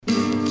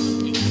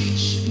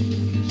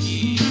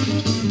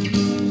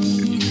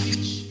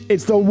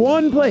It's the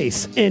one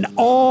place in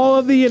all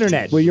of the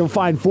internet where you'll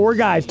find four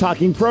guys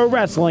talking pro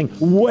wrestling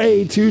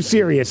way too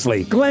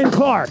seriously. Glenn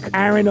Clark,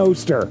 Aaron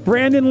Oster,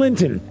 Brandon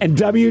Linton, and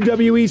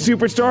WWE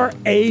superstar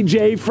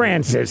AJ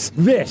Francis.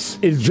 This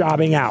is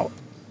Jobbing Out.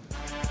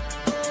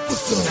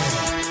 What's up?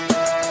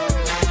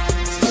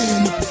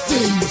 Stand up and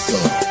say what's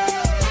up.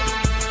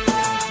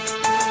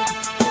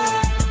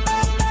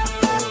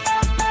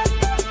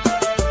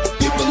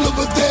 People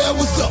over there,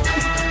 what's up?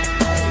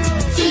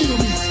 Feel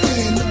me,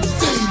 stand up and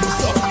say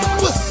what's up.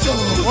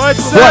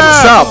 What's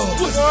up?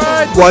 What's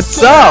up?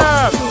 What's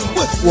up?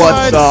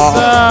 What's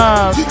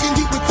up?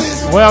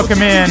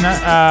 Welcome in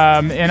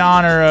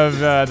honor of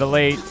the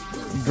late,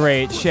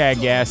 great Shag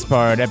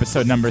Gaspard,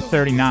 episode number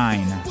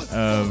 39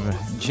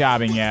 of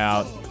Jobbing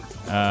Out.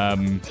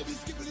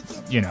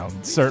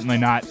 Certainly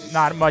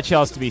not much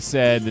else to be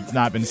said that's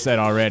not been said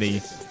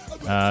already.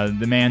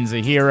 The man's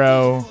a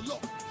hero.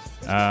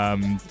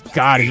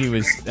 God, he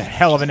was a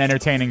hell of an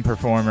entertaining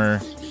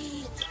performer.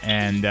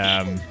 And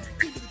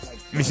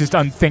it's just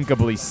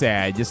unthinkably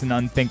sad, just an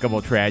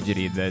unthinkable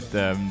tragedy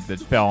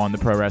that fell on the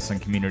pro wrestling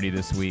community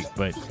this week.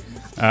 But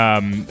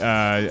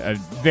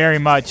very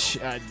much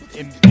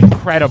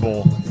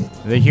incredible,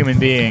 the human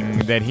being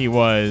that he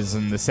was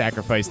and the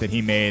sacrifice that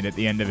he made at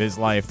the end of his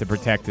life to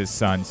protect his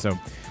son. So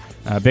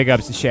big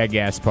ups to Shag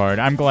Gaspard.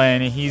 I'm Glenn.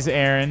 He's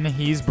Aaron.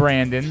 He's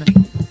Brandon.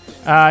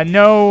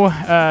 No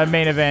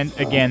main event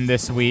again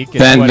this week.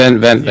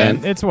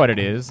 It's It's what it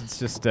is. It's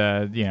just,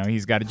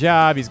 he's got a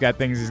job. He's got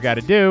things he's got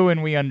to do,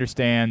 and we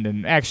understand.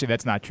 And actually,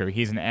 that's not true.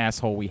 He's an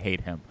asshole. We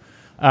hate him.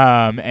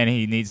 And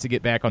he needs to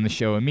get back on the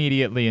show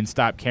immediately and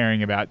stop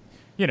caring about,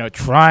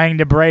 trying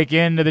to break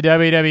into the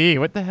WWE.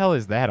 What the hell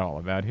is that all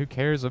about? Who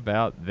cares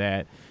about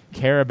that?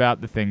 Care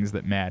about the things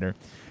that matter.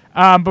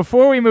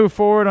 Before we move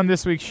forward on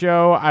this week's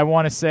show, I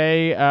want to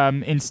say,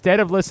 instead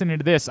of listening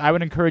to this, I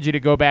would encourage you to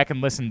go back and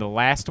listen to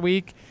last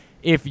week.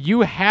 If you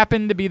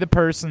happen to be the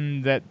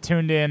person that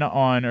tuned in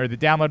on or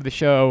that downloaded the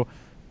show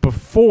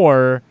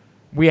before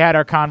we had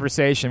our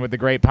conversation with the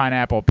great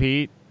Pineapple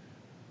Pete,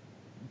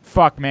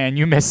 fuck, man,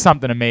 you missed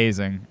something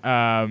amazing.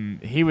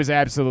 He was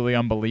absolutely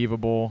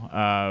unbelievable.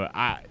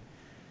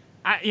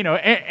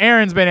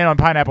 Aaron's been in on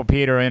Pineapple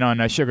Pete or in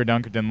on Sugar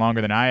Dunkerton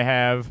longer than I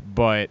have,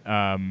 but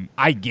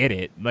I get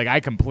it. Like, I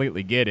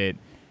completely get it.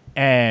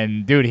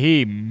 And, dude,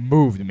 he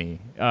moved me,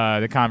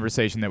 the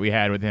conversation that we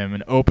had with him,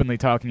 and openly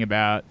talking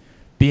about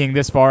being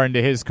this far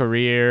into his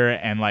career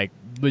and, like,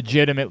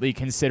 legitimately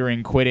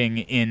considering quitting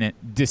in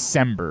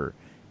December.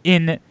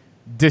 In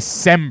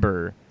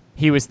December,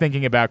 he was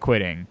thinking about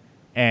quitting.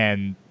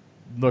 And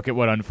look at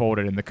what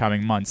unfolded in the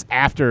coming months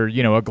after,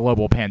 a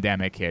global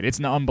pandemic hit. It's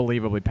an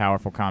unbelievably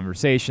powerful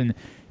conversation.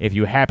 If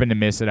you happen to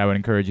miss it, I would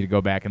encourage you to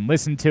go back and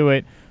listen to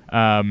it.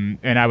 And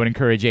I would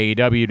encourage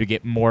AEW to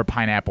get more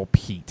Pineapple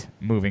Pete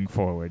moving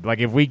forward. Like,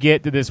 if we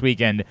get to this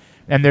weekend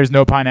and there's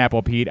no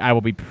Pineapple Pete, I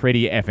will be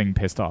pretty effing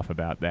pissed off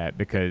about that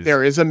because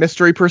there is a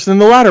mystery person in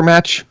the ladder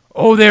match.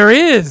 Oh, there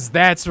is.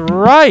 That's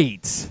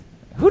right.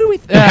 Who do we?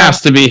 It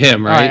has to be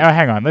him, right? All right,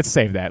 hang on. Let's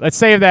save that.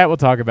 We'll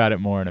talk about it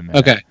more in a minute.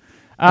 Okay.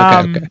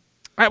 Okay.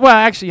 Well,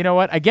 actually, you know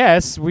what? I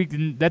guess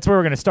that's where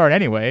we're going to start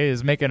anyway,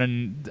 is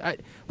making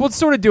we'll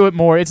sort of do it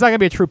more. It's not going to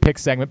be a true pick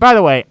segment. By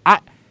the way,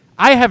 I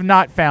have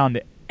not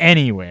found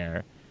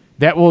anywhere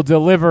that will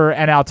deliver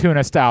an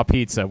Altoona-style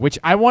pizza, which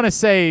I want to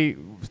say,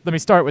 let me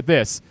start with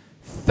this.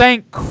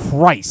 Thank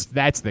Christ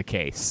that's the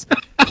case.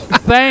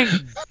 Thank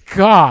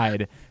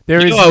God.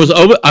 I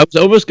was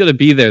almost going to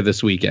be there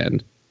this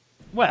weekend.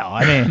 Well,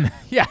 I mean,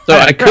 yeah. So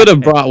I could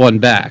have brought one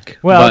back.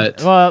 Well,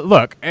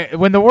 look,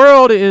 when the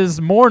world is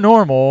more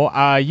normal,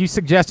 you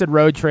suggested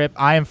road trip.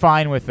 I am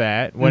fine with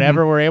that.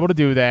 Whenever we're able to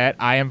do that,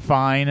 I am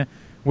fine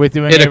with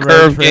doing a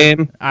road trip.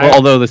 Game,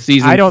 although the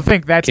season I don't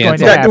think that's going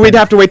to happen. We'd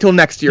have to wait till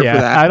next year for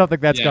that. I don't think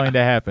that's going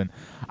to happen.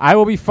 I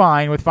will be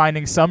fine with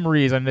finding some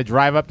reason to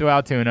drive up to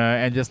Altoona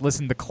and just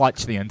listen to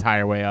Clutch the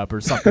entire way up or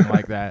something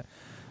like that.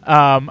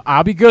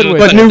 I'll be good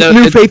with it. But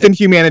new faith in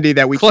humanity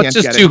that we Clutch can't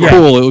is get. Clutch is too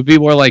cool. It would be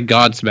more like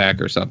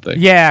Godsmack or something.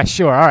 Yeah,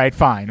 sure. All right,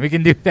 fine. We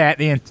can do that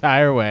the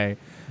entire way.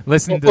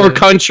 Listen to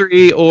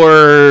country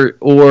or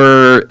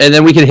and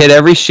then we can hit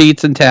every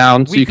sheets in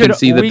town so you can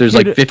see that there's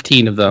like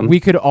 15 of them. We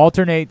could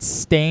alternate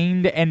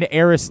Stained and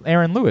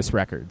Aaron Lewis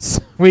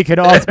records. We could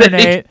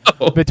alternate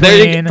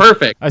between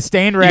perfect. A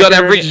Stained record. You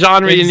got every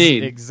genre you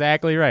need.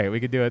 Exactly right.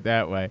 We could do it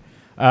that way.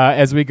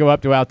 As we go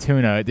up to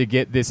Altoona to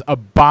get this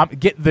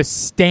get the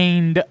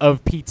Stained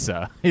of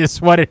pizza is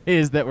what it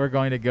is that we're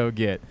going to go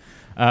get.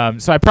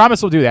 So I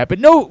promise we'll do that. But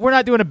no, we're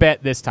not doing a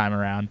bet this time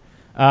around.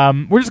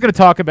 We're just going to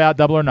talk about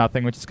Double or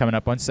Nothing, which is coming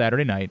up on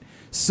Saturday night.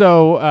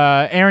 So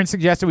Aaron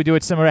suggested we do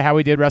it similar to how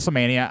we did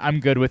WrestleMania. I'm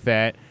good with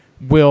that.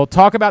 We'll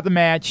talk about the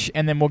match,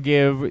 and then we'll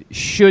give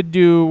should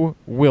do,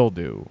 will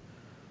do.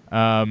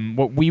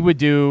 What we would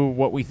do,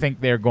 what we think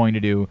they're going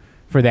to do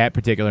for that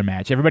particular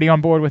match. Everybody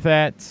on board with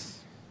that?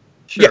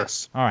 Sure.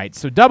 Yes. All right,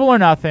 so Double or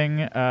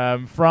Nothing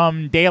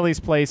from Daly's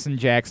Place in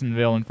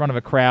Jacksonville in front of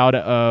a crowd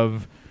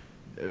of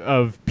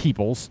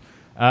peoples.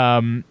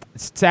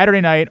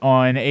 Saturday night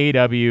on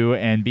AEW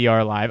and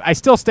BR Live. I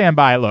still stand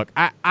by. Look,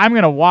 I'm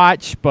going to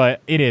watch,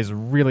 but it is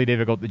really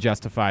difficult to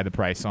justify the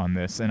price on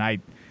this. And I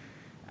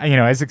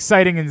as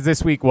exciting as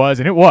this week was,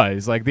 and it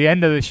was, like the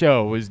end of the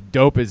show was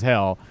dope as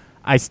hell,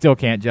 I still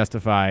can't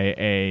justify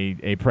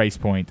a price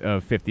point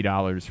of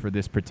 $50 for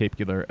this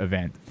particular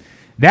event.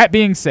 That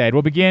being said,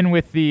 we'll begin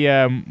with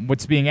the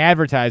what's being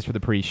advertised for the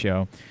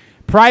pre-show.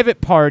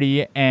 Private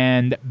Party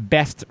and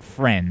Best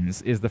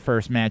Friends is the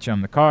first match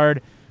on the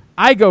card.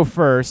 I go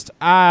first.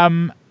 Look,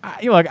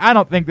 I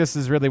don't think this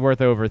is really worth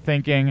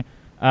overthinking.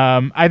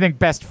 I think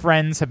Best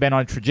Friends have been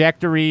on a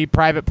trajectory.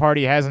 Private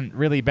Party hasn't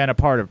really been a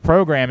part of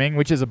programming,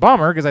 which is a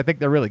bummer because I think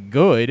they're really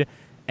good,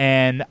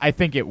 and I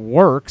think it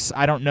works.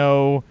 I don't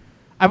know.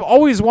 I've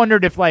always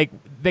wondered if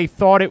they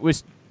thought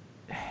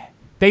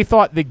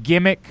the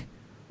gimmick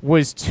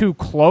was too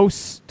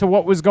close to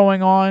what was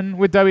going on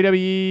with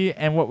WWE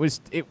and what was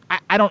it.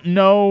 I don't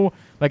know.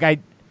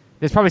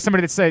 There's probably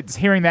somebody that's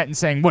hearing that and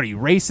saying, "What are you,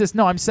 racist?"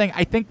 No, I'm saying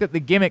I think that the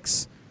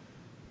gimmicks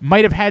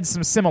might have had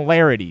some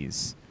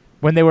similarities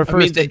when they were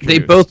first introduced. They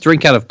both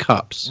drink out of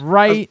cups.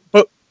 Right.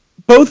 But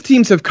both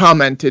teams have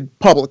commented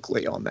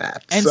publicly on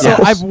that. And so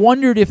I've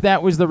wondered if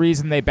that was the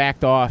reason they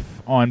backed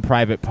off on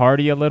Private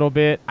Party a little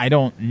bit. I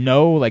don't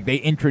know. They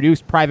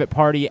introduced Private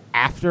Party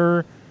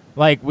after,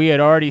 we had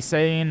already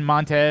seen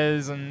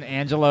Montez and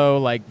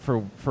Angelo,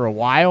 for a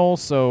while.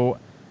 So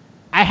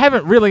I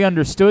haven't really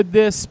understood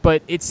this,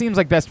 but it seems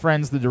like Best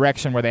Friends the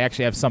direction where they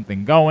actually have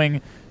something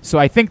going. So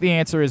I think the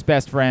answer is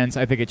Best Friends.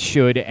 I think it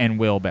should and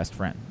will Best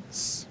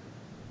Friends.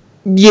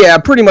 Yeah,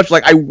 pretty much.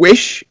 I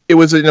wish it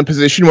was in a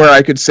position where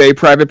I could say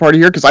Private Party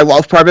here, because I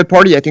love Private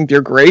Party. I think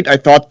they're great. I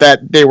thought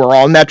that they were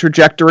on that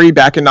trajectory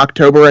back in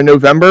October and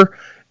November,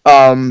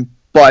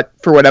 but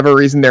for whatever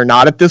reason, they're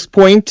not at this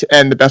point,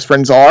 and the Best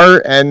Friends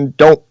are, and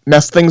don't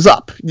mess things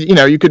up.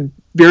 You could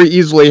very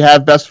easily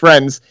have Best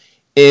Friends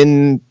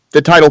in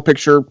the title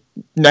picture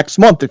next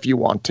month if you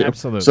want to.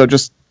 Absolutely. So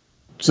just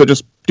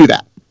do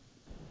that.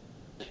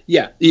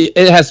 Yeah,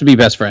 it has to be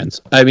Best Friends.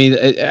 I mean,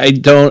 I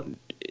don't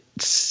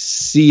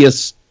see a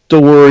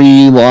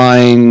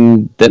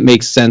storyline that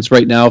makes sense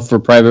right now for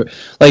Private.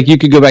 You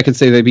could go back and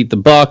say they beat the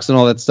Bucks and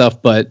all that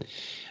stuff, but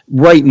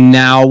right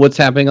now what's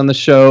happening on the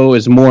show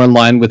is more in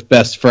line with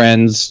Best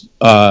Friends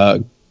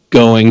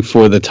going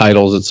for the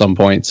titles at some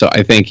point. So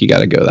I think you got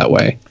to go that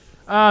way.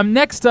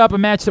 Next up, a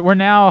match that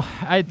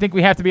I think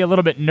we have to be a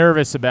little bit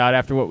nervous about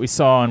after what we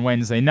saw on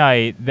Wednesday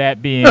night,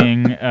 that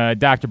being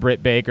Dr.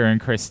 Britt Baker and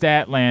Chris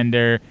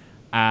Statlander.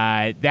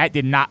 That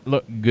did not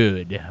look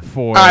good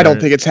for... I don't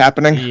think it's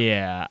happening.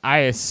 Yeah, I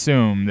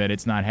assume that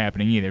it's not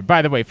happening either.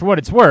 By the way, for what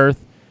it's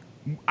worth,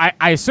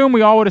 I assume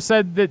we all would have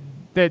said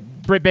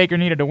that Britt Baker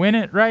needed to win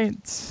it, right?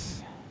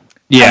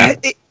 Yeah.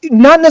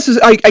 Not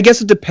necessarily. I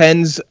guess it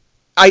depends.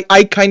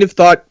 I kind of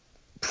thought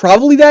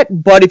probably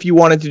that, but if you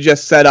wanted to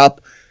just set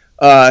up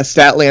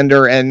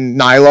Statlander and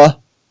Nyla,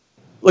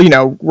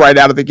 right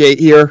out of the gate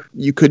here,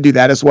 you could do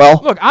that as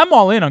well. Look, I'm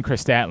all in on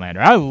Chris Statlander.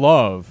 I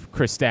love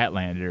Chris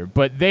Statlander,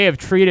 but they have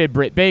treated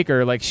Britt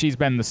Baker like she's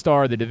been the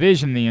star of the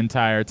division the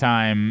entire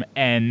time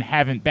and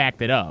haven't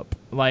backed it up.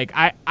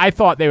 I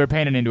thought they were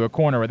painted into a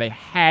corner where they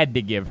had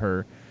to give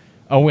her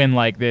a win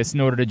like this in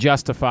order to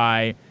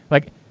justify...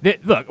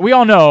 look, we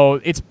all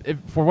know it's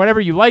for whatever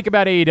you like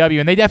about AEW,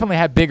 and they definitely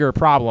have bigger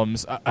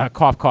problems.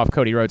 Cough, cough,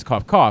 Cody Rhodes,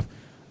 cough, cough.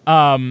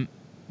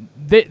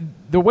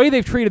 The way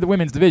they've treated the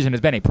women's division has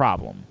been a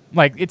problem.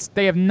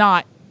 They have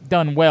not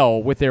done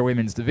well with their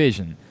women's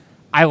division.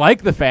 I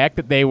like the fact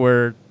that they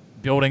were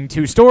building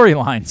two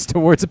storylines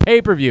towards a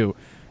pay-per-view.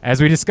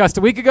 As we discussed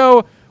a week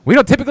ago, we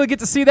don't typically get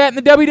to see that in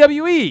the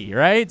WWE,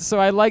 right? So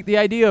I like the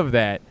idea of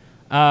that.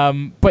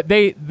 But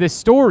the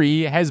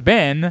story has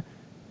been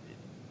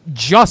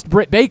just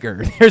Britt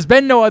Baker. There's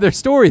been no other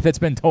story that's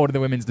been told in the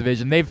women's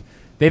division. They've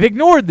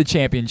ignored the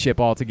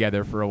championship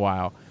altogether for a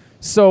while.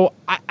 So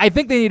I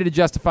think they needed to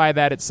justify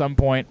that at some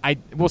point.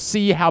 We'll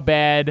see how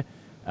bad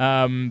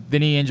the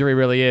knee injury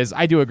really is.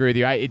 I do agree with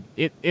you.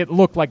 It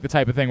looked like the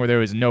type of thing where there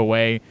was no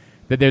way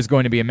that there's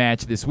going to be a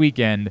match this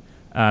weekend.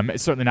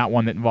 It's certainly not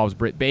one that involves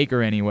Britt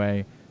Baker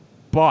anyway.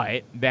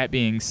 But that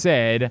being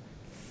said,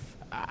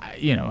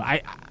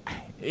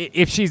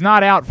 if she's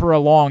not out for a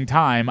long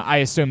time, I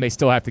assume they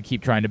still have to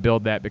keep trying to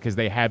build that because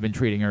they have been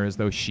treating her as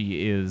though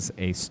she is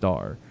a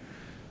star.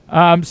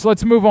 So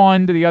let's move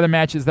on to the other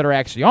matches that are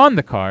actually on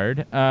the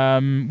card.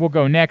 We'll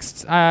go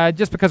next.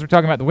 Just because we're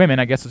talking about the women,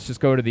 I guess let's just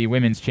go to the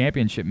women's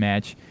championship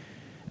match.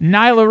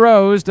 Nyla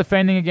Rose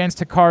defending against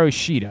Hikaru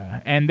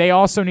Shida. And they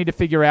also need to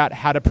figure out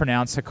how to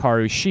pronounce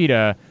Hikaru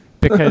Shida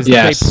because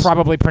yes. They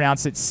probably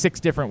pronounce it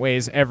 6 different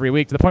ways every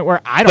week to the point where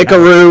I don't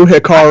know.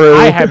 Hikaru.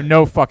 I have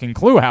no fucking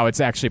clue how it's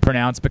actually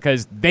pronounced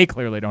because they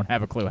clearly don't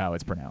have a clue how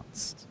it's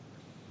pronounced.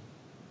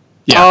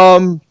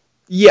 Yeah.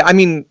 Yeah, I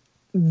mean...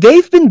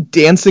 They've been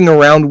dancing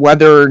around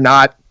whether or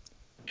not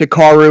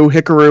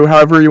Hikaru,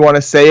 however you want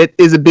to say it,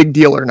 is a big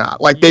deal or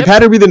not. They've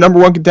had her be the number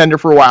one contender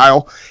for a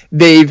while.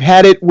 They've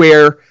had it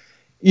where,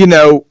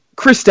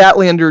 Chris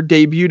Statlander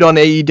debuted on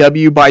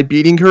AEW by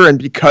beating her, and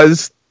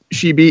because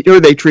she beat her.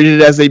 They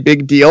treated it as a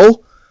big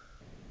deal.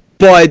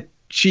 But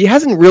she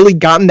hasn't really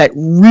gotten that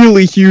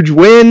really huge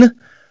win.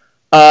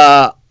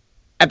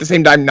 At the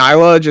same time,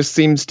 Nyla just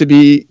seems to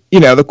be,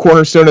 the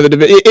cornerstone of the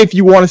division. If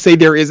you want to say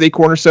there is a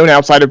cornerstone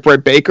outside of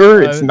Britt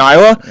Baker, it's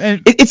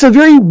Nyla. It's a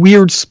very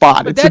weird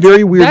spot. It's a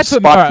very weird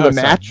spot for the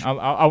match.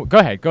 I'll go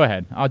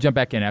ahead. I'll jump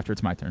back in after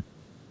it's my turn.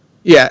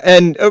 Yeah,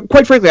 and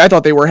quite frankly, I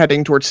thought they were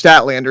heading towards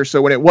Statlander,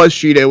 so when it was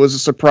Shida, it was a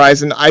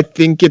surprise, and I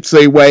think it's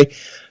a way...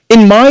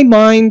 In my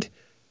mind,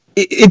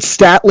 it's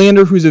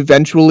Statlander who's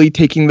eventually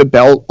taking the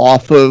belt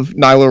off of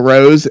Nyla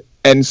Rose,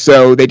 and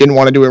so they didn't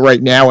want to do it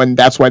right now, and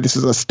that's why this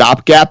is a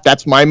stopgap.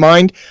 That's my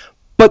mind.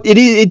 But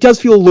it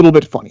does feel a little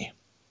bit funny.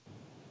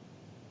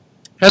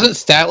 Hasn't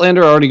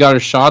Statlander already got a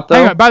shot, though?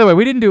 Hang on, by the way,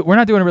 we're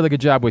not doing a really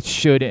good job with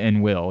should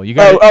and will.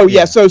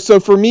 Yeah. So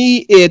for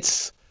me,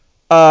 it's...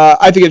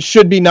 I think it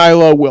should be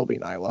Nyla, will be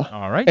Nyla.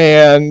 All right.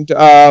 And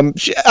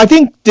I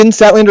think, didn't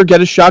Statlander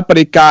get a shot, but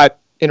it got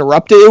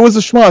interrupted? It was a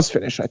schmoz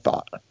finish, I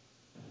thought.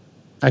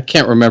 I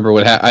can't remember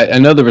what happened. I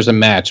know there was a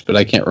match, but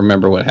I can't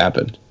remember what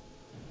happened.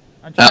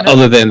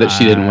 Other than that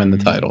she didn't win the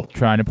title.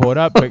 Trying to pull it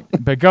up,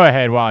 but go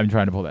ahead while I'm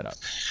trying to pull that up.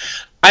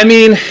 I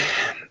mean,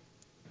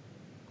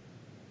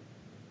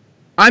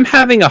 I'm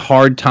having a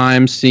hard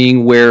time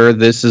seeing where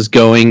this is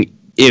going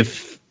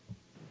if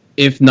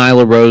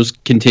Nyla Rose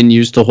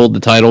continues to hold the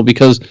title,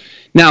 because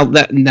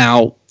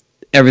now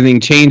everything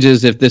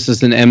changes if this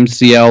is an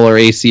MCL or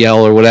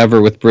ACL or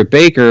whatever with Britt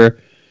Baker.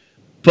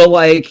 But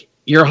like,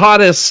 your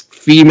hottest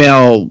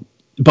female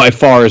by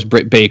far is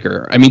Britt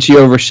Baker. I mean, she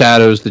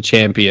overshadows the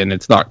champion.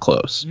 It's not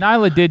close.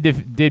 Nyla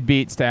did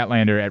beat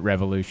Statlander at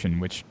Revolution,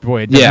 which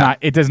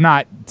it does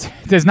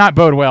not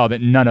bode well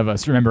that none of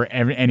us remember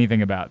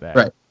anything about that.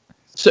 Right.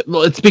 So,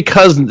 well, it's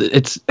because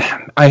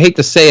I hate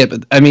to say it,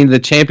 but I mean, the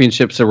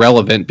championship's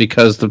irrelevant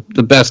because the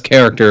best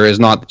character is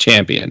not the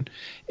champion.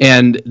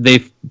 And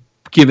they've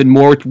given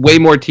way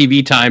more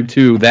TV time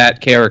to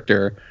that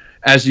character,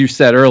 as you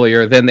said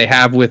earlier, than they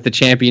have with the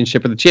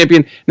championship or the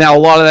champion. Now, a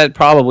lot of that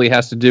probably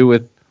has to do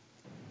with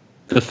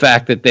the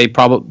fact that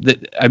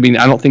I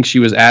don't think she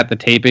was at the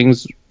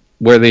tapings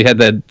where they had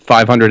the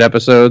 500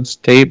 episodes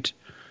taped.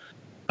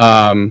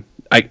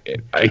 I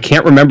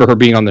can't remember her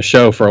being on the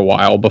show for a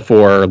while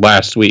before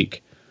last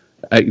week.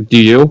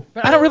 Do you?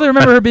 But I don't really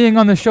remember her being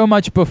on the show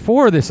much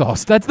before this all.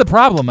 That's the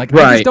problem. I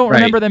just don't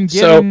remember them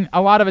giving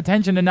a lot of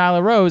attention to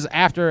Nyla Rose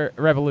after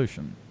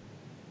Revolution.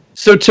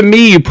 So to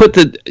me, you put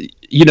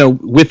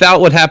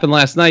without what happened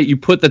last night, you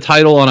put the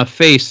title on a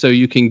face so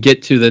you can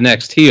get to the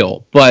next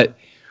heel. But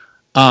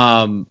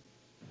I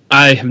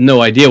have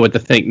no idea what to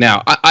think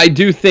now. I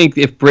do think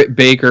if Britt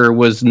Baker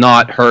was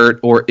not hurt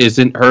or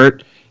isn't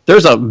hurt,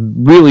 there's a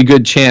really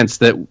good chance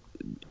that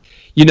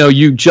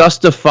you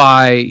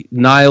justify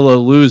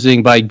Nyla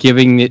losing by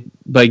giving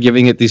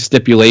it these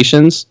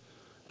stipulations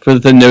for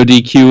the no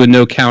DQ and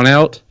no count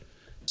out.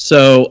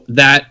 So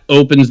that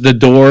opens the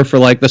door for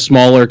like the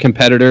smaller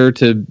competitor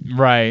to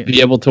be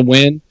able to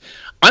win.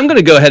 I'm going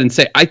to go ahead and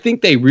say I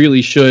think they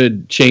really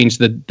should change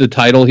the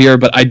title here,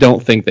 but I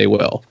don't think they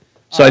will.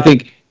 So I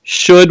think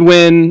should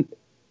win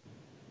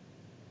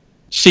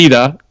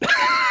Shida.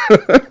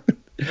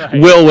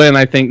 Will win.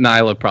 I think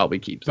Nyla probably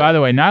keeps. By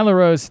the way, Nyla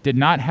Rose did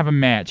not have a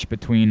match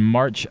between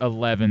March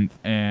 11th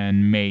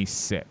and May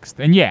 6th.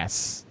 And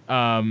yes,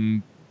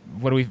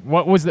 what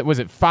was it? Was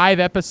it 5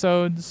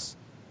 episodes?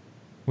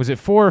 Was it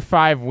 4 or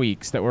 5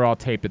 weeks that were all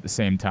taped at the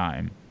same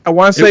time? I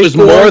want to say it was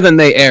more than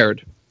they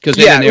aired.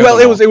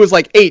 It was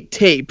like 8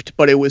 taped,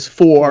 but it was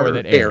 4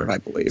 that aired, I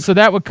believe. So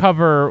that would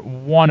cover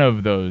one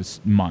of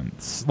those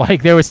months.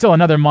 Like there was still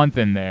another month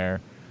in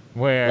there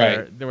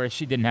where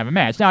she didn't have a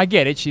match. Now I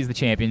get it; she's the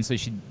champion, so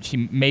she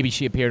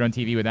appeared on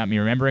TV without me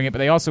remembering it. But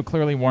they also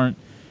clearly weren't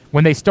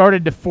when they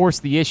started to force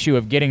the issue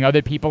of getting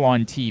other people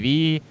on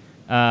TV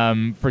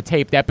for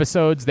taped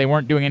episodes. They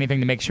weren't doing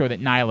anything to make sure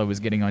that Nyla was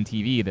getting on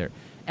TV either.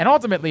 And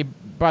ultimately,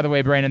 by the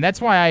way, Brandon, that's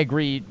why I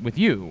agree with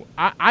you.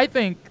 I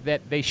think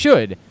that they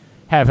should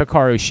have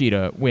Hikaru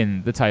Shida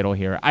win the title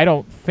here. I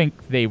don't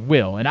think they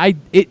will, and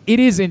it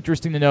is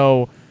interesting to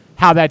know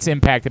how that's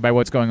impacted by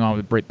what's going on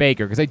with Britt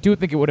Baker, because I do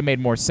think it would have made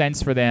more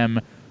sense for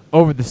them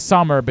over the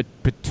summer, but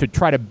to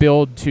try to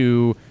build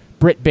to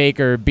Britt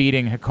Baker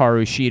beating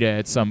Hikaru Shida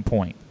at some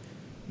point.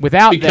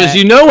 Because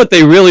you know what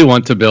they really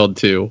want to build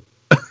to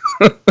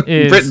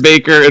is Britt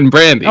Baker and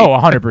Brandy. Oh,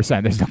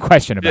 100%. There's no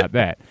question about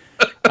that.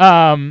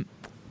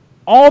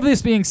 All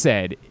this being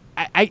said,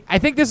 I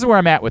think this is where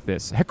I'm at with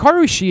this.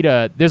 Hikaru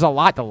Shida, there's a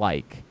lot to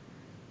like.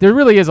 There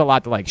really is a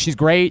lot to like. She's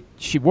great.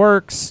 She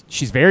works.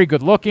 She's very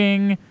good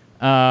looking.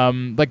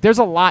 There's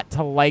a lot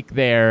to like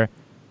there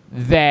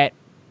that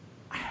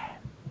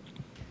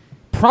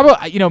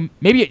probably,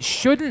 maybe it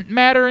shouldn't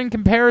matter in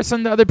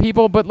comparison to other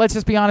people, but let's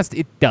just be honest,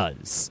 it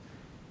does.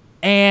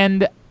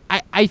 And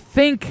I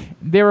think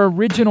their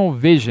original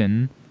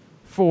vision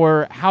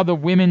for how the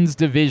women's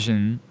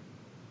division,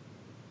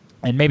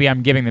 and maybe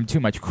I'm giving them too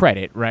much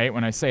credit, right,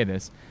 when I say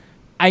this,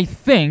 I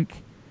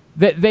think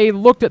that they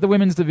looked at the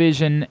women's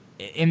division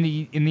in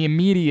the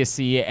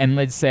immediacy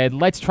and said,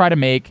 let's try to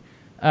make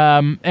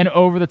an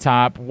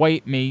over-the-top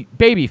white meat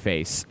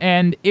babyface.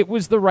 And it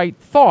was the right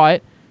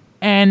thought,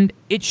 and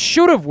it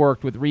should have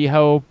worked with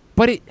Riho,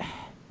 but it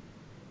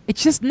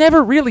just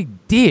never really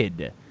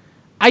did.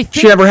 I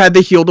think She never had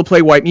the heel to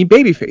play white meat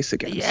babyface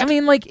against. I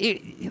mean,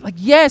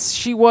 yes,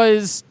 she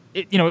was.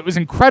 It was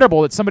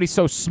incredible that somebody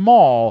so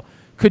small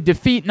could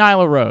defeat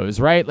Nyla Rose,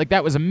 right? Like,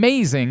 that was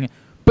amazing.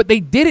 But they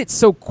did it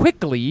so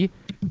quickly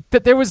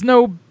that there was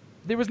no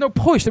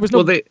push. There was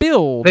no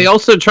build. They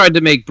also tried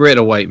to make Britt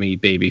a white meat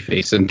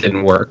babyface and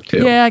didn't work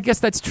too. Yeah, I guess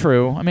that's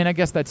true. I mean, I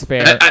guess that's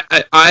fair.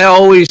 I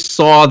always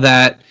saw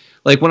that.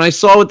 Like, when I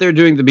saw what they were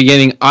doing at the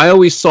beginning, I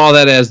always saw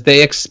that as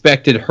they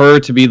expected her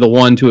to be the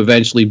one to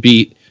eventually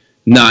beat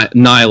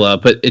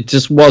Nyla, but it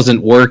just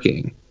wasn't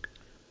working.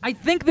 I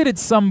think that at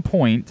some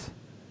point,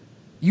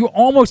 you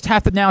almost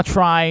have to now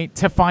try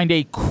to find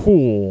a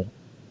cool,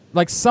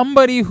 like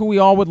somebody who we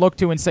all would look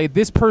to and say,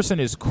 this person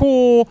is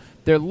cool,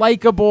 they're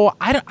likable.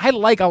 I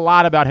like a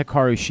lot about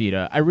Hikaru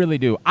Shida. I really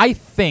do. I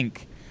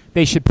think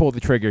they should pull the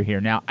trigger here.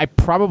 Now, I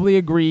probably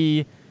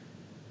agree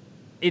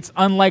it's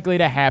unlikely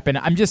to happen.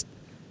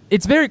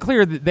 It's very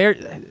clear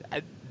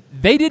that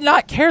they did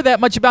not care that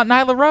much about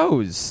Nyla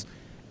Rose.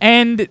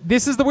 And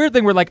this is the weird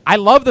thing where, like, I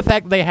love the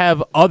fact that they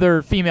have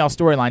other female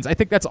storylines. I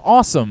think that's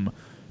awesome.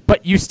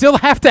 But you still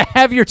have to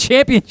have your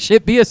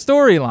championship be a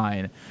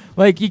storyline.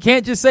 Like, you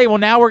can't just say, well,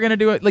 now we're going to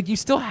do it. Like, you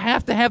still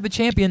have to have the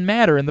champion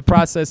matter in the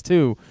process,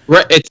 too.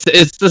 Right.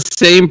 It's the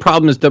same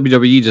problem as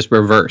WWE, just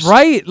reversed.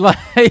 Right? Like,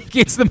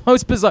 it's the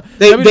most bizarre.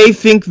 They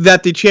think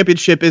that the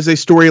championship is a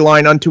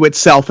storyline unto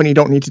itself and you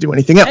don't need to do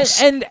anything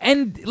else.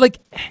 And like,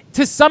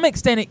 to some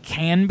extent it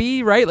can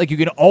be, right? Like, you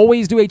can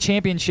always do a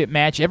championship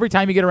match. Every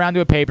time you get around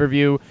to a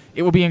pay-per-view,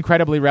 it will be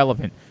incredibly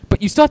relevant.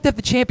 But you still have to have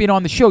the champion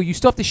on the show. You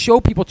still have to show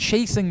people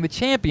chasing the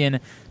champion.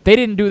 They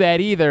didn't do that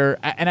either.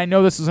 And I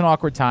know this was an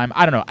awkward time.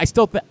 I don't know.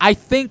 I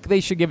think they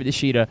should give it to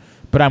Shida,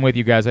 but I'm with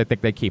you guys. I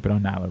think they keep it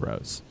on Nyla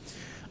Rose.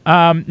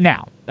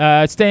 Now,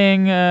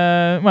 staying,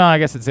 well, I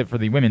guess that's it for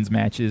the women's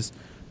matches.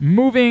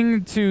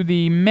 Moving to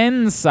the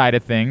men's side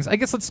of things, I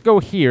guess let's go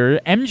here.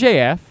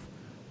 MJF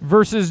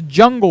versus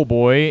Jungle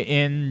Boy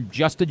in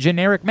just a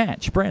generic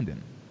match.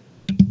 Brandon.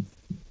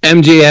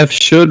 MJF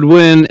should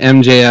win.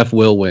 MJF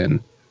will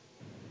win.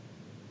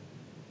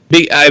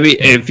 I mean,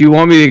 if you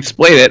want me to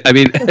explain it, I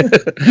mean,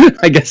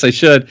 I guess I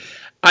should.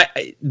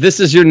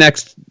 This is your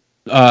next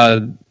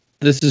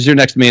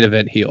main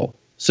event heel.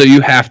 So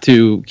you have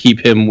to keep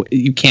him.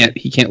 He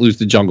can't lose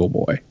to Jungle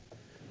Boy.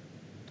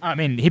 I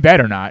mean, he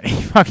better not. He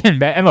fucking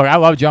bet. And look, I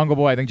love Jungle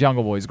Boy. I think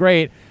Jungle Boy is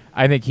great.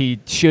 I think he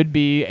should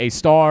be a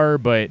star,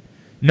 but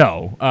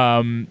no.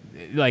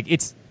 Like,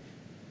 it's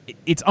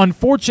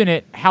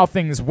unfortunate how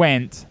things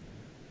went.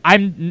 I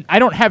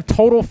don't have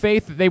total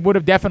faith that they would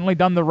have definitely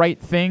done the right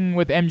thing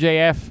with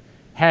MJF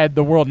had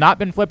the world not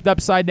been flipped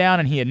upside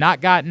down and he had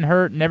not gotten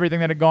hurt and everything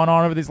that had gone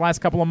on over these last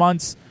couple of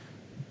months.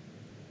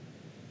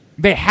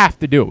 They have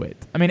to do it.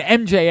 I mean,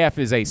 MJF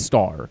is a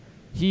star.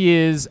 He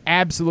is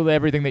absolutely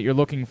everything that you're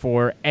looking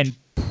for, and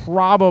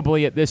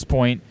probably at this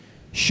point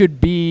should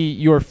be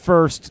your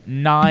first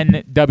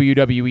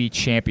non-WWE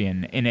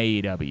champion in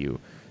AEW.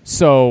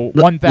 So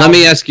 1,000. Let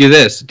me ask you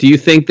this: do you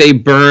think they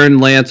burn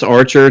Lance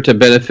Archer to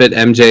benefit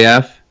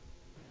MJF?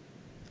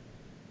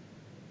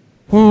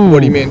 What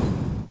do you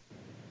mean?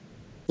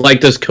 Like,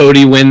 does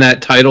Cody win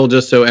that title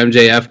just so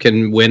MJF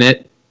can win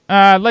it?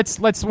 Let's.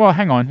 Well,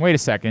 hang on. Wait a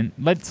second.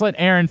 Let's let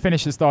Aaron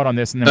finish his thought on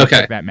this, and then we'll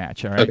take that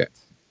match. All right.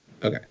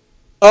 Okay.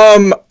 I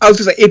was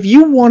gonna say, if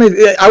you wanted,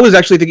 I was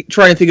actually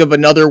trying to think of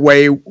another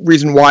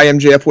reason why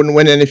MJF wouldn't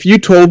win, and if you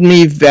told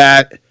me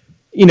that,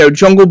 you know,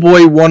 Jungle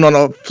Boy won on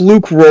a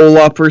fluke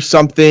roll-up or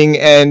something,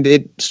 and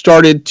it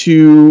started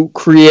to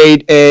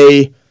create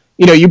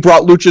you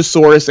brought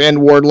Luchasaurus and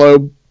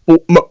Wardlow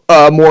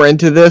more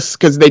into this,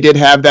 because they did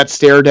have that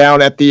stare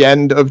down at the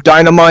end of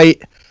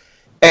Dynamite,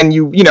 and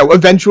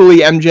eventually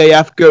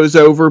MJF goes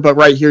over, but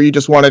right here you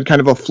just wanted kind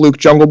of a fluke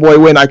Jungle Boy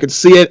win. I could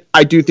see it.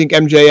 I do think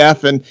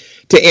MJF, and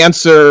to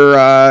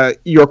answer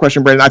your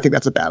question, Brandon, I think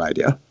that's a bad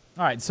idea.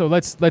 All right, so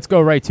let's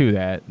go right to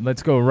that.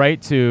 Let's go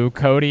right to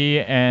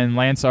Cody and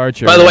Lance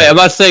Archer. By the way, I'm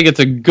not saying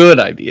it's a good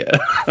idea.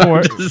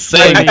 I'm just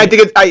saying. I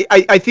think it's. I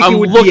think I'm it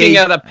would looking be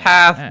at a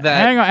path that.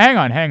 Hang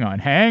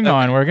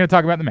on. We're going to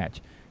talk about the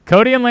match.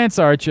 Cody and Lance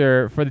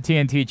Archer for the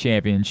TNT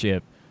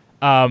Championship.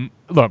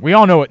 Look, we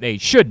all know what they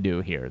should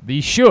do here.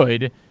 The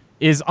should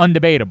is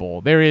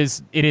undebatable.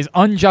 It is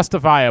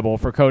unjustifiable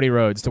for Cody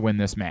Rhodes to win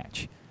this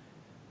match.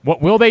 What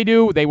will they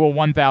do? They will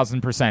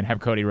 1,000% have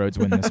Cody Rhodes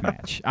win this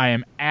match. I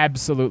am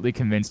absolutely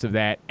convinced of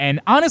that. And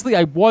honestly,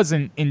 I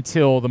wasn't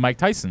until the Mike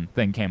Tyson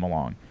thing came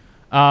along.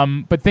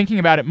 But thinking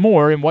about it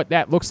more and what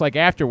that looks like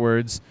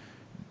afterwards,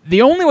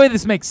 the only way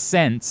this makes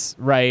sense,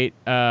 right,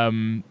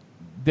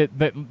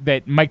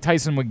 that Mike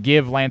Tyson would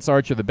give Lance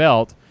Archer the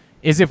belt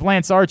is if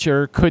Lance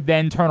Archer could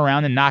then turn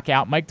around and knock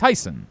out Mike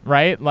Tyson,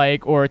 right?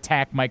 Or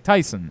attack Mike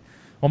Tyson.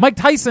 Well, Mike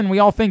Tyson, we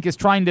all think, is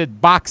trying to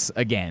box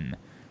again.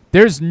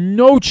 There's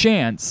no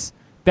chance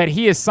that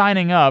he is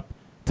signing up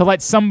to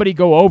let somebody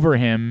go over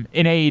him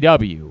in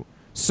AEW.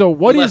 So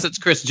what Unless is? it's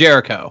Chris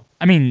Jericho.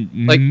 I mean,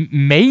 like-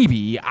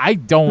 maybe. I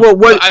don't. Well,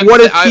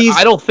 what if he's?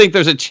 I don't think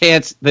there's a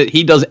chance that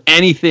he does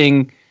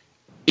anything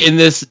in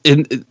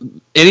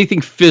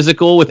anything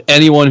physical with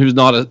anyone who's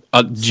not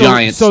a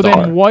giant so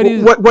star. then what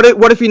is?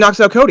 What if he knocks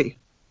out Cody?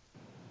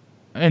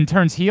 And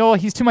turns heel?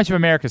 He's too much of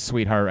America's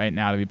sweetheart right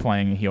now to be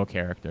playing a heel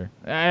character.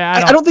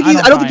 I don't think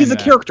he's a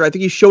character. I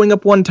think he's showing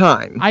up one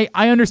time.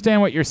 I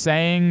understand what you're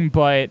saying,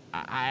 but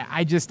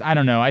I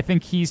don't know. I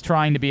think he's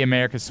trying to be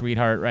America's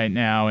sweetheart right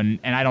now, and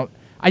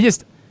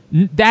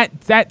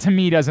that to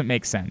me doesn't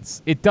make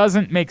sense. It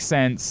doesn't make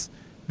sense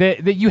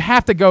that you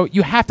have to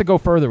go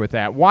further with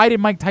that. Why did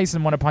Mike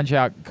Tyson want to punch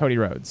out Cody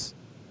Rhodes?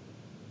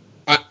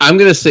 I'm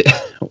gonna say,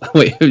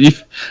 wait.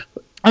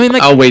 I mean,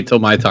 like, I'll wait till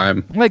my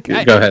time. Like,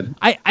 go ahead.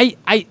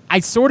 I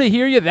sort of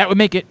hear you. That would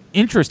make it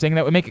interesting.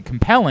 That would make it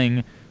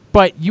compelling.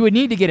 But you would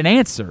need to get an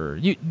answer.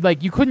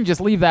 You couldn't just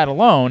leave that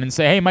alone and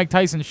say, "Hey, Mike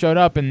Tyson showed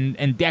up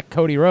and decked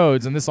Cody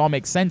Rhodes, and this all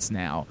makes sense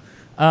now."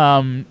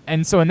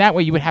 And so in that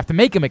way, you would have to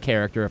make him a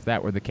character if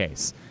that were the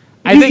case.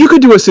 I think you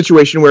could do a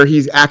situation where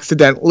he's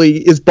accidentally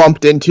is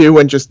bumped into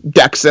and just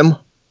decks him.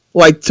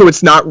 Like, so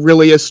it's not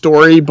really a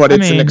story, but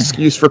it's an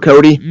excuse for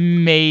Cody.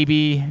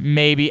 Maybe.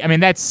 I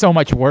mean, that's so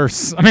much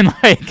worse. I mean,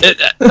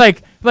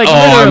 like oh,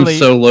 literally. I'm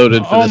so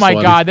loaded for oh this my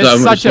one. God,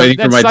 that's So such a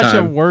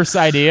time. worse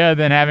idea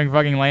than having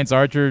fucking Lance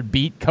Archer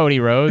beat Cody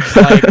Rhodes.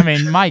 Like, I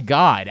mean, my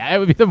God, it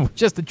would be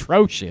just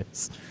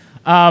atrocious.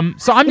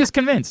 So I'm just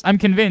convinced. I'm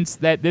convinced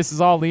that this is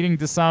all leading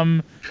to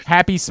some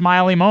happy,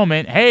 smiley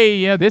moment.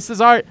 Hey, this is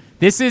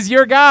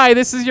your guy.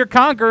 This is your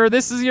conqueror.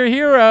 This is your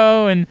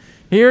hero, and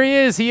here he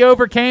is. He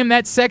overcame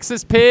that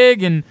sexist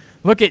pig, and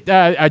look at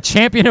a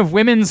champion of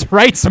women's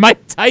rights,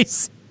 Mike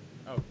Tyson.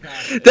 Oh,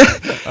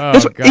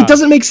 God. It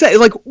doesn't make sense.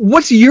 Like,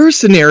 what's your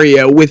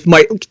scenario with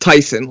Mike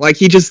Tyson? Like,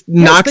 he just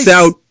knocks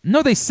out...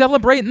 No, they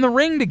celebrate in the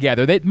ring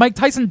together. Mike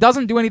Tyson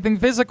doesn't do anything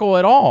physical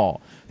at all.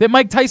 That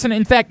Mike Tyson,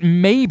 in fact,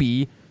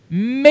 maybe,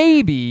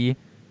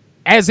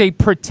 as a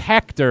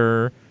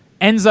protector,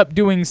 ends up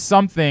doing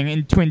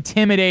something to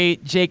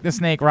intimidate Jake the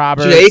Snake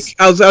Roberts. Jake?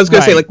 I was going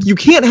to say, like, you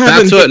can't have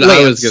That's him what hit I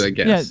Lance. was going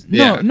to guess.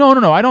 No.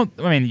 I don't.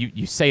 I mean,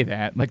 you say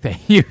that. Like,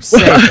 you say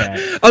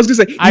that. I was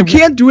going to say, you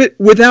can't do it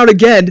without,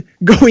 again,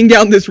 going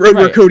down this road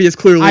where Cody is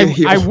clearly a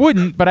heel. I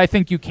wouldn't, but I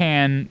think you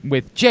can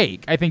with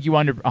Jake. I think you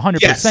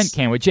 100%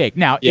 can with Jake.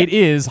 Now, it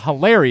is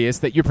hilarious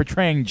that you're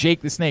portraying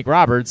Jake the Snake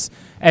Roberts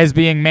as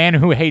being man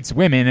who hates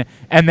women,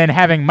 and then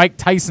having Mike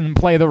Tyson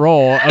play the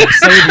role of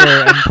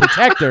savior and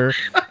protector.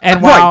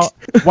 And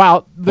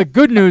while the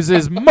good news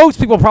is most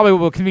people probably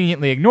will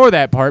conveniently ignore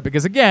that part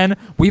because, again,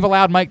 we've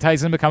allowed Mike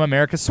Tyson to become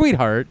America's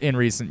sweetheart in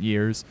recent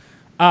years.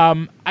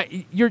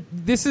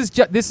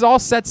 This all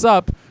sets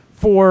up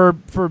for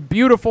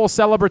beautiful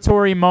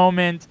celebratory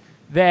moment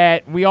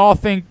that we all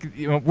think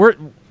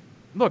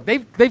Look,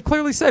 they've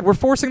clearly said we're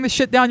forcing this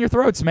shit down your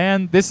throats,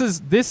 man. This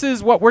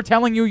is what we're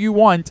telling you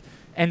want.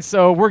 And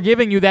so we're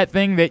giving you that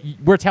thing that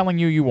we're telling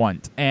you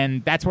want.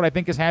 And that's what I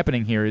think is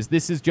happening here.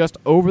 This is just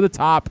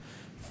over-the-top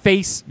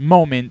face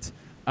moment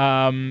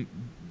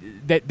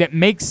that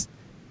makes...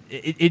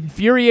 It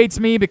infuriates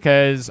me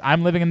because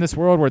I'm living in this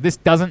world where this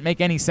doesn't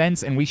make any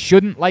sense and we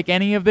shouldn't like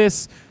any of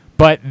this,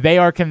 but they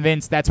are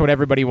convinced that's what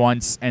everybody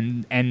wants.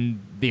 And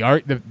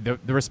the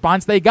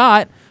response they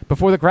got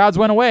before the crowds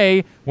went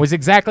away was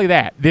exactly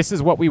that. This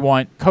is what we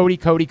want. Cody.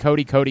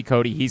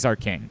 He's our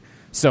king.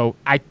 So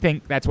I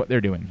think that's what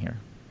they're doing here.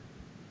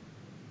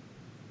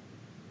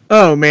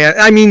 Oh, man.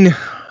 I mean,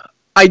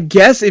 I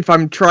guess if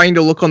I'm trying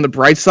to look on the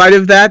bright side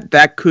of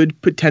that could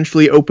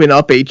potentially open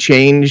up a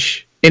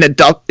change in a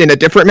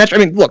different match. I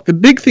mean, look, the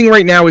big thing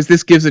right now is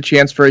this gives a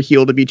chance for a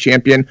heel to be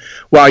champion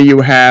while you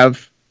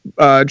have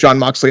Jon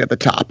Moxley at the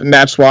top. And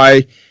that's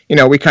why,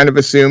 we kind of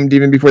assumed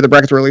even before the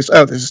brackets were released,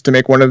 this is to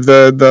make one of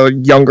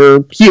the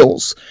younger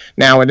heels.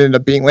 Now it ended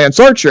up being Lance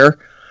Archer.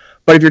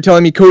 But if you're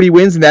telling me Cody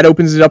wins and that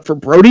opens it up for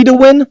Brody to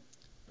win,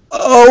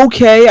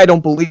 okay, I don't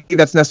believe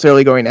that's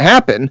necessarily going to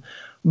happen.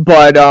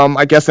 But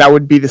I guess that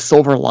would be the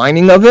silver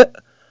lining of it.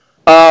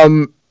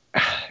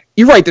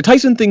 You're right, the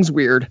Tyson thing's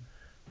weird.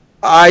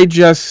 I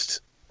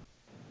just...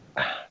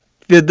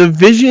 The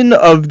vision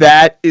of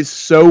that is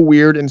so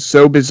weird and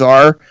so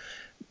bizarre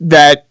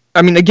that,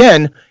 I mean,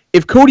 again,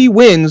 if Cody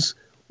wins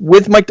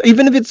with Mike,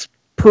 even if it's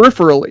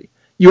peripherally,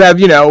 you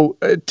have,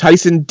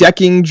 Tyson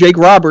decking Jake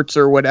Roberts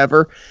or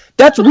whatever.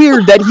 That's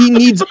weird that he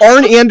needs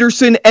Arn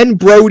Anderson and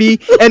Brody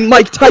and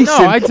Mike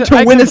Tyson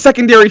to win a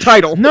secondary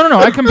title. No,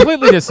 I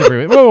completely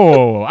disagree with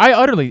Whoa.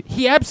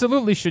 He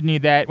absolutely should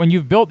need that when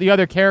you've built the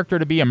other character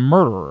to be a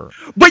murderer.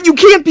 But you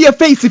can't be a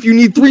face if you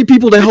need 3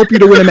 people to help you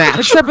to win a match.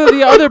 Except that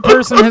the other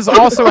person has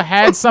also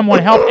had someone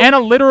help and a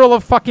literal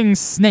fucking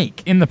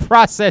snake in the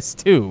process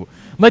too.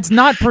 Let's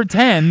not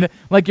pretend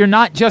like you're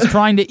not just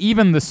trying to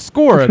even the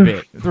score a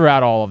bit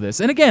throughout all of this.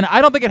 And again, I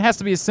don't think it has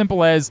to be as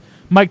simple as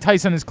Mike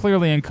Tyson is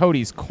clearly in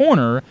Cody's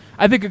corner.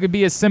 I think it could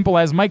be as simple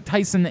as Mike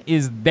Tyson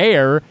is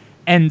there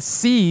and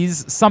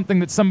sees something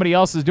that somebody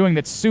else is doing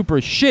that's super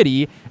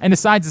shitty and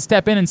decides to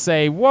step in and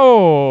say,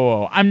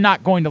 whoa, I'm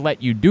not going to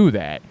let you do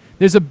that.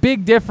 There's a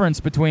big difference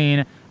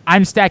between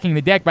I'm stacking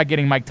the deck by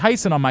getting Mike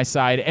Tyson on my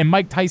side, and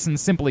Mike Tyson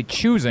simply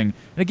choosing.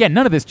 And again,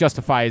 none of this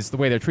justifies the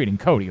way they're treating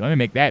Cody. Let me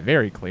make that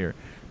very clear.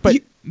 But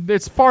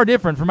it's far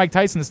different for Mike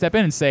Tyson to step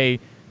in and say,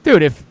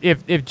 dude,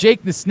 if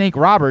Jake the Snake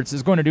Roberts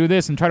is going to do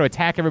this and try to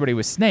attack everybody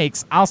with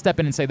snakes, I'll step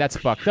in and say that's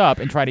fucked up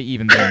and try to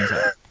even things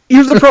up.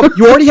 Here's the problem.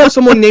 You already have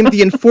someone named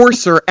the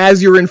Enforcer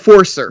as your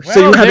enforcer. Well,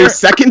 so you have a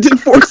second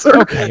Enforcer?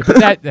 Okay, but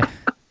that...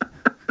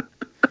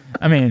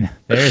 I mean,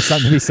 there is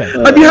something to be said.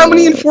 I mean, how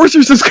many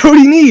Enforcers does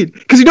Cody need?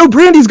 Because you know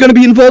Brandy's going to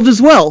be involved as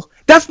well.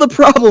 That's the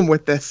problem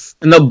with this.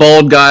 And the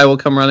bald guy will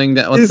come running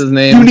down. What's his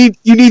name?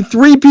 You need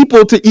 3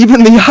 people to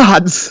even the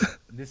odds.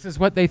 This is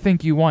what they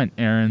think you want,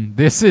 Aaron.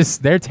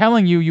 They're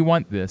telling you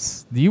want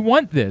this. You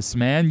want this,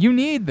 man. You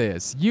need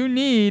this. You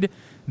need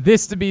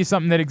this to be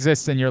something that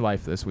exists in your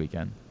life this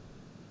weekend.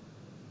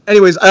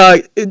 Anyways,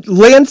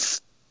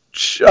 Lance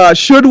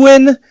should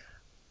win.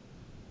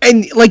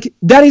 And, like,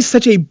 that is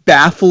such a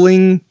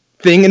baffling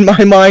thing in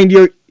my mind.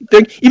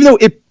 Even though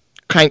it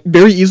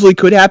very easily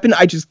could happen,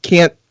 I just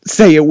can't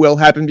say it will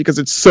happen because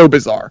it's so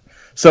bizarre.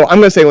 So I'm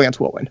going to say Lance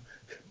will win.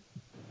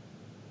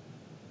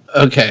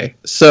 Okay,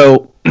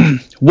 so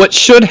what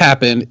should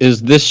happen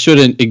is this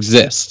shouldn't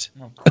exist.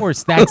 Of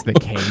course, that's the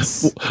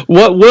case.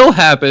 What will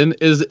happen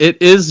is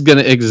it is going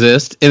to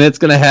exist, and it's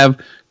going to have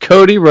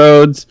Cody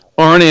Rhodes,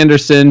 Arn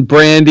Anderson,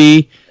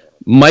 Brandy,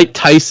 Mike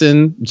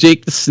Tyson,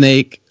 Jake the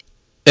Snake,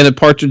 and a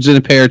partridge in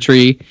a pear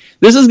tree.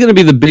 This is going to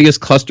be the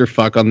biggest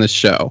clusterfuck on this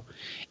show.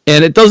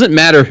 And it doesn't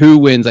matter who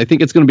wins. I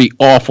think it's going to be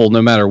awful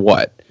no matter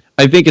what.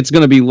 I think it's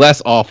going to be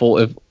less awful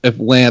if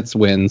Lance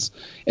wins.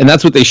 And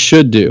that's what they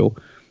should do.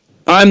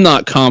 I'm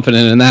not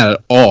confident in that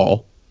at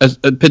all,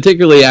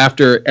 particularly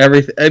after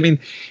everything. I mean,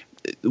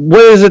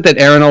 what is it that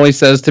Aaron always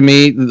says to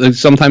me?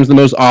 Sometimes the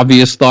most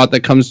obvious thought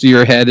that comes to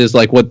your head is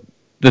like what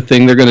the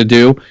thing they're going to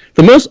do.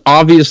 The most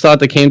obvious thought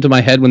that came to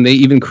my head when they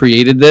even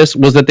created this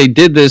was that they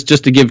did this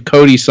just to give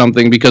Cody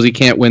something because he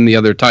can't win the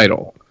other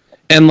title.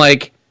 And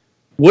like,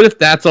 what if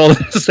that's all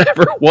this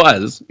ever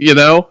was, you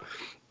know?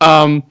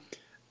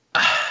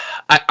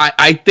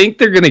 I think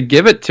they're going to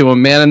give it to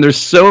him, man. And there's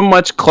so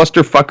much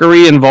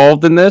clusterfuckery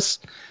involved in this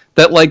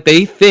that like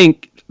they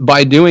think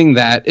by doing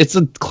that, it's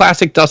a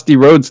classic Dusty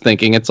Rhodes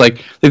thinking. It's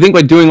like they think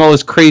by doing all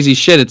this crazy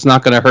shit, it's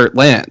not going to hurt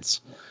Lance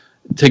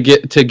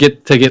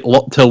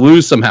to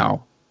lose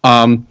somehow.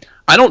 I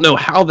don't know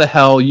how the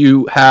hell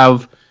you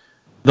have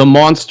the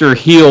monster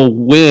heel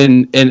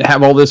win and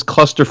have all this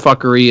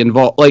clusterfuckery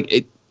involved.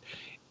 Like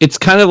it's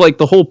kind of like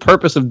the whole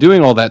purpose of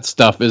doing all that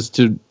stuff is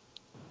to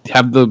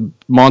have the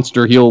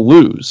monster heel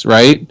lose,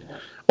 right?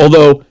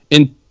 Although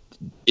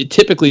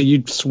typically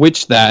you'd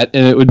switch that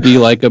and it would be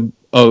like a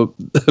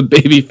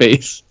baby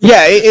face.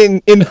 Yeah,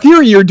 in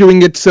theory you're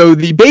doing it so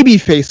the baby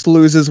face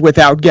loses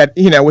without right,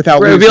 losing.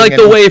 It'd be like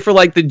the way for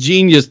like the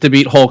Genius to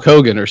beat Hulk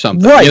Hogan or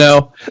something, right? You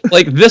know,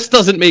 like this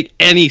doesn't make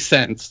any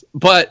sense.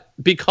 But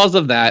because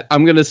of that,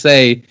 I'm gonna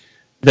say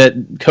that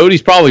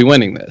Cody's probably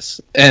winning this,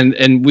 and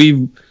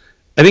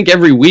I think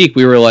every week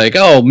we were like,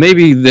 oh,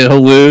 maybe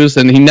he'll lose,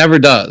 and he never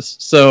does.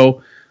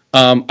 So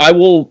I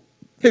will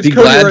be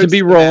glad to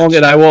be wrong,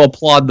 and I will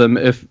applaud them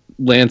if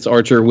Lance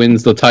Archer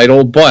wins the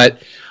title,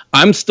 but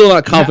I'm still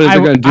not confident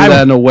they're going to do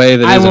that in a way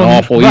that isn't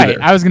awful either.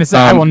 Right. I was going to say,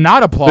 I will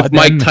not applaud them.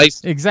 Mike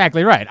Tyson.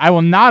 Exactly right. I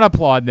will not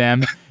applaud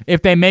them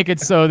if they make it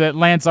so that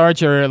Lance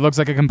Archer looks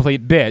like a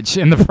complete bitch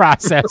in the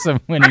process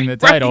of winning the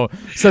title,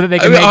 so that they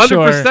can make 100%,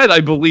 sure. 100%, I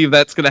believe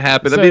that's going to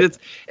happen. So, I mean,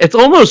 it's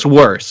almost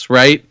worse,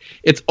 right?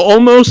 It's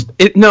almost.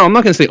 No, I'm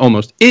not going to say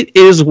almost. It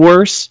is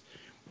worse.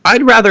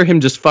 I'd rather him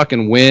just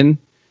fucking win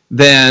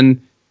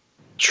than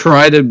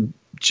try to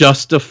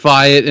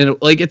justify it. And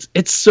like,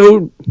 it's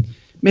so.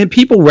 Man,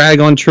 people rag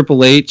on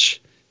Triple H.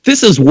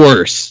 This is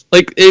worse.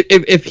 Like,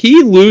 if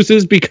he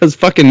loses because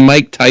fucking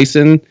Mike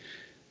Tyson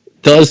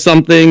does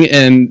something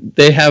and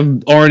they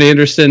have Arn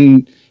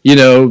Anderson, you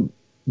know,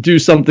 do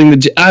something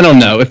I don't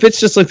know. If it's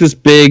just like this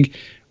big,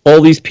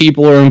 all these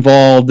people are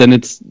involved and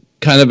it's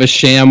kind of a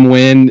sham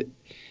win,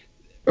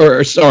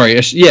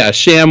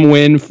 sham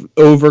win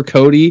over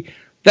Cody,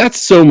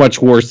 that's so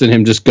much worse than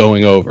him just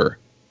going over,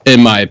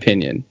 in my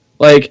opinion.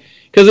 Like,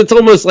 because it's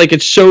almost like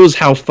it shows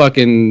how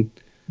fucking...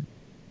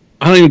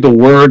 I don't even know what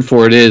the word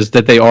for it is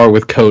that they are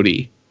with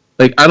Cody.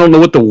 Like, I don't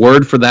know what the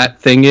word for that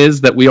thing is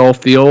that we all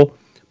feel,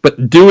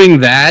 but doing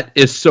that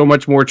is so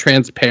much more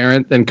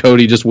transparent than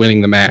Cody just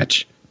winning the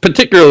match.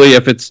 Particularly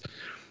if it's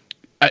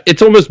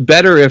almost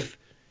better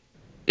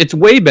it's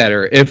way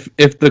better if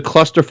the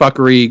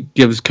clusterfuckery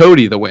gives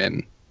Cody the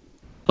win.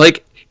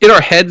 Like, in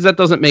our heads, that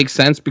doesn't make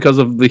sense because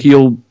of the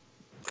heel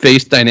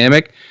face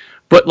dynamic,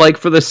 but like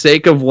for the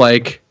sake of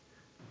like,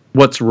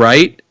 what's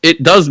right,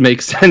 it does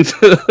make sense.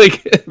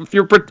 Like,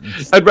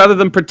 I'd rather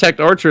them protect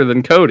Archer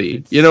than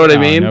Cody. You know what I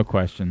mean? No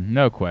question.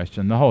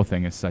 The whole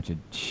thing is such a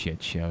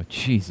shit show.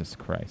 Jesus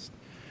Christ.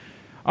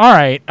 All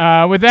right.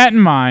 With that in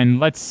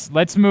mind,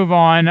 let's move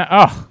on.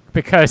 Oh,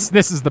 because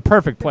this is the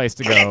perfect place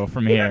to go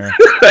from here.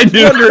 I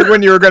wondered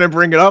when you were going to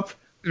bring it up.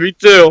 Me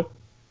too.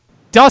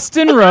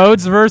 Dustin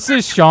Rhodes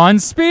versus Shawn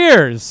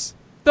Spears.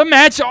 The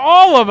match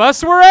all of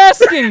us were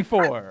asking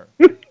for.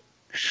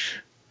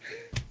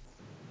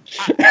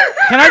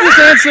 Can I just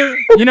answer?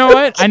 You know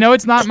what? I know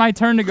it's not my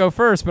turn to go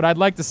first, but I'd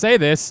like to say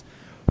this.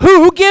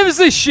 Who gives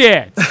a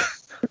shit?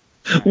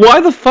 Why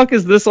the fuck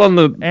is this on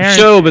the Aaron,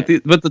 show, but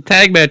the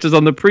tag match is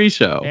on the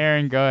pre-show?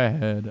 Aaron, go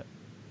ahead.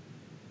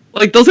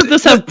 Like, doesn't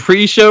this have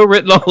pre-show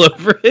written all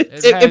over it?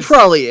 It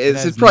probably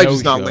is. It's probably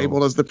just not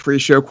labeled as the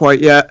pre-show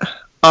quite yet.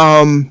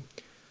 The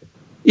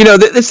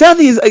sad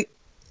thing is,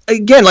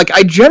 again, like,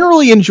 I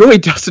generally enjoy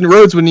Dustin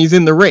Rhodes when he's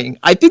in the ring.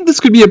 I think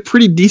this could be a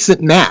pretty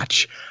decent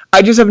match.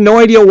 I just have no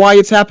idea why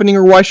it's happening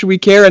or why should we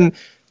care. And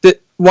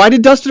why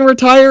did Dustin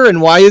retire,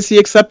 and why is he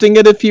accepting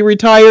it if he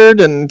retired?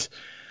 And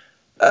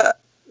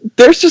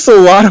there's just a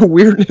lot of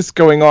weirdness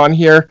going on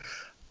here.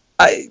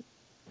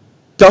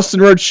 Dustin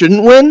Rhodes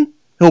shouldn't win.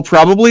 He'll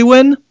probably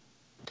win.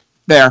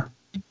 There.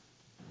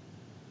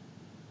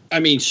 I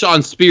mean,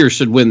 Shawn Spears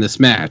should win this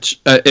match.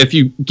 If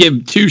you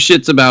give two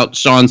shits about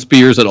Shawn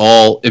Spears at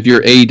all, if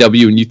you're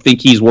AEW and you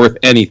think he's worth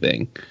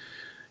anything,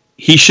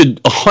 he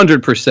should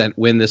 100%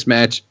 win this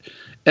match.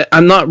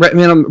 I'm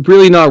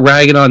really not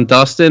ragging on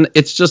Dustin.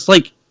 It's just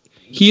like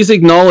he's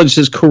acknowledged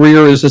his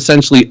career is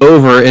essentially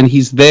over, and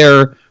he's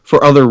there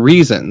for other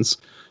reasons.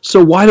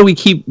 So why do we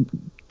keep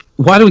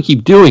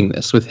doing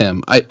this with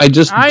him? I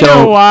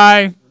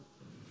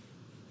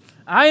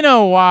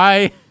know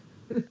why.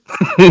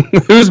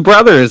 Whose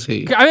brother is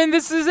he? I mean,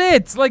 this is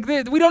it. Like,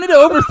 we don't need to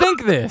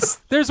overthink this.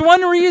 There's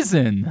one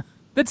reason.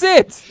 That's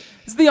it.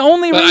 It's the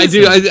only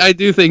reason. I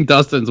do think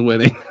Dustin's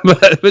winning,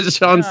 but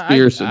Shawn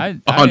Spears should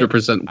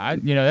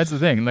 100%. That's the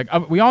thing.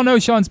 Like, we all know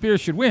Shawn Spears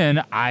should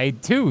win. I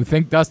too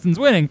think Dustin's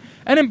winning,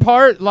 and in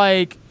part,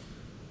 like,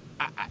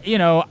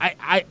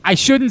 I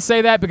shouldn't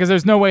say that because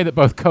there's no way that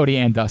both Cody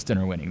and Dustin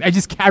are winning.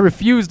 I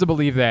refuse to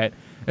believe that.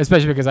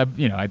 Especially because I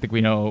think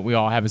we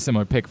all have a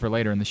similar pick for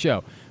later in the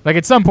show. Like,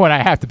 at some point,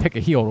 I have to pick a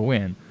heel to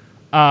win.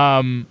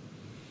 I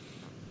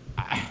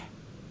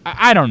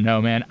don't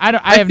know, man.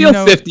 I feel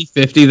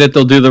 50-50 that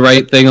they'll do the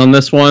right thing on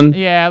this one.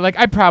 Yeah, like,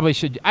 I probably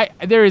should.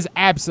 There is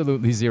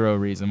absolutely zero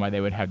reason why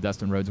they would have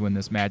Dustin Rhodes win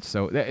this match.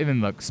 So,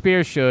 even look,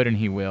 Spears should and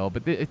he will,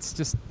 but it's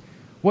just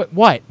what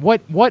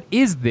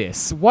is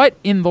this? What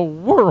in the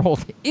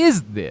world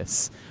is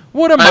this?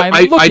 What am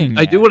I looking at?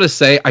 I do want to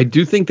say, I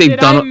do think they've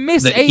done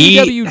that. He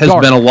has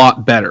Dark. been a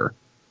lot better.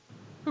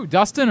 Who,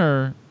 Dustin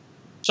or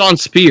Shawn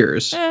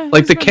Spears?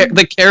 Like the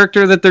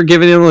character that they're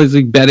giving him is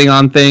like betting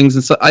on things,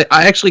 and so I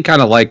actually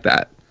kind of like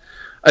that.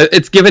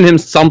 It's given him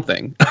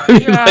something.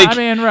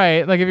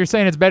 Right. Like, if you're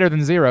saying it's better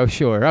than zero,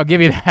 sure, I'll give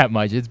you that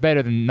much. It's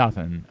better than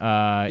nothing.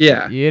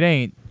 It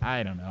ain't.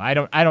 I don't know.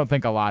 I don't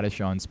think a lot of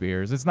Shawn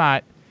Spears. It's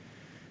not.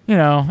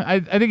 I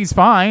think he's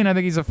fine. I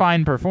think he's a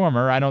fine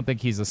performer. I don't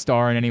think he's a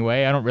star in any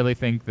way. I don't really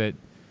think that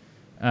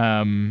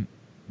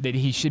that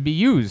he should be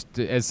used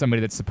as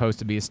somebody that's supposed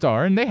to be a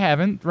star, and they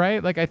haven't,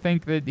 right? Like, I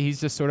think that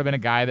he's just sort of been a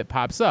guy that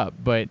pops up,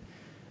 but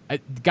a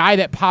guy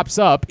that pops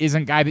up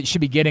isn't a guy that should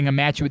be getting a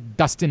match with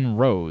Dustin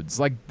Rhodes.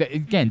 Like,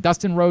 again,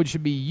 Dustin Rhodes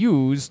should be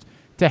used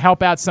to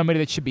help out somebody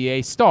that should be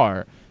a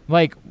star.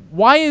 Like,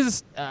 why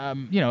is,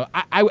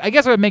 I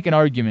guess I would make an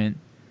argument.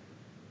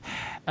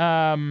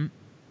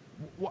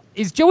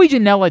 Is Joey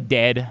Janela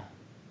dead?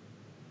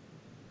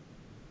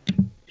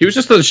 He was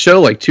just on the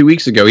show like 2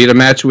 weeks ago. He had a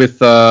match with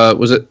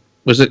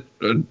who did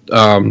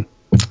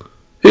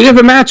he have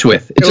a match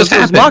with? It just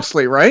happened. It was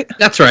Moxley, right?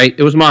 That's right.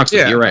 It was Moxley.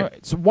 Yeah. You're right.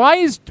 Right. So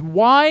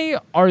why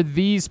are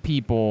these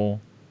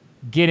people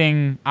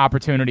getting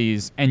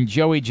opportunities and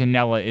Joey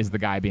Janela is the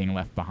guy being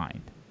left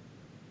behind?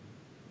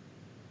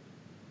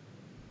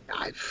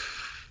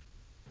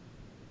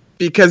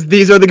 Because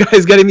these are the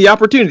guys getting the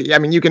opportunity. I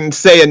mean, you can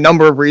say a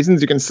number of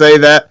reasons. You can say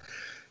that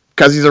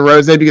because he's a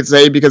Rose. You could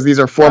say because these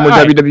are former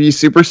WWE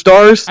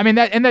superstars. I mean,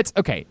 that's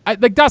okay.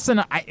 Like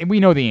Dustin, we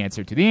know the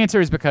answer to. The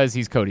answer is because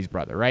he's Cody's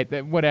brother,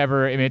 right?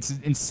 Whatever. I mean, it's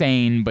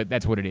insane, but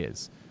that's what it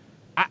is.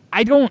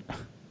 I don't.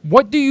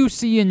 What do you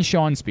see in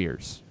Shawn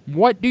Spears?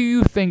 What do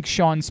you think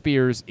Shawn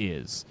Spears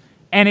is?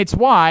 And it's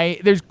why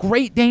there's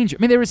great danger.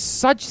 I mean, there is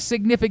such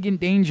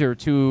significant danger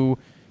to.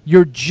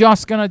 You're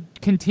just going to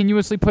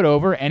continuously put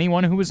over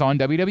anyone who is on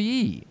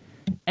WWE.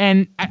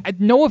 And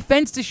no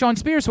offense to Shawn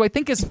Spears, who I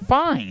think is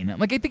fine.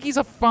 Like, I think he's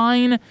a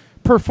fine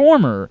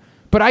performer.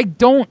 But I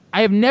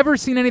have never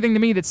seen anything to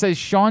me that says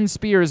Shawn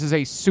Spears is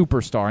a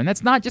superstar. And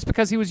that's not just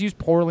because he was used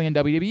poorly in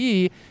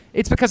WWE.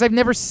 It's because I've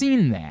never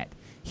seen that.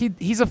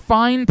 He's a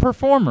fine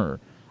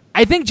performer.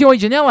 I think Joey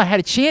Janela had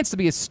a chance to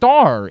be a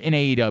star in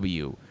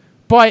AEW.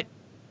 But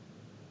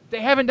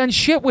they haven't done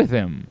shit with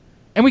him.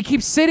 And we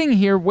keep sitting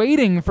here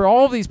waiting for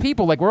all of these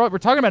people. Like, we're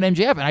talking about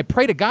MJF, and I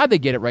pray to God they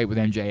get it right with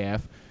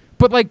MJF.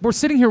 But, like, we're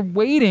sitting here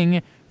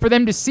waiting for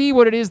them to see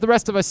what it is the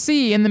rest of us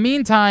see. In the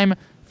meantime,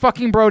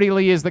 fucking Brody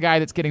Lee is the guy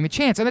that's getting the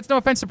chance. And that's no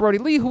offense to Brody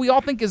Lee, who we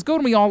all think is good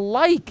and we all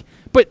like.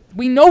 But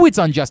we know it's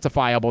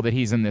unjustifiable that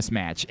he's in this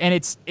match. And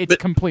it's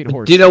complete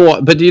horseshit. Do you know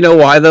what? But do you know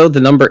why, though? The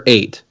number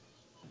 8.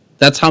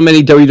 That's how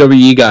many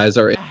WWE guys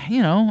are in.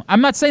 I'm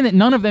not saying that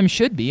none of them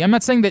should be. I'm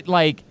not saying that,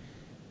 like,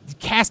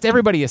 cast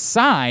everybody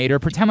aside or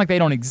pretend like they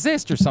don't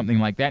exist or something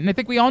like that. And I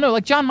think we all know,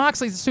 like, Jon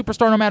Moxley's a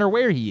superstar no matter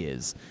where he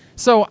is.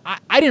 So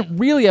I didn't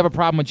really have a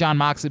problem with Jon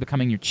Moxley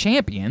becoming your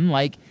champion.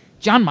 Like,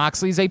 Jon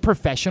Moxley's a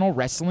professional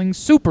wrestling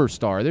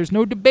superstar. There's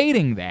no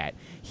debating that.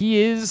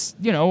 He is,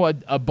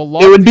 a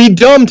beloved... It would be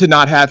dumb to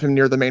not have him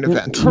near the main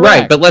event. Correct.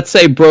 Right, but let's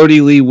say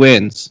Brody Lee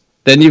wins.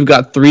 Then you've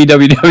got 3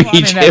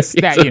 WWE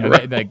champions.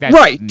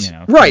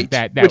 Right,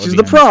 which is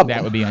the problem.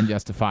 That would be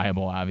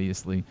unjustifiable,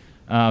 obviously.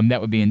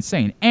 That would be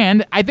insane.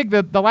 And I think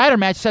the ladder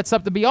match sets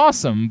up to be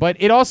awesome, but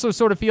it also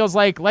sort of feels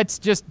like, let's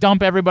just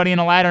dump everybody in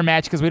a ladder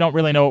match because we don't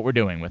really know what we're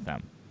doing with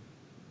them.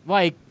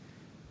 Like,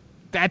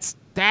 that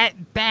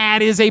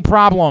is a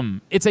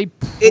problem. It's a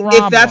problem.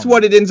 If that's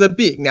what it ends up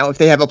being. Now, if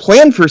they have a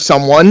plan for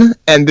someone,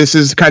 and this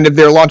is kind of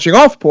their launching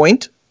off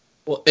point...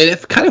 Well,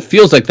 it kind of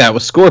feels like that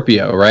with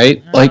Scorpio,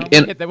 right?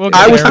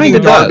 I was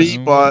thinking Darby,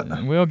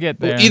 but... We'll get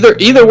there.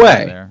 Either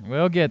way.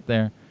 We'll get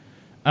there.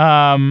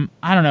 I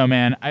don't know,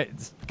 man.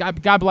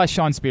 God bless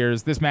Sean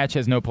Spears. This match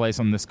has no place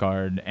on this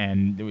card,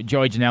 and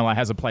Joey Janela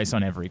has a place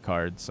on every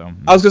card. So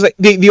I was going to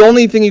say, the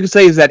only thing you can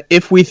say is that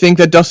if we think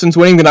that Dustin's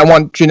winning, then I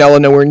want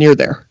Janela nowhere near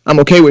there. I'm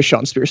okay with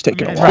Sean Spears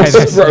taking a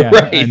loss.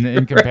 Right,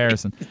 in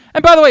comparison.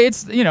 And by the way,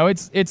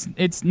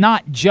 it's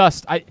not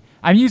just...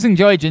 I'm using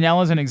Joey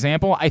Janela as an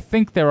example. I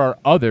think there are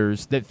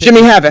others that fit.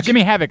 Jimmy Havoc.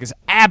 Jimmy Havoc is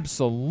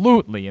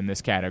absolutely in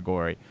this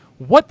category.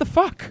 What the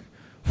fuck?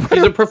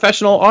 He's a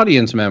professional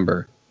audience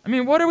member. I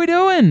mean, what are we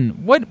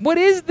doing? What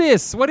is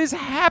this? What is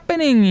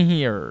happening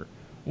here?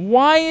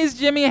 Why is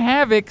Jimmy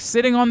Havoc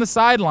sitting on the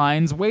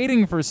sidelines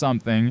waiting for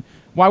something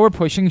while we're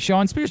pushing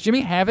Sean Spears? Jimmy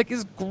Havoc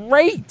is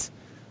great.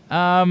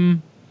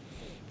 You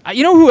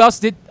know who else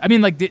did? I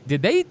mean, like,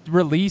 did they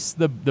release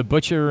the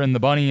Butcher and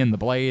the Bunny and the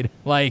Blade?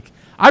 Like,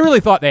 I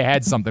really thought they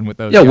had something with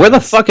those. Yeah, guys. where the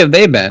fuck have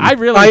they been?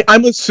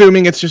 I'm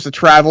assuming it's just a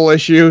travel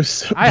issue.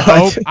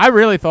 I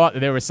really thought that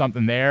there was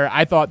something there.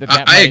 I thought that.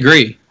 I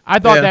agree. I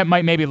thought that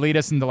might maybe lead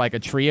us into like a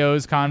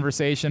trios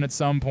conversation at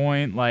some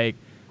point. Like,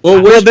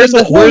 well, there's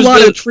a whole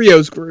lot of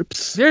trios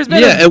groups. There's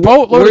been a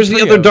boatload. Where's the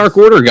other Dark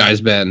Order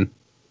guys been?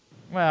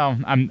 Well,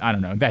 I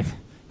don't know that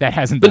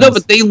hasn't. But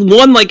but they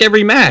won like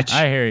every match.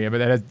 I hear you, but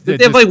did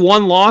they have like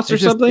one loss or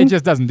something? It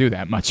just doesn't do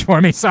that much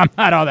for me, so I'm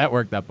not all that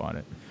worked up on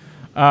it.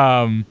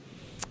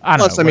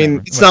 Plus,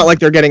 it's not like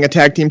they're getting a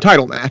tag team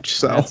title match,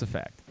 so that's a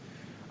fact.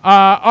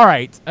 All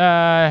right,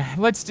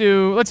 let's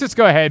just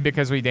go ahead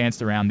because we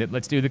danced around it.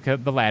 Let's do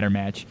the ladder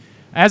match.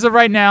 As of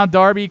right now,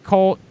 Darby,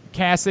 Colt,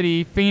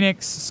 Cassidy,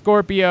 Phoenix,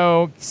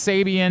 Scorpio,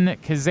 Sabian,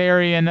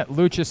 Kazarian,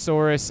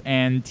 Luchasaurus,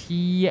 and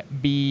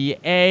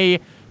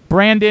TBA.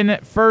 Brandon,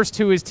 first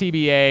who is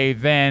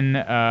TBA,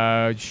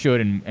 then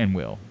should and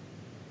will.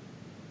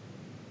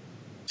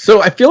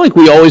 So I feel like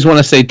we always want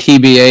to say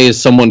TBA is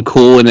someone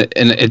cool and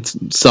it's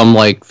some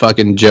like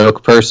fucking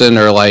joke person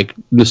or like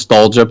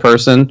nostalgia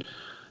person.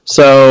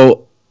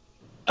 So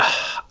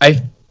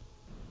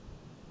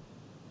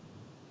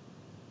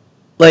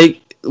we're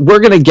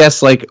going to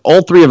guess like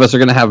all three of us are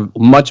going to have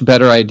much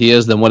better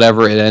ideas than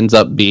whatever it ends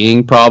up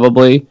being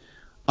probably.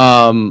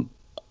 I'm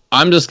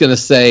just going to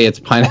say it's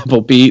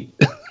Pineapple Pete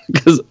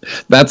because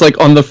that's like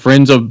on the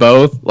fringe of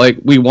both. Like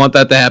we want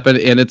that to happen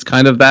and it's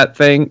kind of that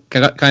thing,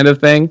 kind of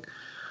thing.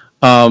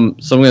 So I'm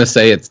gonna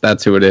say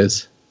that's who it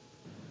is.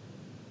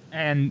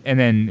 And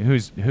then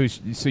who's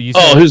so you?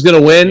 Who's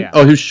gonna win?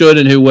 Yeah. Who should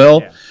and who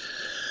will? Yeah.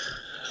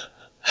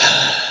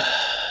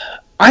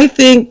 I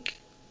think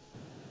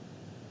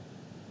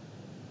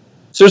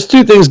so there's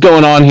two things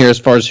going on here as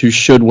far as who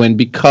should win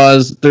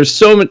because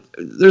there's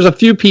a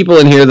few people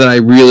in here that I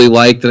really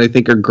like that I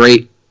think are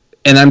great,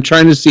 and I'm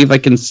trying to see if I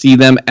can see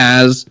them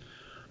as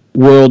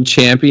world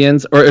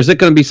champions, or is it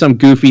going to be some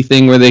goofy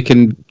thing where they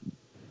can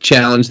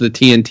challenge the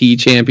TNT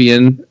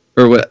champion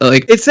or what?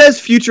 Like it says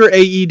future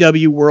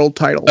AEW world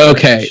title.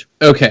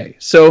 Okay.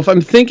 So if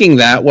I'm thinking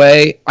that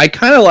way, I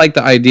kind of like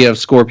the idea of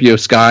Scorpio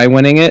Sky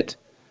winning it,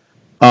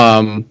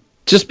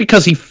 just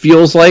because he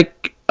feels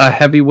like a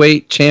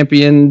heavyweight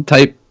champion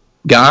type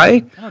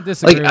guy. I don't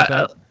disagree with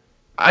that.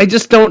 I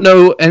just don't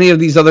know any of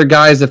these other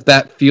guys if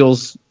that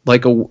feels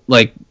like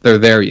they're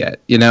there yet.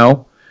 You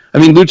know, I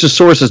mean,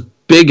 Luchasaurus is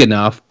big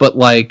enough, but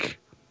like.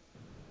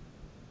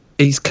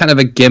 He's kind of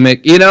a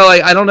gimmick, you know.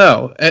 I don't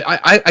know.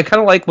 I kind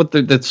of like what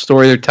the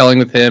story they're telling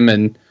with him,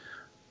 and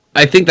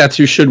I think that's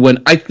who should win.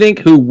 I think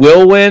who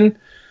will win,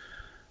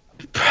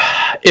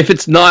 if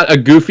it's not a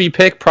goofy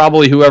pick,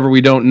 probably whoever we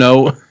don't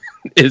know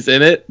is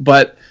in it.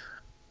 But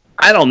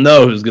I don't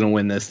know who's gonna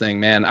win this thing,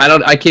 man. I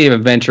can't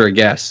even venture a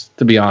guess,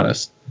 to be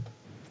honest.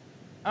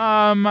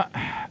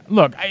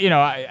 Look,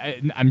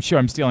 I'm sure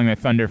I'm stealing the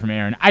thunder from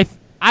Aaron.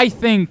 I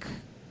think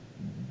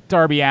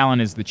Darby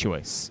Allin is the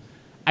choice.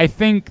 I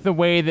think the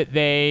way that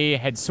they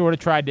had sort of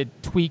tried to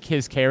tweak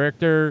his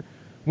character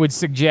would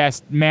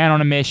suggest man on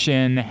a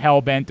mission,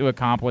 hell-bent to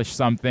accomplish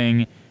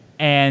something,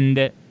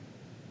 and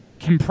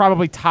can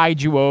probably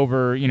tide you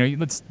over. You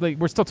know,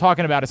 we're still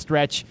talking about a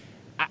stretch.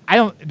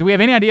 Do we have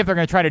any idea if they're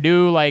going to try to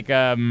do like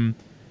a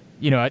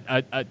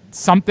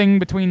something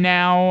between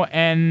now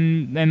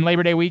and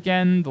Labor Day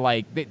weekend?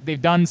 Like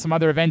they've done some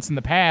other events in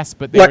the past,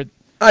 but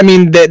I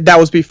mean, that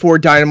was before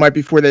Dynamite,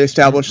 before they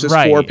established this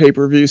Right. 4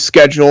 pay-per-view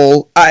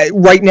schedule.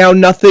 Right now,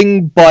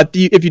 nothing, but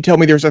if you tell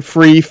me there's a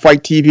free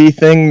Fight TV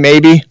thing,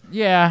 maybe.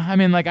 Yeah, I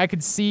mean, like, I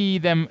could see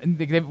them,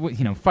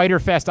 Fyter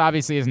Fest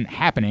obviously isn't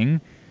happening,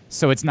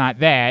 so it's not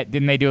that.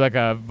 Didn't they do like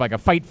a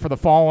Fight for the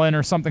Fallen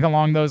or something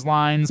along those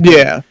lines?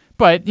 Yeah.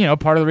 But,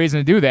 part of the reason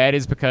to do that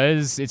is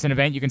because it's an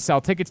event you can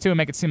sell tickets to and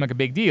make it seem like a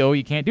big deal.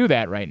 You can't do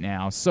that right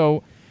now.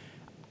 So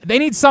they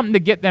need something to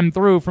get them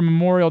through from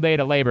Memorial Day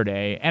to Labor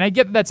Day. And I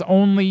get that that's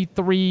only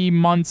 3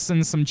 months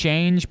and some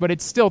change, but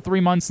it's still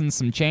 3 months and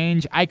some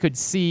change. I could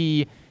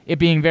see it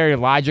being very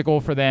logical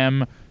for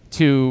them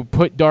to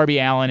put Darby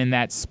Allin in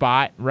that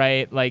spot,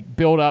 right? Like,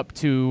 build up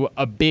to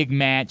a big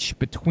match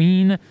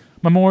between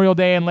Memorial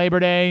Day and Labor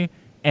Day,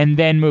 and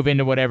then move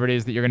into whatever it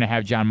is that you're going to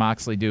have Jon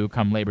Moxley do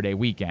come Labor Day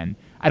weekend.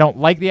 I don't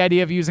like the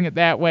idea of using it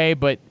that way,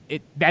 but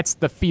that's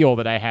the feel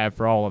that I have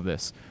for all of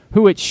this.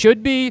 Who it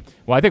should be?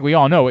 Well, I think we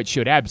all know it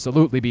should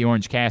absolutely be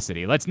Orange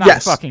Cassidy. Let's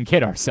not fucking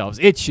kid ourselves.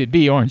 It should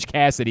be Orange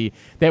Cassidy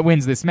that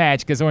wins this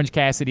match, because Orange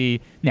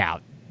Cassidy...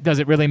 Now, does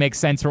it really make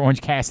sense for Orange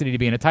Cassidy to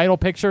be in a title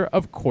picture?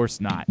 Of course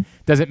not.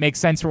 Does it make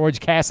sense for Orange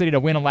Cassidy to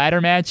win a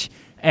ladder match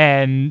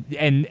and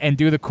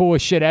do the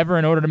coolest shit ever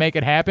in order to make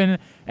it happen,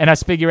 and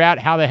us figure out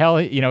how the hell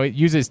it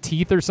uses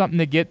teeth or something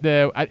to get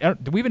the...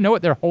 do we even know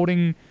what they're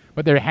holding,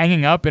 what they're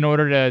hanging up in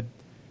order to...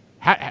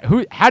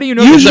 How do you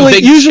know?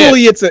 Usually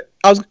chip. it's a...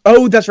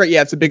 Oh, that's right.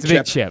 Yeah, it's a big chip.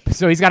 Big chip.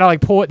 So he's got to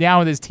pull it down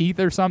with his teeth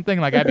or something.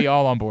 Like, I'd be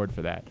all on board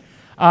for that.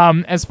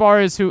 As far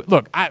as who...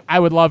 Look, I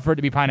would love for it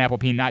to be Pineapple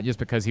Pete, not just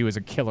because he was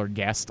a killer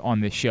guest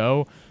on this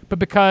show, but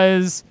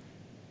because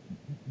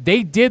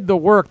they did the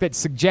work that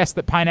suggests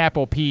that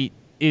Pineapple Pete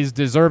is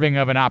deserving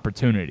of an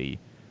opportunity,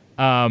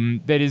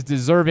 that is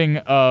deserving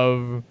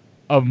of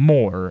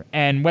more.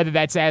 And whether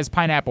that's as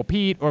Pineapple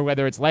Pete or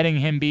whether it's letting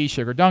him be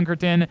Sugar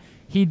Dunkerton,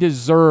 he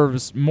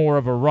deserves more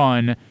of a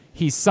run.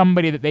 He's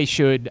somebody that they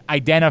should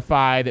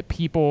identify that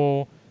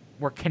people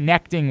were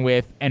connecting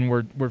with and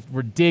were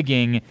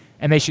digging,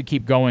 and they should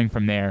keep going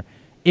from there.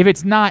 If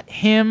it's not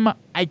him,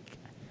 I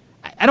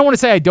don't want to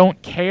say I don't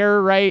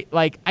care, right?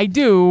 Like, I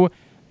do,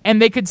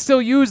 and they could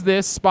still use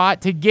this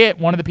spot to get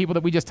one of the people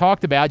that we just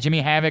talked about,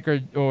 Jimmy Havoc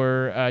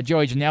or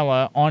Joey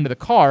Janela, onto the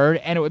card,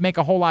 and it would make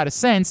a whole lot of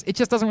sense. It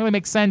just doesn't really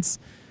make sense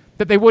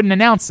that they wouldn't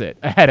announce it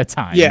ahead of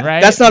time,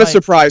 right? That's not a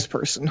surprise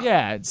person.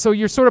 Yeah, so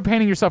you're sort of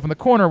painting yourself in the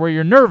corner where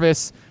you're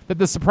nervous that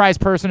the surprise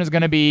person is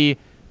going to be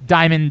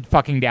Diamond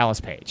fucking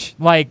Dallas Page.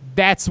 Like,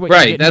 that's what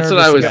right. That's what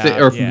I was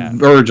about. or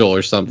Virgil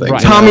or something.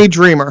 Right. Tommy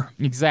Dreamer.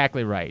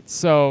 Exactly right.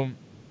 So,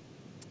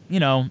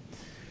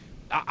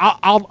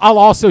 I'll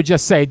also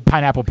just say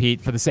Pineapple Pete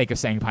for the sake of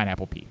saying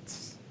Pineapple Pete.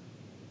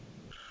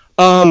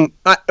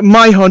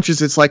 My hunch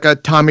is it's like a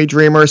Tommy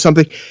Dreamer or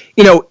something.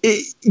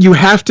 You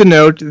have to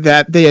note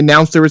that they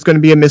announced there was going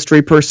to be a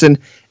mystery person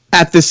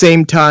at the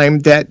same time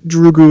that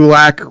Drew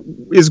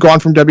Gulak is gone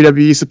from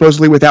WWE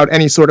supposedly without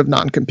any sort of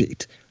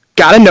non-compete.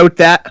 Gotta note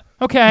that.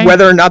 Okay.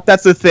 Whether or not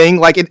that's a thing,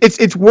 like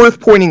it's worth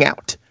pointing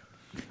out.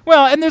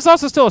 Well, and there's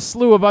also still a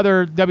slew of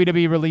other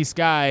WWE release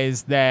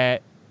guys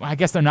that I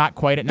guess they're not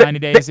quite at 90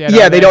 days yet.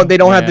 Yeah, they don't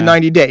have the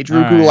 90 day.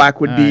 Drew Gulak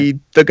would be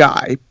the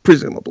guy,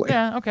 presumably.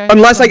 Yeah, okay.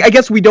 Unless I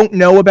guess we don't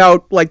know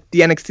about like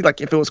the NXT,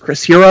 like if it was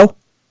Chris Hero.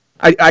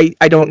 I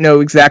don't know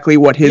exactly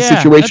what his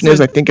situation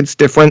is. I think it's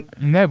different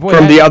from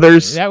the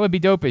others. That would be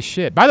dope as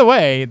shit. By the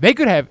way, they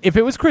could have, if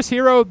it was Chris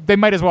Hero, they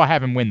might as well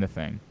have him win the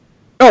thing.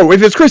 Oh,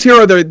 if it's Chris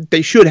Hero,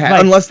 they should have,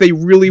 unless they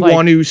really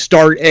want to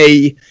start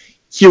a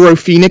Hero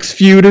Phoenix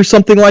feud or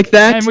something like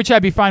that. And which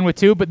I'd be fine with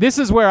too. But this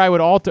is where I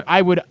would alter.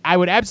 I would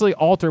absolutely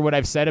alter what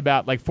I've said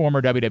about like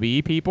former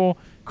WWE people.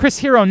 Chris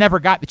Hero never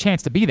got the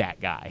chance to be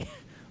that guy.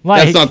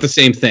 That's not the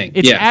same thing.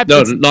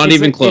 Not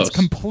even close. It's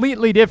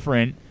completely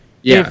different.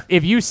 Yeah.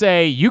 If you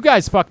say you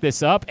guys fucked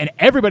this up and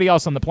everybody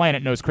else on the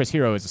planet knows Chris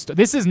Hero is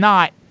this is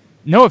not.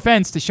 No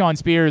offense to Sean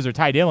Spears or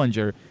Ty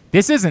Dillinger.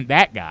 This isn't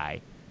that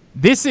guy.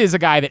 This is a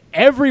guy that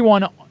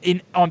everyone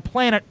on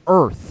planet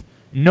Earth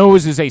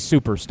knows is a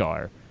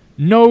superstar.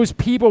 Knows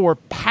people were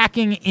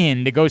packing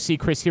in to go see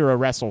Chris Hero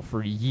wrestle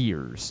for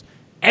years.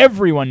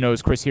 Everyone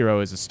knows Chris Hero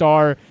is a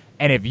star.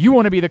 And if you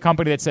want to be the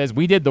company that says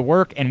we did the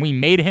work and we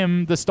made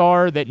him the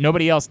star that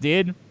nobody else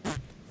did,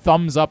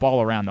 thumbs up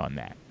all around on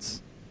that.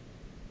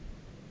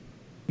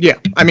 Yeah,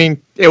 I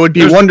mean, it would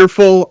be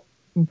wonderful,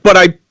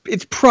 but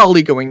it's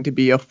probably going to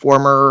be a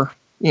former,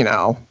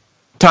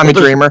 Tommy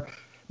Dreamer.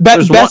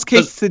 Best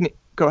case scenario.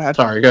 Go ahead.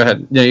 Sorry, go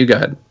ahead. Yeah, you go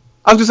ahead.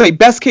 I was going to say,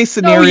 best case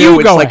scenario,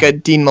 it's like a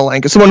Dean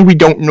Malenko, someone we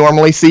don't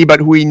normally see, but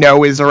who we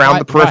know is around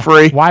the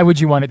periphery. Why would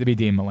you want it to be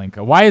Dean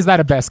Malenko? Why is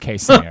that a best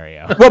case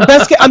scenario? Well,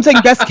 I'm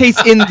saying best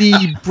case in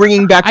the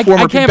bringing back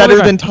former,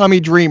 better than Tommy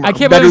Dreamer. I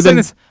can't believe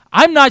this.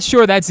 I'm not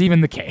sure that's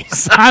even the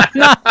case. I'm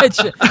not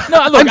sure.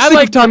 No, look, I'm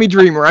sick of Tommy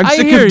Dreamer. I'm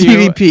sick of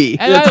DDP.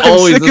 It's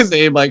always the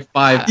same, like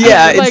 5.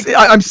 Yeah,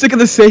 I'm sick of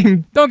the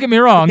same. Don't get me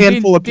wrong.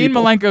 Handful of Dean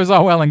people. Malenko's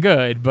all well and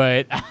good,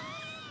 but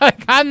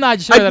I'm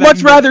not sure. I'd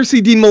much rather see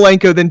Dean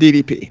Malenko than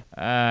DDP.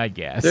 I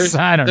guess.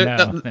 I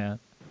don't know.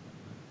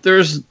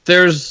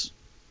 There's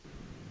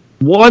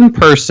one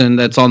person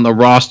that's on the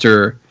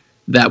roster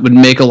that would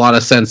make a lot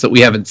of sense that we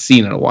haven't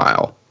seen in a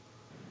while.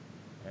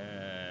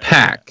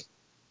 Pac.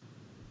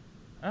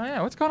 Oh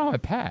yeah, what's going on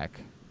with Pac?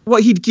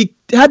 Well, he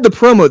had the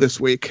promo this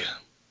week.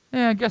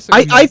 Yeah, I guess.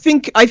 I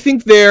think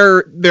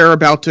they're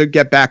about to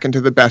get back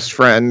into the Best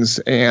Friends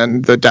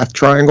and the Death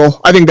Triangle.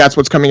 I think that's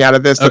what's coming out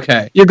of this.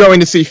 Okay. You're going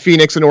to see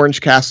Phoenix and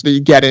Orange Cassidy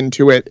get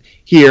into it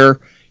here.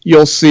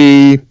 You'll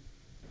see.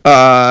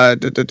 I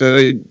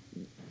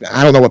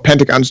don't know what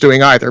Pentagon's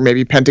doing either.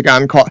 Maybe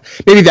Pentagon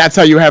maybe that's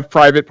how you have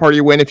Private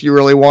Party win if you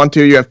really want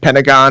to. You have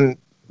Pentagon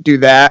do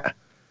that.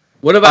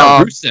 What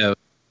about Rusev?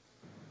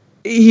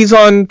 He's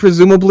on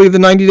presumably the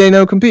 90-day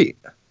no compete.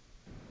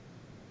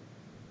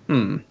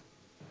 I'm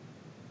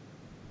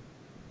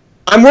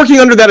working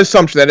under that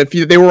assumption that if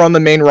they were on the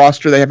main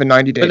roster, they have a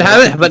 90-day.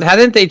 But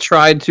hadn't they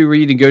tried to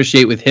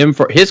renegotiate with him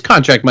for his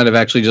contract? Might have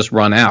actually just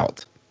run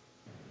out.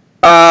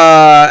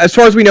 As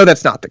far as we know,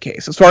 that's not the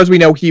case. As far as we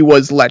know, he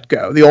was let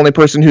go. The only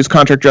person whose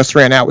contract just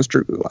ran out was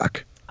Drew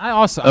Gulak. I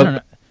don't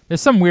know.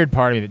 There's some weird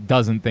party that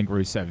doesn't think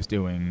Rusev's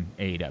doing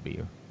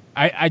AEW.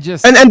 I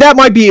just and that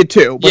might be it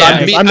too. But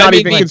Yeah, I'm not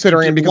even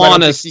considering him because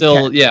Lana's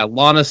still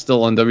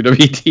on WWE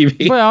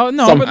TV. Well,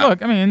 no, somehow.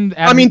 but look,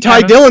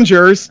 Ty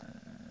Dillinger's.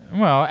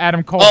 Well,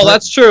 Adam Cole. Oh,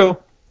 that's true.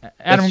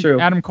 That's true.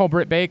 Adam Cole,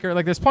 Britt Baker.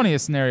 Like, there's plenty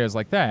of scenarios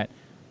like that.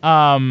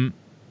 I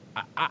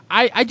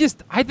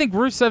think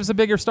Rusev's a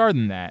bigger star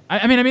than that.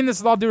 I mean this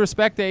is all due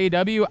respect to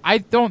AEW. I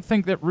don't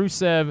think that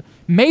Rusev.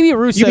 Maybe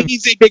Rusev. You think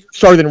he's a bigger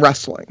star than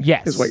wrestling?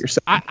 Yes, is what you're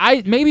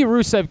saying. Maybe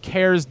Rusev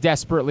cares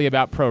desperately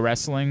about pro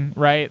wrestling,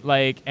 right?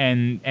 Like,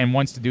 and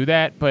wants to do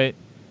that. But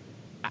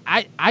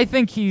I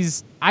think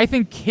his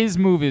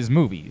move is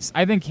movies.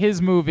 I think his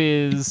move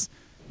is,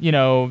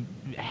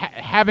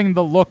 having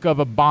the look of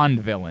a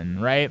Bond villain,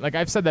 right? Like,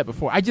 I've said that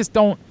before. I just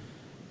don't.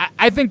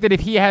 I think that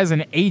if he has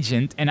an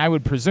agent, and I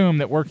would presume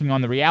that working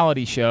on the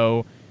reality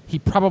show, he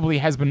probably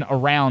has been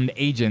around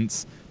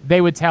agents,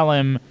 they would tell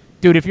him,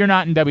 dude, if you're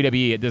not in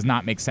WWE, it does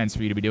not make sense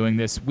for you to be doing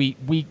this.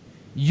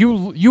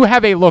 You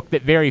have a look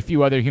that very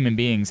few other human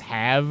beings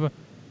have.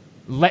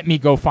 Let me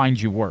go find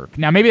you work.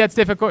 Now, maybe that's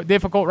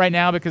difficult right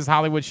now because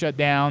Hollywood shut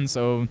down,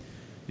 so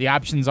the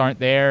options aren't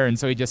there, and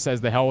so he just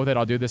says, the hell with it,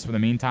 I'll do this for the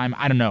meantime.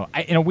 I don't know.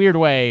 In a weird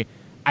way,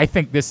 I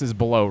think this is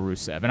below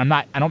Rusev, and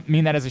I don't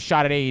mean that as a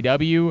shot at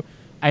AEW.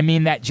 I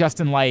mean that just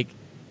in when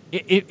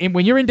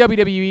you're in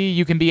WWE,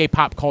 you can be a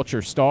pop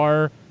culture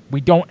star. We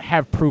don't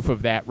have proof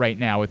of that right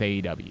now with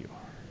AEW.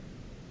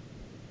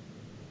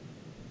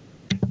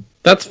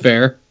 That's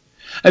fair.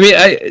 I mean,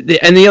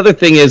 and the other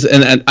thing is,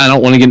 and I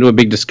don't want to get into a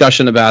big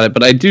discussion about it,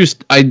 but I do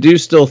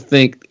still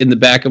think in the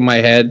back of my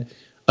head,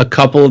 a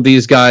couple of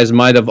these guys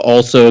might have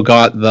also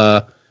got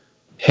the,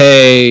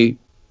 hey,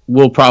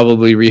 we'll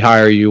probably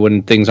rehire you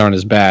when things aren't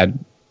as bad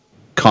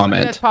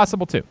comment. That's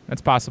possible too.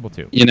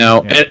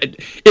 Yeah. And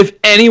if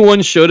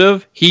anyone should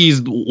have,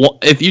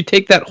 if you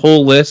take that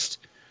whole list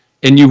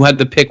and you had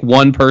to pick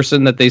one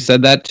person that they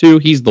said that to,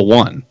 he's the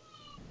one.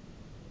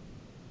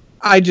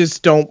 I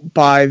just don't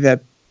buy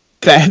that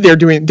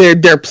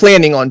they're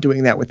planning on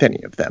doing that with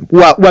any of them.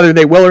 Well, whether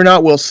they will or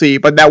not, we'll see.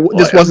 But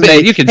this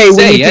wasn't you can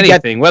say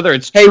anything, whether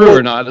it's true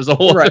or not, as a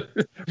whole. Right.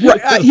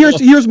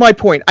 Here's my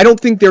point. I don't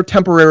think they're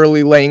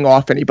temporarily laying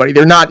off anybody.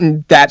 They're not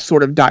in that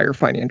sort of dire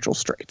financial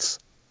straits.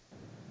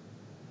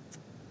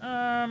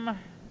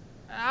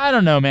 I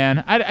don't know,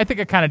 man. I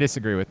think I kind of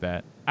disagree with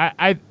that.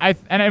 Again,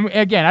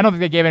 I don't think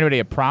they gave anybody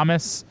a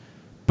promise,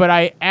 but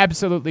I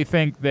absolutely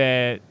think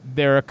that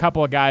there are a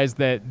couple of guys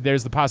that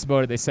there's the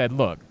possibility they said,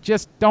 look,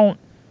 just don't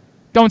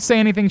say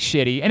anything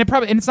shitty. And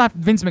it's not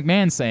Vince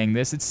McMahon saying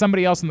this. It's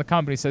somebody else in the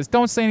company says,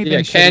 don't say anything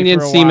shitty Canyon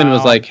for a Seaman while.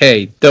 was like,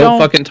 hey, don't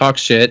fucking talk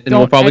shit, and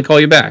we'll probably call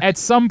you back. At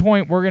some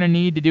point, we're going to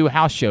need to do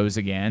house shows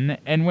again.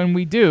 And when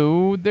we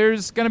do,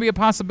 there's going to be a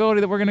possibility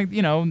that we're going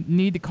to,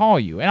 need to call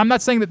you. And I'm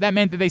not saying that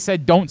meant that they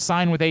said don't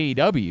sign with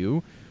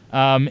AEW.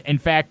 In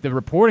fact, the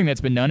reporting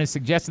that's been done has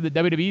suggested that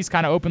WWE's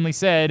kind of openly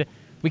said,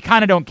 we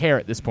kind of don't care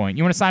at this point.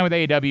 You want to sign with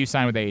AEW,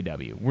 sign with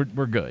AEW.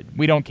 We're good.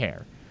 We don't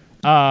care.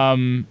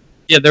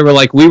 Yeah, they were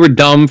like, we were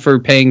dumb for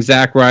paying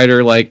Zack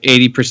Ryder like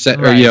 80%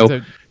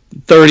 or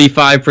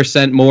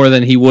 35% more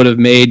than he would have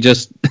made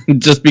just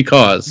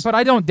because. But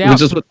I don't doubt.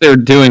 Which is what they're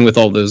doing with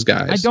all those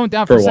guys. I don't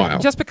doubt for a while.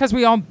 Just because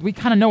we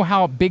kind of know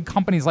how big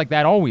companies like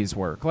that always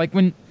work. Like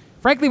when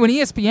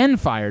ESPN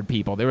fired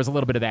people, there was a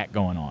little bit of that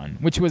going on,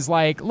 which was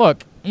like,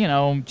 look,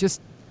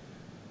 just.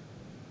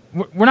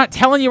 We're not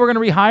telling you we're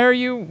going to rehire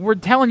you. We're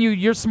telling you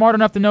you're smart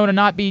enough to know to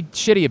not be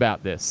shitty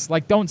about this.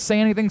 Like, don't say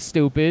anything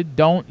stupid.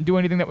 Don't do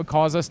anything that would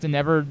cause us to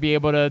never be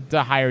able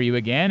to hire you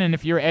again. And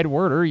if you're Ed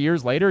Werder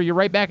years later, you're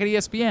right back at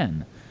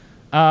ESPN.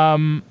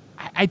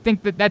 I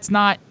think that's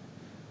not.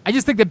 I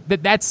just think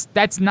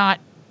that's not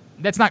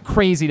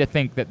crazy to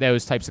think that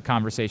those types of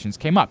conversations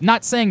came up.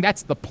 Not saying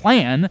that's the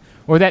plan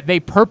or that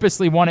they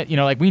purposely want it.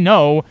 Like we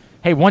know,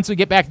 hey, once we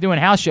get back to doing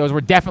house shows,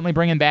 we're definitely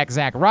bringing back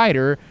Zack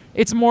Ryder.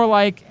 It's more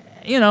like,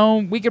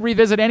 we could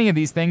revisit any of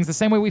these things the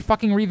same way we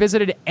fucking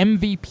revisited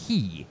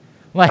MVP.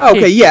 Like,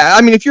 okay, yeah.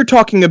 I mean, if you're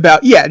talking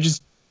about,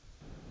 just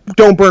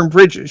don't burn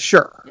bridges,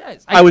 sure.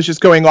 Yes, I was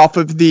just going off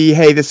of the,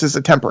 hey, this is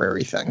a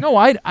temporary thing. No,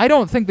 I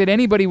don't think that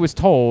anybody was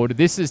told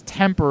this is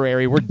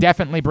temporary. We're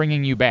definitely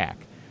bringing you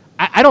back.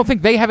 I don't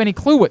think they have any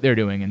clue what they're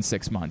doing in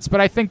 6 months, but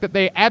I think that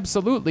they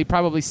absolutely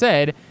probably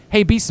said,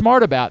 hey, be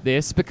smart about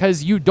this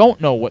because you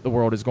don't know what the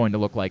world is going to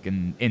look like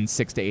in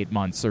 6 to 8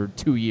 months or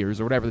 2 years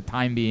or whatever the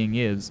time being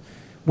is,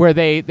 where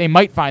they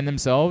might find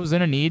themselves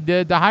in a need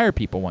to hire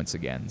people once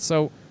again.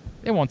 So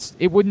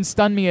it wouldn't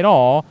stun me at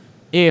all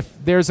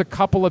if there's a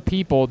couple of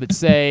people that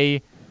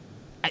say,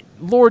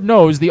 Lord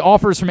knows the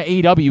offers from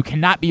AEW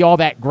cannot be all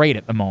that great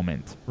at the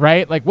moment,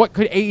 right? Like, what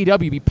could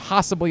AEW be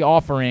possibly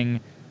offering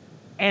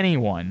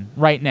anyone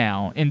right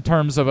now in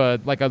terms of a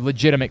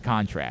legitimate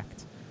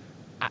contract?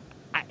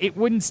 It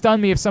wouldn't stun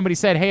me if somebody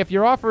said, hey, if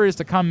your offer is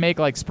to come make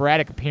like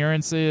sporadic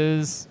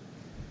appearances,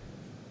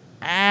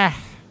 I'm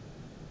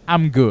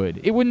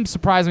good. It wouldn't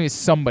surprise me if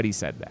somebody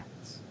said that.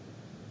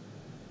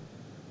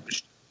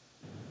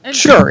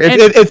 Sure,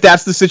 if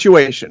that's the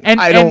situation. And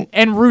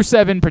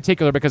Rusev in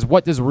particular, because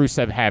what does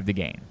Rusev have to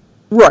gain?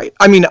 Right.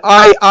 I mean,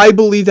 I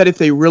believe that if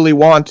they really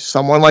want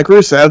someone like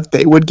Rusev,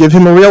 they would give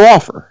him a real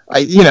offer.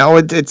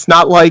 It's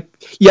not like,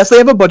 yes, they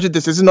have a budget.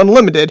 This isn't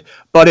unlimited.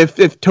 But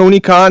if Tony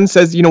Khan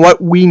says, you know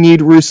what, we need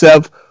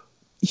Rusev,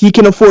 he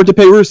can afford to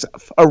pay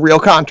Rusev a real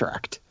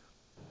contract.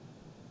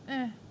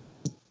 I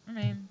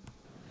mean,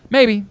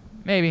 maybe.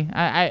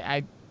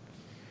 I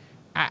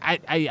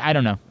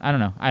don't know.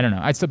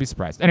 I'd still be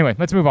surprised. Anyway,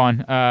 let's move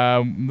on.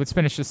 Let's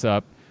finish this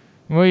up.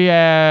 We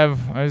have.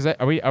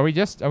 Are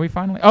we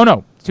finally? Oh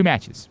no, 2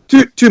 matches.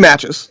 Two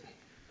matches.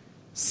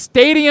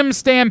 Stadium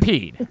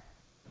Stampede.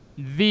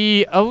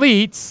 The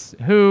Elites,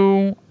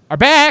 who are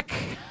back,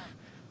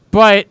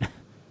 but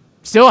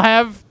still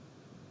have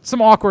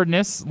some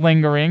awkwardness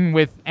lingering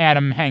with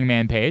Adam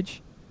Hangman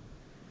Page.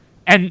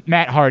 And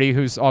Matt Hardy,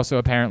 who's also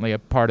apparently a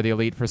part of the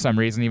Elite for some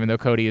reason, even though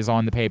Cody is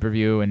on the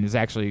pay-per-view and has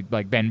actually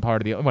been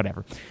part of the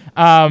whatever.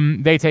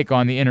 They take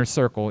on the Inner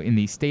Circle in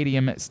the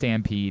Stadium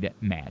Stampede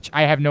match.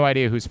 I have no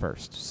idea who's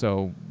first,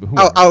 so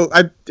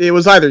it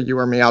was either you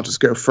or me. I'll just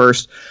go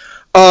first.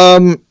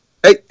 I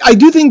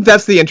do think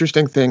that's the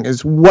interesting thing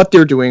is what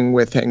they're doing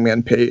with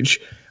Hangman Page.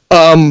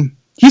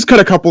 He's cut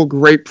a couple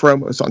great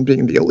promos on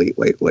being the Elite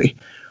lately.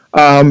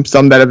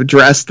 Some that have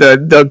addressed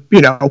the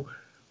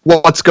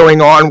what's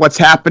going on, what's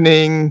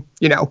happening,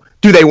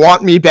 do they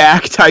want me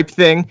back type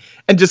thing,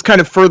 and just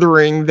kind of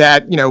furthering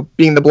that,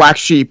 being the black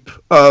sheep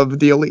of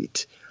the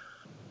Elite.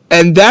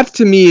 And that,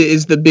 to me,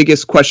 is the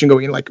biggest question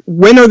going in. Like,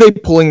 when are they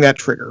pulling that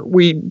trigger?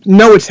 We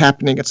know it's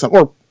happening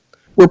or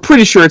we're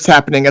pretty sure it's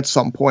happening at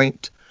some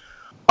point.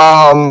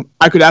 I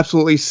could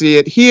absolutely see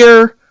it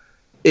here.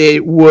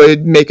 It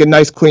would make a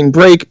nice clean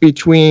break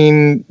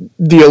between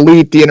the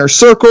Elite, the Inner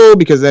Circle,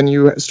 because then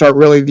you start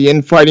really the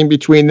infighting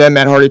between them.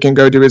 Matt Hardy can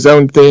go do his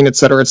own thing,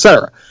 etc.,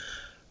 etc.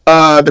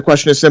 The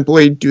question is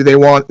simply, do they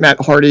want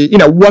Matt Hardy?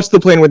 What's the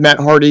plan with Matt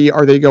Hardy?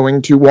 Are they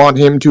going to want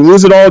him to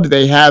lose it all? Do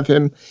they have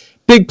him?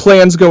 Big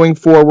plans going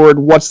forward.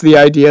 What's the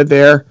idea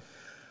there?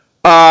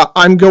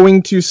 I'm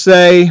going to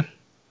say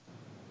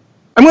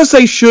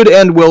should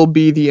and will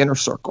be the Inner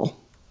Circle.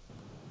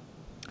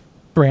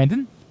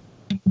 Brandon?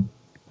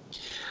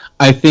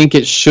 I think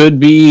it should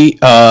be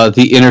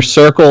the Inner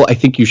Circle. I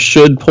think you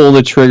should pull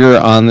the trigger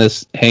on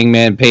this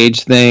Hangman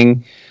Page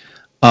thing.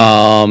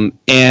 And,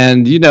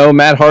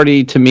 Matt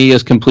Hardy, to me,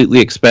 is completely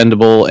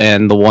expendable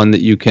and the one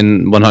that you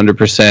can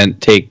 100%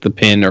 take the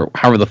pin or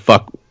however the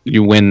fuck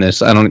you win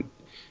this.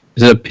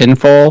 Is it a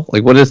pinfall?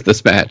 Like, what is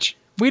this match?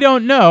 We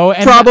don't know.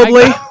 And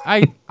probably.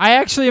 I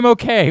actually am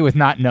okay with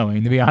not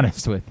knowing, to be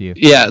honest with you.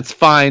 Yeah, it's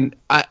fine.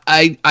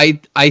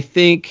 I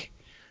think...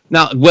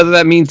 Now, whether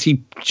that means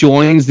he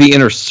joins the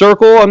Inner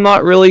Circle, I'm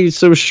not really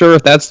so sure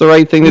if that's the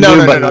right thing to do.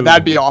 No,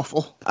 that'd be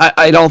awful.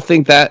 I don't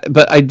think that,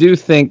 but I do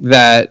think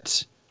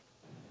that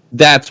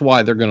that's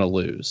why they're going to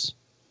lose.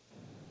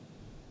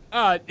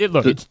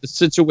 The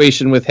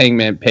situation with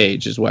Hangman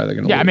Page is why they're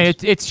going to lose. Yeah, I mean,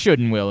 it should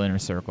and will Inner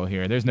Circle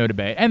here. There's no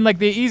debate. And,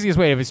 the easiest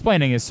way of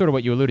explaining is sort of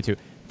what you alluded to.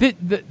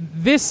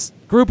 This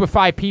group of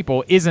 5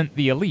 people isn't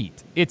the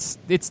Elite. It's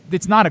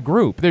not a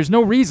group. There's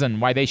no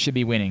reason why they should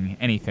be winning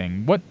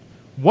anything.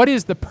 What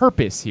is the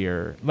purpose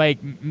here?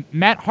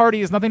 Matt Hardy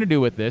has nothing to do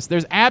with this.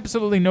 There's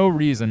absolutely no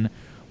reason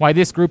why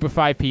this group of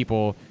 5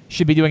 people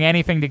should be doing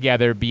anything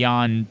together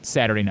beyond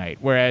Saturday night,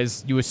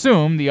 whereas you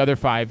assume the other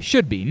 5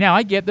 should be. Now,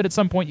 I get that at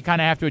some point you kind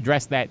of have to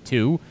address that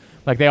too.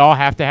 They all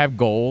have to have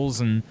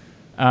goals, and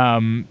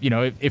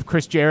if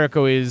Chris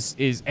Jericho is,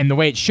 and the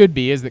way it should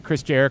be is that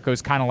Chris Jericho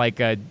is kind of like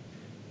a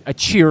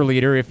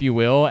cheerleader, if you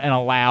will, and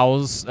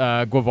allows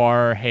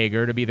Guevara or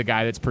Hager to be the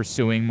guy that's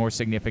pursuing more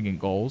significant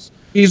goals.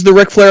 He's the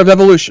Ric Flair of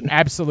Evolution.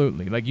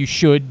 Absolutely. You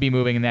should be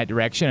moving in that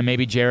direction, and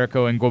maybe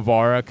Jericho and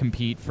Guevara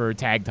compete for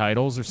tag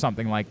titles or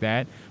something like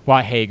that,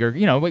 while Hager,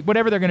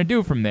 whatever they're going to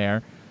do from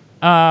there.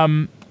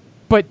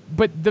 But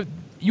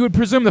you would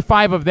presume the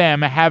 5 of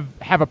them have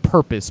a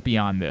purpose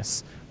beyond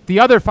this.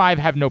 The other 5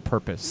 have no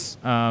purpose,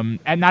 and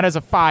not as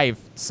a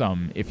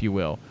 5-sum, if you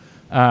will.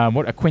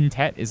 What, a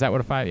quintet? Is that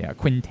what a 5? Yeah, a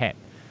quintet.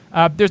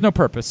 There's no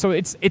purpose. So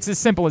it's as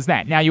simple as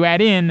that. Now you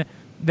add in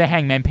the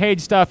Hangman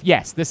Page stuff,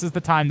 yes, this is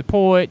the time to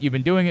pull it. You've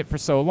been doing it for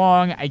so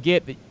long. I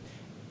get that,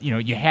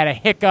 you had a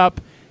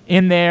hiccup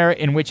in there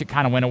in which it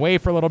kind of went away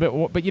for a little bit,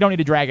 but you don't need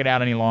to drag it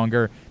out any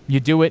longer. You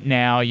do it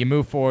now. You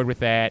move forward with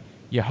that.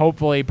 You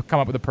hopefully come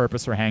up with a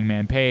purpose for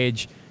Hangman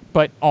Page.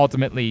 But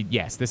ultimately,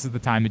 yes, this is the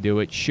time to do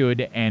it,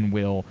 should and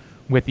will,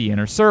 with the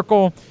Inner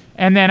Circle.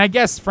 And then I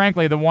guess,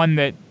 frankly, the one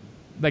that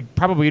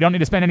probably you don't need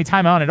to spend any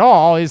time on at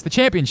all is the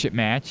championship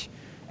match,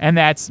 and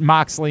that's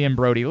Moxley and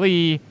Brody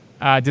Lee.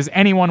 Does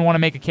anyone want to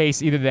make a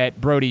case either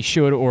that Brody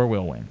should or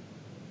will win?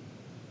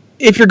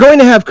 If you're going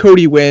to have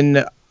Cody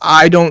win,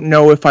 I don't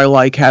know if I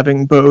like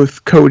having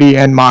both Cody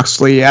and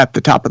Moxley at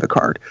the top of the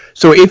card.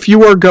 So if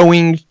you are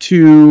going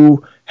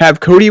to have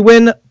Cody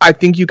win, I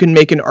think you can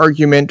make an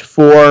argument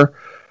for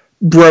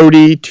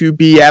Brody to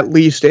be at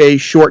least a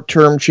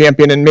short-term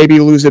champion and maybe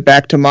lose it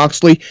back to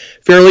Moxley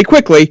fairly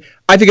quickly.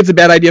 I think it's a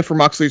bad idea for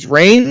Moxley's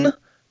reign,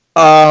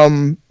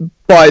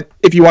 but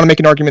if you want to make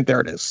an argument, there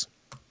it is.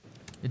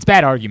 It's a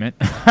bad argument.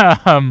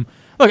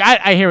 Look,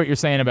 I hear what you're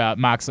saying about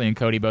Moxley and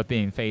Cody both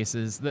being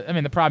faces.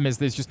 The problem is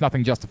there's just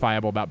nothing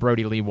justifiable about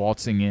Brody Lee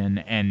waltzing in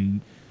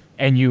and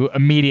you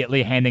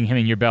immediately handing him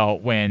in your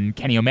belt when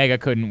Kenny Omega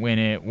couldn't win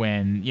it,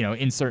 when,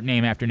 insert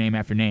name after name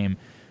after name,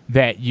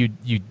 that you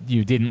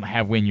didn't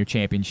have win your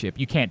championship.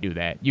 You can't do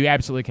that. You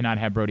absolutely cannot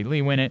have Brody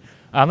Lee win it.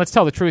 Let's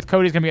tell the truth.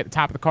 Cody's going to be at the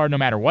top of the card no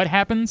matter what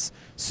happens.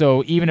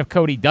 So even if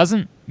Cody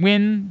doesn't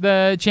win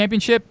the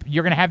championship,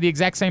 you're going to have the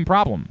exact same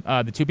problem.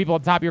 The two people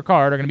at the top of your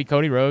card are going to be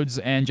Cody Rhodes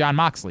and Jon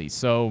Moxley.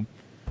 So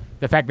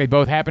the fact they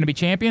both happen to be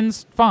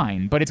champions,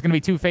 fine. But it's going to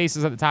be two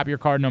faces at the top of your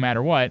card no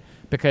matter what,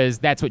 because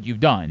that's what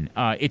you've done.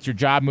 It's your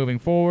job moving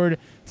forward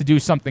to do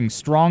something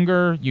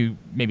stronger. You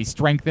maybe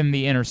strengthen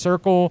the Inner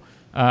Circle.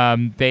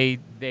 They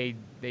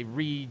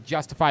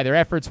re-justify their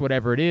efforts,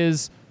 whatever it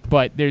is.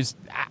 But there's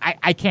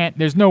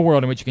no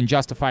world in which you can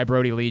justify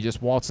Brody Lee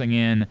just waltzing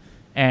in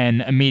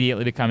and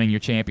immediately becoming your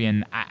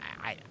champion.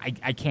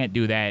 I can't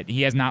do that.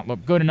 He has not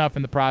looked good enough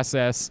in the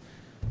process.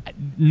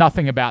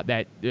 Nothing about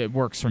that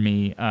works for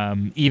me,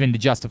 even to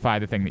justify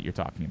the thing that you're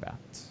talking about.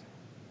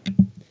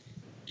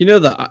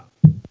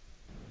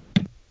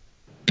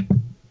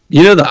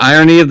 The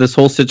irony of this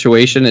whole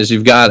situation is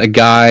you've got a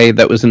guy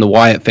that was in the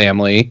Wyatt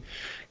family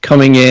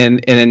coming in,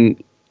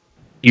 and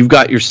you've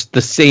got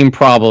the same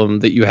problem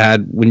that you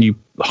had when you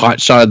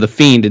hot-shotted The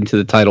Fiend into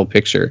the title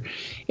picture.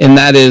 And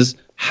that is,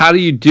 how do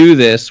you do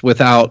this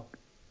without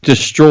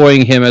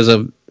destroying him as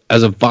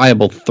a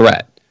viable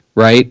threat,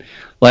 right?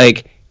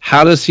 Like,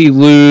 how does he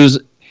lose?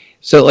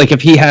 So, like,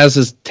 if he has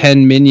his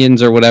 10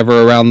 minions or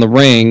whatever around the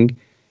ring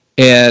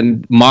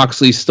and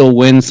Moxley still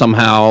wins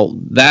somehow,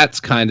 that's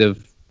kind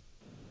of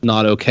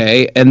not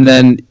okay. And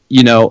then,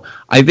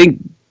 I think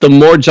the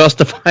more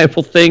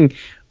justifiable thing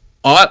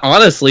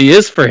honestly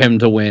is for him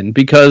to win,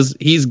 because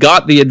he's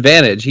got the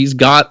advantage. He's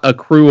got a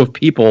crew of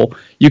people.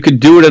 You could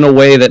do it in a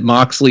way that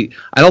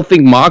I don't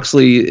think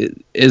Moxley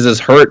is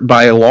as hurt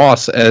by a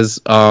loss as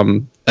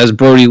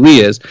Brody Lee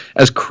is.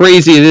 As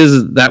crazy it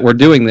is that we're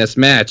doing this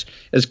match,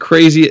 as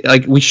crazy,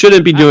 like, we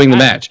shouldn't be doing the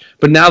match,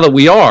 but now that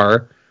we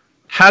are,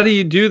 how do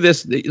you do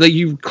this? Like,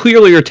 you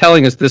clearly are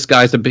telling us this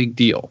guy's a big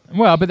deal.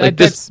 Well, but I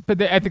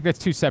think that's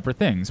two separate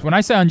things. When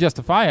I say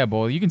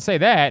unjustifiable, you can say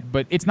that,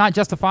 but it's not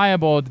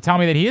justifiable to tell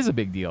me that he is a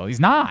big deal. He's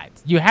not.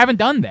 You haven't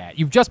done that.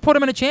 You've just put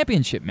him in a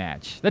championship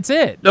match. That's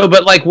it. No,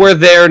 but like, we're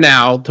there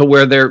now to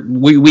where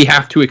we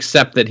have to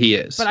accept that he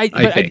is. I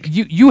think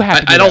you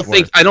have. To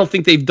I don't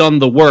think they've done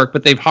the work,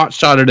 but they've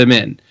hot-shotted him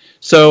in.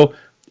 So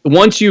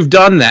once you've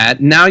done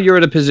that, now you're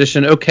at a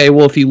position. Okay,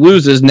 well, if he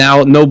loses,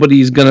 now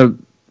nobody's gonna.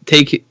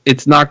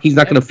 He's not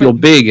going to feel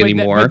big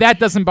anymore. But that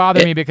doesn't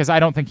bother me, because I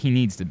don't think he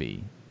needs to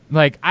be.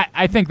 Like,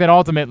 I think that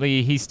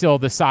ultimately he's still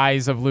the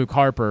size of Luke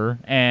Harper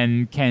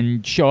and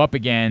can show up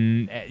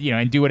again,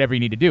 and do whatever you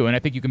need to do. And I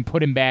think you can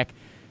put him back.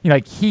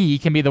 Like, he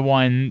can be the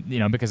one,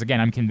 because again,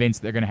 I'm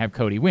convinced they're going to have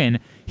Cody win.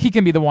 He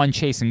can be the one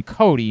chasing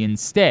Cody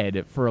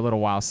instead for a little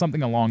while,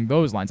 something along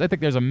those lines. I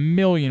think there's a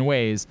million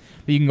ways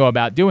that you can go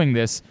about doing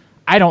this.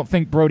 I don't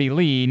think Brody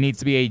Lee needs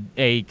to be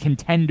a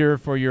contender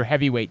for your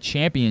heavyweight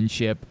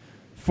championship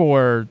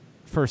for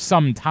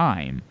some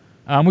time,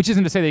 which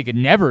isn't to say that he could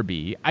never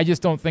be. I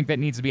just don't think that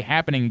needs to be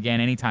happening again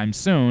anytime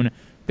soon,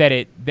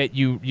 that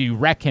you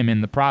wreck him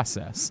in the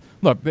process.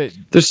 Look,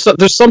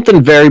 there's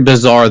something very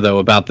bizarre, though,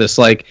 about this.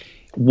 Like,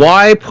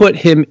 why put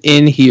him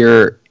in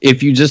here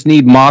if you just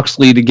need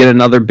Moxley to get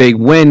another big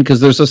win?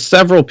 Because there's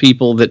several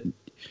people that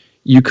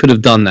you could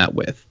have done that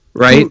with,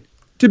 right?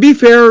 To be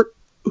fair,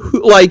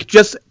 like,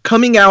 just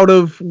coming out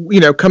of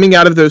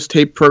those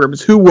tape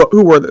programs, who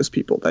were those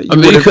people that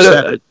you would have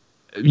said?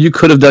 You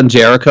could have done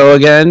Jericho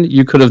again.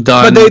 You could have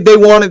done... But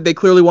they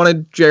clearly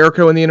wanted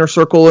Jericho in the Inner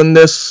Circle in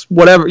this,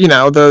 whatever,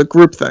 the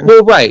group thing.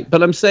 Well, right,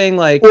 but I'm saying,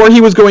 like... Or he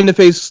was going to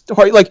face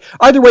Hardy. Like,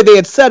 either way, they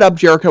had set up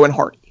Jericho and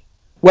Hardy,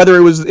 whether it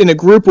was in a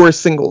group or a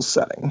singles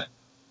setting.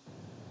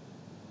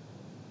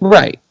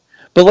 Right.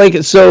 But,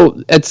 like,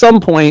 so, at some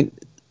point,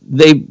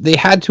 they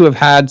had to have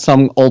had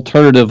some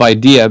alternative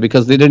idea,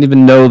 because they didn't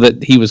even know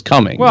that he was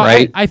coming,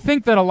 right? I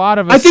think that a lot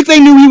of us... I think they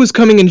knew he was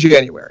coming in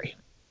January.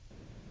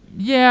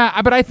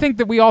 Yeah, but I think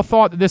that we all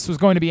thought that this was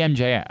going to be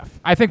MJF.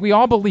 I think we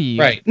all believe.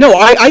 Right. No,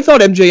 I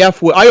thought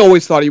MJF. I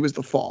always thought he was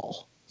the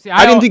fall. See,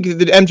 I didn't think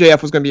that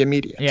MJF was going to be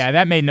immediate. Yeah,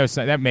 that made no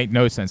sense. That made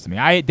no sense to me.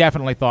 I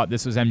definitely thought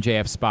this was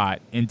MJF's spot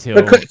until.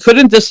 But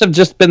couldn't this have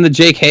just been the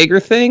Jake Hager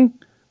thing?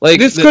 Like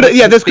This could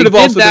have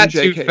also been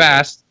Jake too Hager.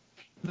 fast.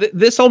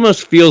 This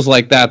almost feels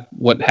like that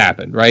what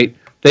happened, right?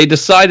 They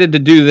decided to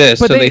do this,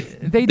 But so they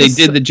they dec-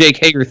 did the Jake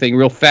Hager thing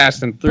real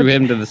fast and threw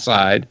him to the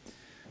side.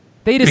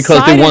 They because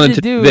decided they wanted to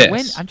to do do this.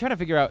 when I'm trying to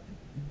figure out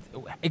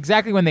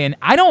exactly when they.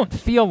 I don't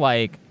feel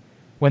like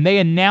when they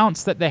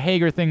announced that the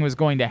Hager thing was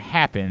going to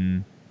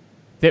happen,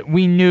 that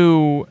we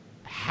knew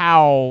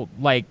how.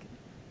 Like,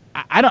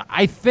 I don't.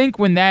 I think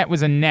when that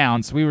was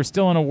announced, we were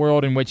still in a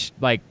world in which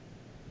like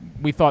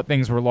we thought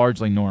things were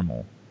largely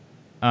normal.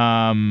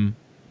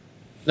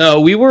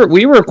 No, we were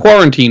a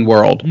quarantine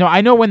world. No,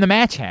 I know when the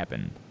match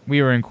happened,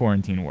 we were in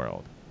quarantine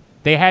world.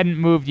 They hadn't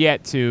moved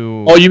yet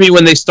to. Oh, you mean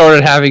when they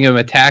started having him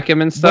attack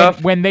him and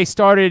stuff? When they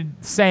started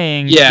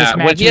saying Yeah, this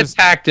match when he was,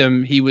 attacked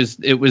him,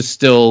 it was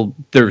still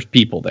there's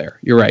people there.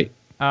 You're right.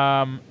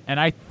 and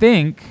I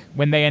think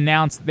when they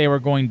announced they were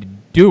going to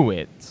do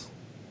it,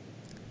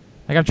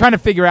 like I'm trying to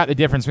figure out the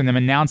difference between them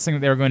announcing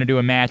that they were going to do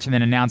a match and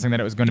then announcing that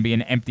it was going to be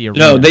an empty arena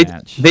No,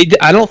 match.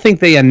 I don't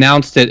think they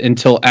announced it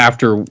until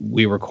after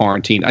we were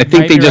quarantined. I Might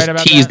think they be just right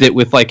about teased that. it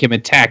with like him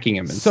attacking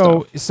him and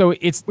stuff. So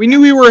it's We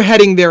knew we were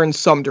heading there in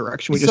some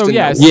direction. We just so didn't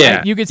yes, know.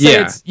 Yeah, you could say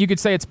yeah. you could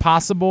say it's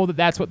possible that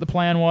that's what the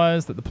plan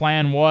was. That the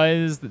plan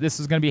was that this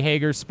was going to be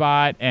Hager's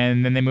spot,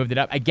 and then they moved it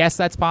up. I guess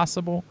that's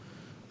possible.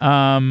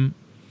 I'm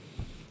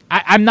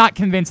not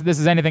convinced that this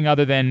is anything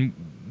other than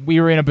we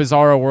were in a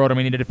bizarro world and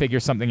we needed to figure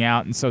something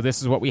out, and so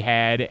this is what we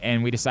had,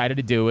 and we decided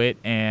to do it.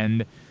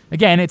 And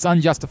again, it's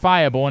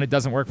unjustifiable, and it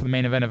doesn't work for the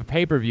main event of a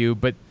pay-per-view.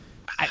 But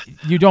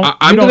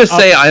I'm going to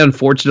say I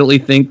unfortunately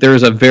think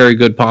there's a very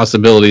good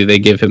possibility they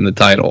give him the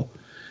title.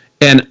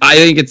 And I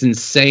think it's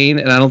insane,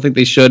 and I don't think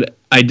they should.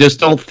 I just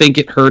don't think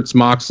it hurts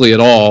Moxley at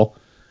all.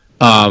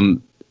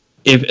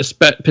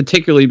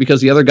 Particularly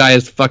because the other guy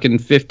is fucking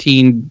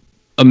 15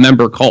 a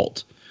member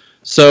cult.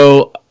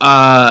 So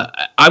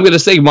I'm going to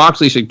say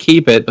Moxley should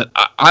keep it, but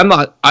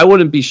I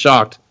wouldn't be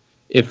shocked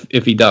if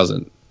he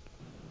doesn't.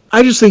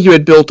 I just think you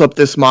had built up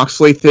this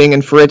Moxley thing,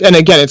 and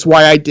again, it's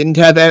why I didn't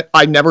have it.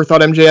 I never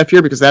thought MJF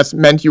here because that's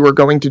meant you were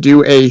going to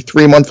do a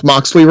 3-month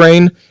Moxley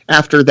reign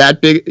after that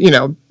big,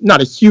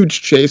 not a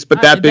huge chase,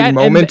 but that big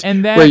moment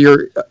where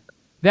you're.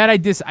 That I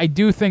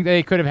do think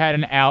they could have had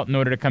an out in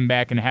order to come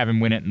back and have him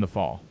win it in the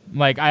fall.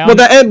 Like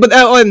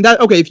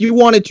okay. If you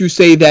wanted to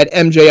say that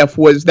MJF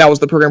was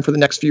the program for the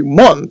next few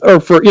months or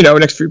for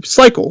next few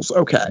cycles,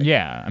 okay.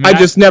 Yeah, I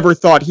just never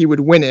thought he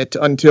would win it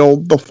until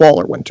the fall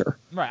or winter.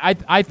 Right.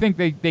 I think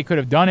they could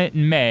have done it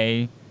in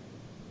May,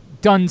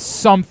 done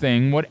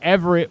something,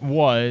 whatever it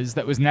was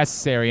that was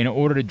necessary in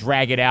order to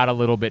drag it out a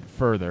little bit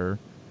further.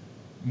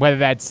 Whether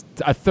that's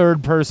a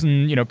third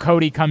person,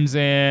 Cody comes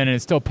in and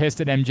is still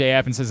pissed at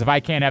MJF and says, if I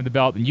can't have the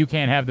belt, then you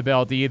can't have the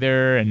belt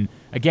either. And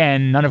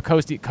again, none of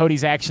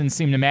Cody's actions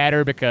seem to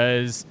matter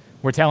because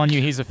we're telling you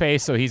he's a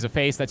face, so he's a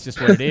face. That's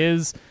just what it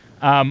is.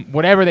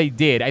 Whatever they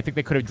did, I think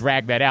they could have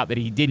dragged that out, that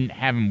he didn't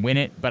have him win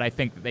it. But I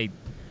think that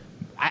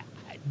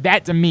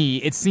that to me,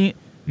 it seemed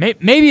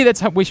maybe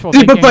that's wishful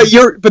thinking.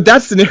 But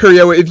that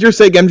scenario, if you're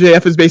saying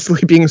MJF is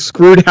basically being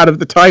screwed out of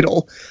the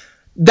title,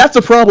 that's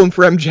a problem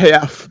for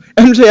MJF.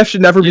 MJF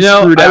should never be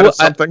screwed out of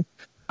something.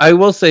 I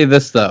will say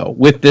this, though.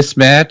 With this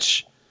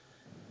match,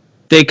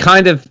 they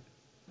kind of,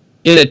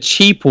 in a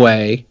cheap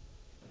way,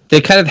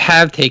 they kind of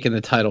have taken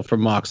the title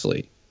from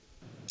Moxley.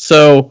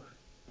 So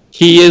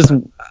he is,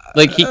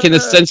 he can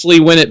essentially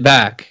win it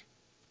back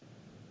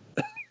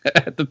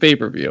at the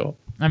pay-per-view.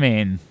 I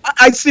mean,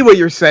 I see what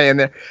you're saying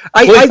there.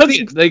 I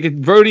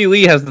think Brody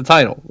Lee has the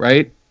title,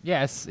 right?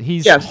 Yes,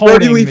 he's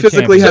Brody Lee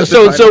physically has the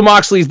title. So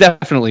Moxley's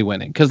definitely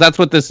winning because that's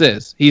what this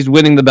is. He's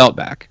winning the belt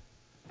back.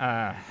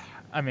 I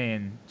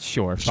mean,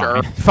 sure.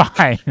 Fine.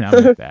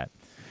 I'll get that.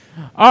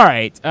 All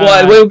right.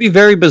 Well, it would be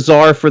very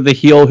bizarre for the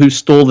heel who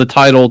stole the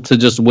title to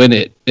just win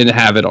it and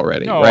have it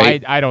already. No,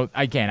 right? I don't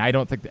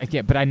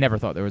think. But I never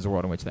thought there was a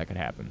world in which that could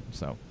happen.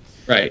 So.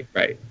 Right.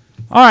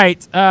 All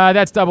right,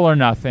 that's Double or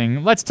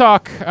Nothing. Let's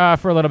talk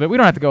for a little bit. We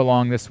don't have to go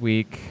long this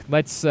week.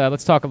 Let's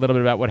talk a little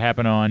bit about what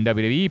happened on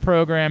WWE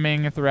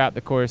programming throughout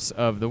the course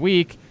of the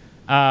week.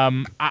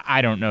 I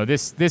don't know.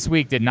 This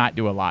week did not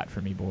do a lot for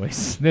me,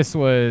 boys. This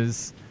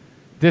was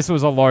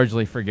a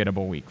largely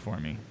forgettable week for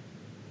me.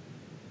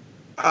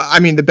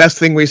 I mean, the best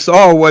thing we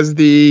saw was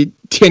the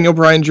Daniel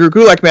Bryan Drew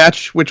Gulak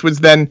match, which was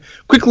then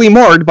quickly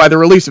marred by the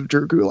release of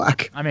Drew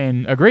Gulak. I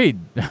mean, agreed.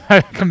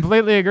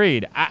 Completely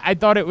agreed. I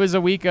thought it was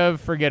a week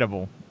of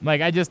forgettable.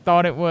 I just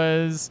thought it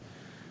was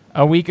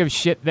a week of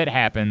shit that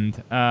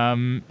happened.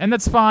 And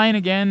that's fine.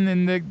 Again,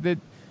 and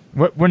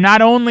we're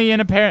not only in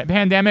a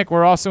pandemic,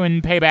 we're also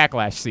in pay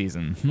backlash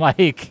season.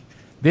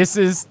 This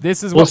is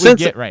what we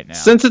get right now.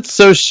 Since it's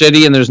so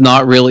shitty and there's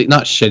not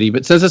shitty,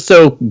 but since it's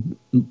so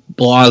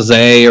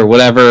blasé or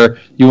whatever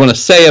you want to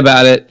say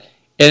about it,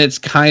 and it's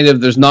kind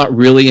of, there's not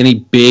really any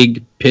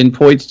big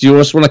pinpoints. Do you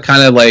just want to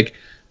kind of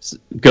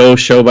go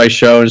show by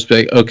show and just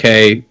be like,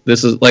 okay,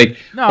 this is like.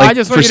 No, like I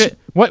just want you to.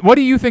 What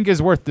do you think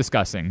is worth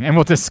discussing? And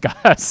we'll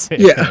discuss it.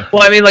 Yeah.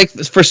 Well, I mean, like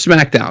for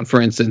SmackDown,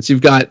 for instance,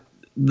 you've got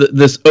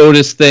this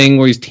Otis thing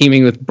where he's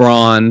teaming with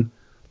Braun.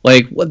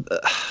 Like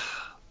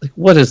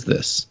what is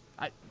this?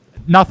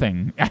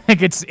 Nothing. I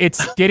think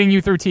it's getting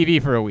you through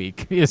TV for a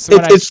week. It's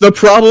the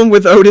problem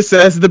with Otis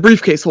as the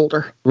briefcase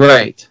holder.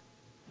 Right.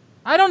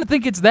 I don't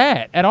think it's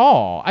that at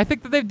all. I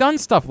think that they've done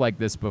stuff like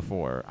this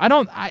before. I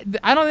don't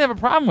have a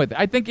problem with it.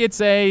 I think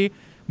it's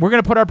we're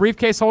going to put our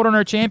briefcase holder and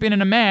our champion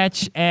in a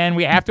match, and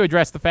we have to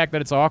address the fact that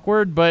it's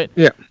awkward, but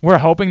we're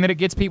hoping that it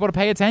gets people to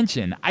pay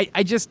attention.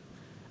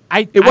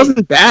 It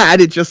wasn't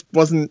bad. It just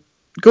wasn't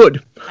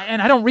good.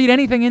 And I don't read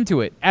anything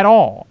into it at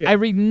all. Yeah. I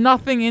read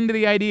nothing into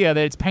the idea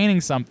that it's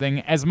painting something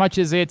as much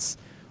as it's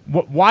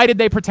why did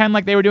they pretend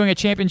like they were doing a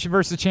championship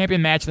versus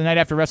champion match the night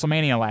after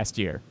WrestleMania last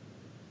year?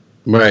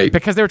 Right.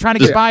 Because they were trying to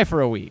get by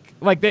for a week.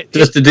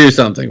 Just to do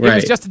something, right. It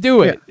was just to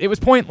do it. Yeah. It was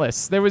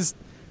pointless.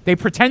 They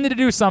pretended to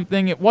do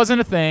something, it wasn't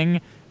a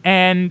thing,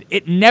 and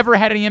it never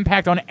had any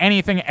impact on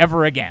anything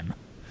ever again.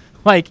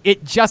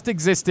 It just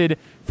existed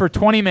for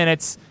 20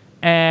 minutes,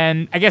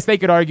 and I guess they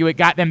could argue it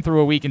got them through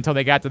a week until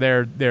they got to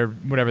their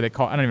whatever they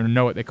call, I don't even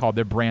know what they called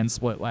their brand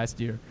split last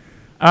year.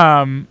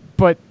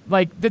 But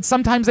that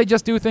sometimes they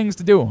just do things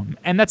to do them,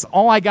 and that's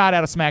all I got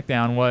out of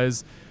SmackDown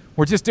was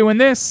we're just doing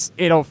this.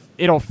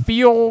 It'll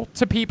feel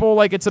to people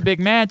like it's a big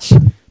match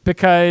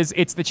because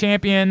it's the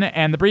champion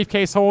and the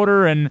briefcase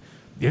holder, and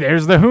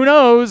there's the who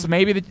knows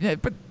maybe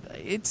but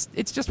it's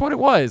just what it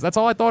was. That's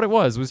all I thought it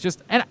was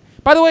just. And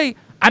by the way,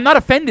 I'm not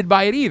offended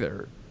by it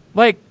either.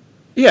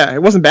 Yeah,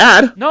 it wasn't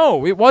bad.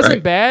 No, it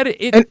wasn't bad.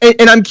 And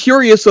I'm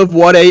curious of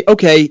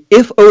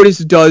if Otis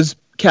does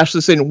cash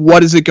this in,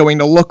 what is it going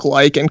to look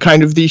like? And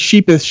kind of the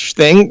sheepish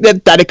thing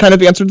that it kind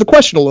of answered the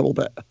question a little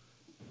bit.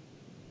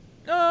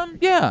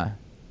 Yeah,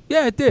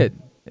 it did.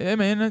 I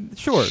mean,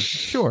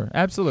 sure,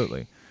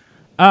 absolutely.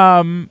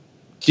 Do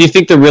you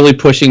think they're really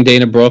pushing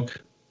Dana Brooke?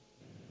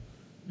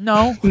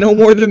 No. No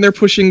more than they're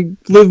pushing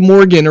Liv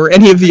Morgan or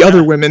any of the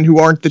other women who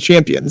aren't the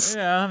champions.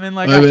 Yeah, I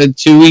mean,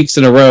 2 weeks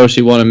in a row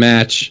she won a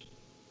match.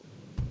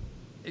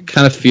 It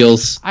kind of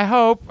feels. I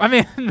hope. I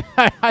mean,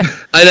 I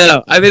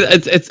know. I mean,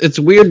 it's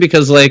weird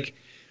because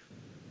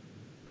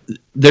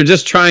they're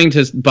just trying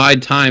to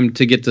bide time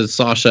to get to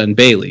Sasha and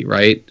Bayley,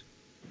 right?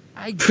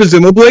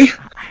 Presumably.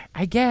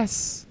 I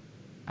guess.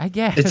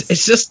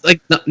 It's just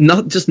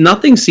just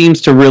nothing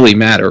seems to really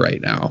matter right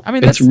now. I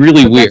mean, it's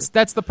really weird.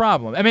 That's the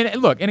problem. I mean,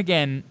 look, and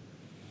again,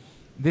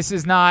 this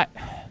is not.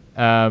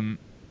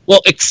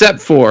 Well,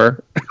 except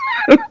for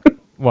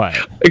what?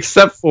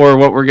 Except for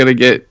what we're gonna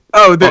get.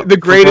 Oh, the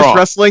greatest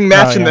wrestling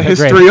match in the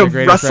history of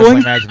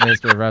wrestling. Match in the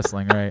history of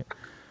wrestling, right?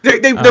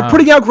 They're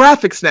putting out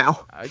graphics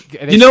now.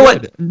 You know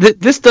what?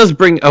 This does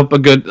bring up a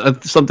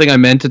good something I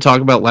meant to talk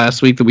about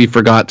last week that we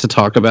forgot to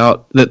talk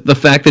about. The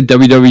fact that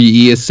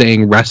WWE is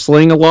saying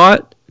wrestling a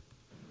lot.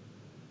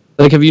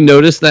 Have you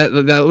noticed that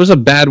was a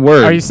bad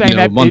word? Are you saying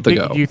that a month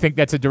ago? Do you think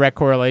that's a direct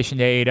correlation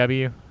to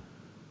AEW?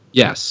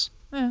 Yes.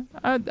 Yeah,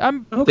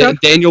 I'm okay.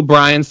 Daniel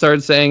Bryan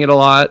started saying it a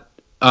lot.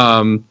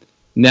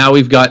 Now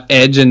we've got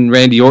Edge and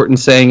Randy Orton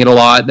saying it a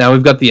lot. Now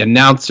we've got the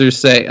announcers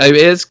saying. I mean,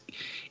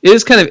 it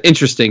is kind of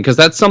interesting because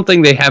that's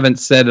something they haven't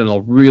said in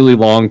a really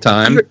long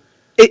time.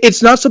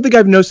 It's not something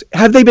I've noticed.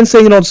 Have they been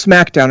saying it on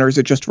SmackDown or is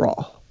it just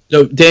Raw?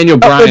 No, Daniel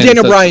Bryan.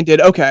 Daniel Bryan did.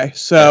 Okay,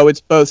 so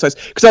it's both sides.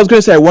 Because I was going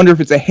to say, I wonder if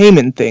it's a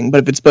Heyman thing,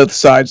 but if it's both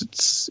sides,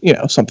 it's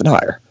something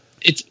higher.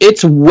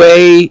 It's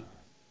way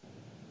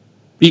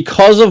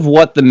because of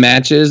what the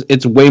match is.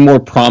 It's way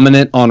more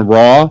prominent on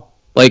Raw.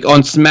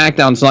 On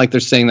SmackDown, it's not like they're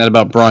saying that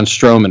about Braun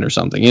Strowman or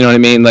something. You know what I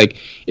mean?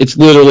 It's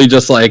literally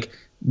just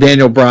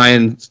Daniel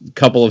Bryan's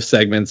couple of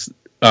segments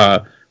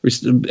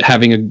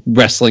having a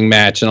wrestling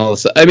match and all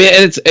this. I mean,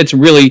 and it's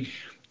really,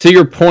 to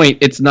your point,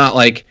 it's not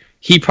like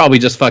he probably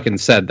just fucking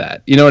said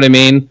that. You know what I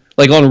mean?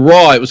 On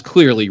Raw, it was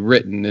clearly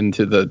written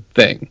into the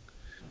thing.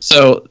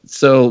 So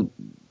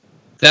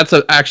that's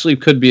actually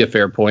could be a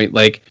fair point.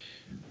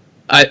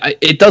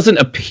 It doesn't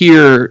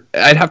appear.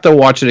 I'd have to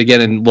watch it again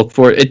and look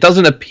for it. It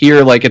doesn't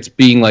appear like it's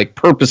being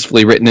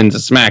purposefully written into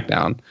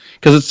SmackDown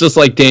because it's just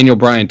Daniel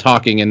Bryan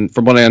talking, and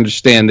from what I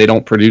understand, they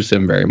don't produce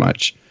him very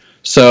much.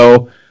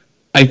 So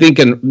I think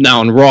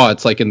now in Raw,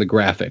 it's in the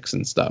graphics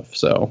and stuff.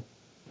 So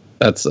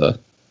that's the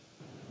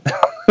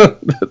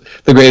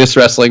greatest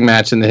wrestling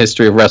match in the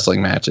history of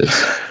wrestling matches.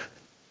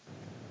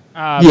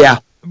 Yeah.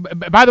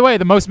 By the way,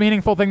 the most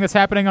meaningful thing that's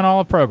happening on all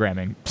of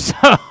programming.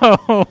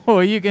 So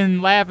you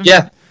can laugh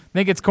and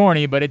think it's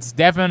corny, but it's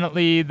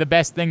definitely the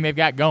best thing they've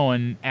got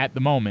going at the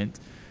moment.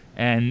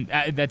 And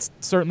that's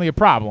certainly a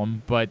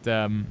problem, but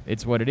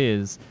it's what it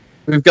is.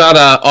 We've got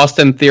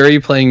Austin Theory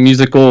playing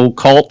musical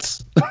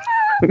cults.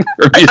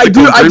 I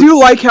do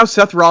like how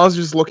Seth Rollins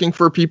is looking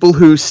for people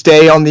who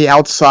stay on the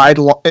outside,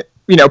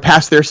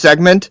 past their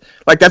segment.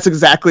 That's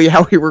exactly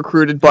how he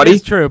recruited Buddy.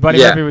 It's true. Buddy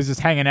Murphy was just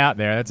hanging out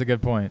there. That's a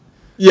good point.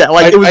 Yeah,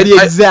 it was the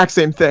exact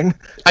same thing.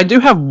 I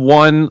do have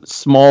one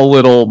small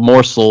little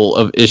morsel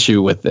of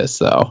issue with this,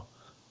 though.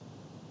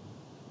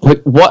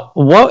 What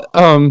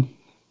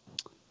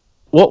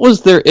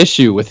was their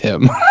issue with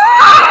him?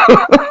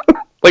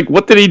 Like,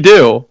 what did he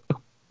do?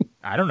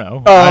 I don't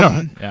know. I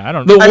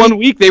don't know. The one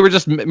week they were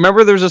just,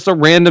 remember there was just a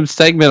random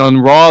segment on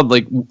Raw,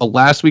 like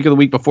last week or the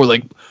week before,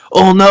 like,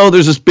 oh no,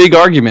 there's this big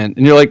argument.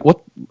 And you're like,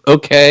 what?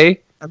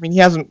 Okay. I mean, he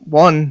hasn't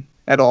won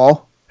at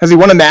all. Has he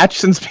won a match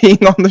since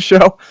being on the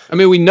show? I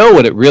mean, we know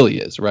what it really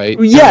is, right?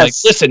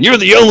 Yes. Like, listen, you're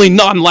the only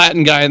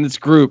non-Latin guy in this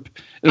group.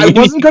 And I we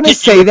wasn't need going to get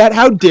say that.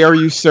 How dare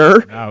you,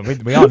 sir? No,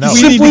 we all know. He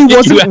simply get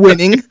you wasn't out.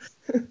 winning.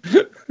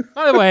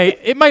 By the way,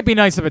 it might be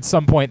nice if at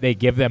some point they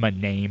give them a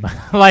name.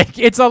 Like,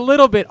 it's a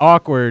little bit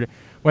awkward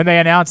when they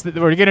announced that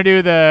we're going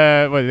to do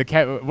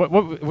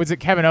what was it,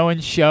 Kevin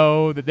Owens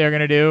show that they're going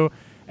to do,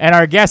 and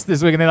our guest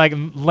this week, and they like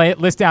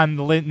list down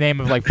the name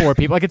of like 4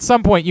 people. Like, at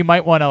some point you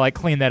might want to like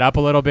clean that up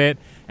a little bit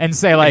and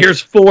say like,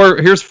 here's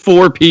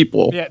four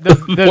people. Yeah,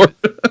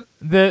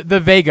 the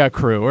Vega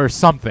crew or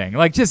something.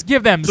 Like, just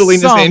give them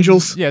Selena's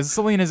Angels? Yeah,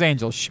 Selena's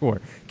Angels,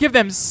 sure. Give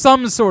them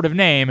some sort of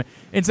name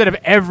instead of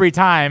every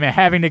time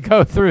having to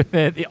go through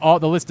the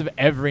list of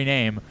every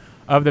name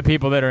of the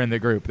people that are in the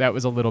group. That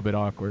was a little bit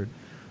awkward.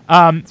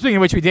 Speaking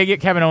of which, we did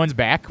get Kevin Owens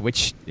back,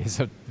 which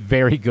is a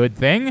very good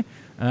thing.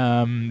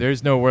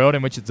 There's no world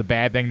in which it's a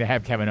bad thing to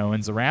have Kevin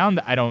Owens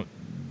around. I don't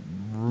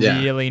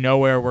really know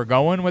where we're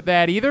going with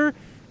that either,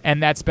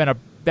 and that's been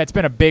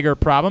a bigger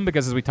problem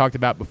because, as we talked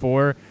about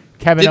before,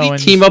 Kevin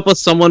Owens. Did he team up with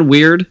someone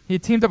weird? He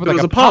teamed up with It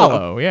like was Apollo.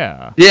 Apollo.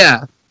 Yeah.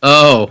 Yeah.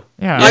 Oh.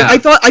 Yeah. I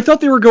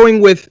thought they were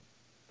going with,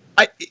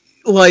 I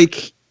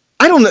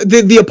don't know,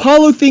 the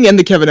Apollo thing and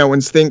the Kevin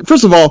Owens thing.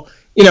 First of all,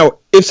 you know,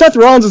 if Seth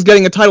Rollins is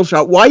getting a title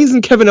shot, why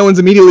isn't Kevin Owens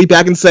immediately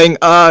back and saying,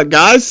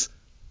 guys?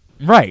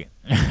 Right.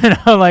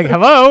 Like,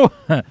 hello.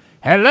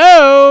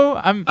 Hello.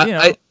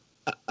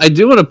 I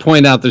do want to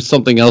point out there's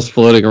something else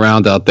floating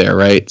around out there,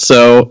 right?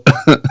 So,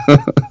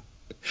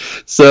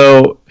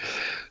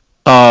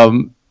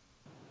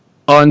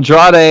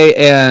 Andrade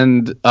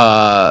and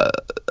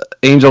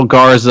Angel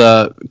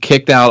Garza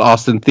kicked out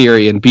Austin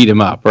Theory and beat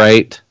him up,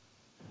 right?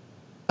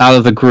 Out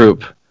of the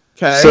group.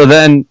 Okay. So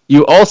then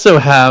you also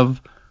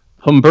have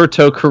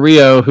Humberto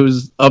Carrillo,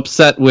 who's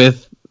upset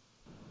with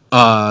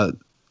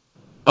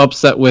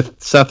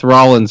Seth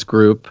Rollins'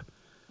 group.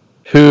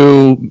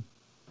 Who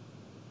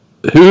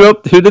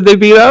did they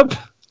beat up?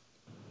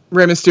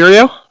 Rey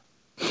Mysterio?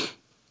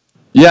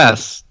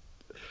 Yes.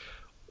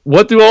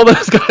 What do all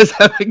those guys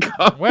have in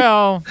common?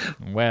 Well.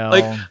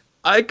 Like,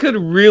 I could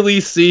really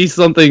see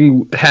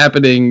something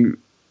happening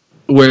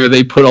where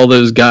they put all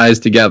those guys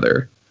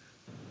together.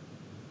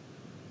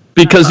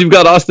 Because you've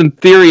got Austin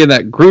Theory in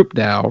that group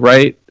now,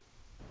 right?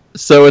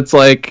 So it's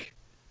like...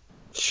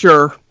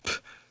 Sure.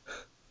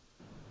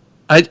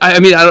 I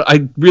mean,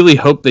 I really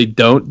hope they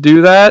don't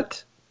do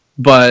that,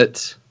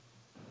 but...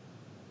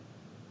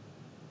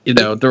 You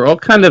know, they're all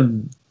kind of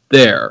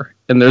there.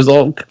 And they're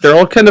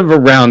all kind of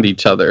around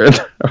each other.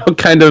 They're all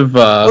kind of...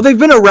 Well, they've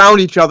been around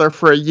each other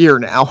for a year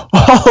now.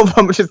 All of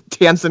them are just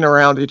dancing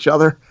around each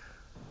other.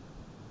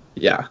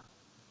 Yeah.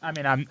 I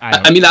mean,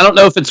 I don't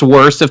know if it's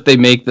worse if they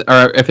make...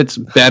 or if it's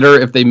better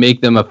if they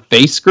make them a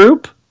face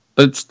group,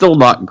 but it's still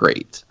not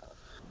great.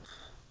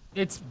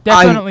 It's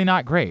definitely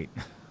not great.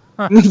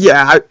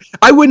 Yeah,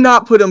 I would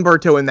not put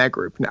Humberto in that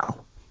group now.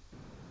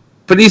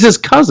 But he's his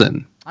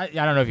cousin. I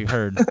don't know if you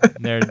heard.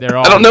 They're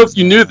all. I don't know if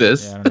you knew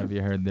this. Yeah, I don't know if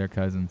you heard. They're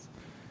cousins.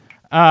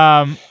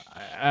 I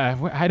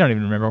don't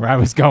even remember where I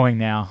was going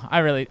now. I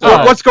really.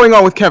 What's going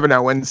on with Kevin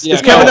Owens?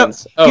 Yeah, Kevin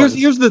Owens.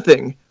 Here's the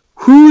thing.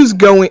 Who's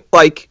going,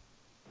 like,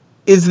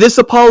 is this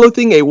Apollo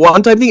thing a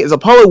one-time thing? Is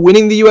Apollo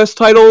winning the U.S.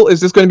 title? Is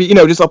this going to be,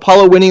 just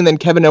Apollo winning and then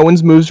Kevin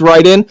Owens moves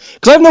right in?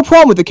 Because I have no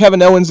problem with the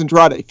Kevin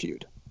Owens-Andrade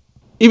feud.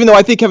 Even though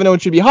I think Kevin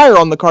Owens should be higher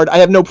on the card, I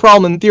have no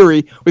problem in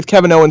theory with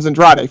Kevin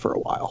Owens-Andrade for a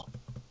while.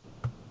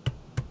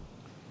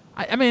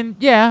 I mean,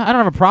 yeah, I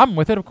don't have a problem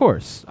with it, of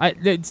course.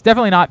 It's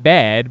definitely not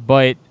bad,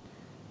 but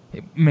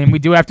I mean, we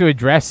do have to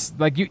address,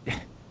 like, you.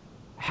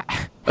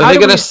 Are they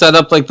going to set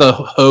up like the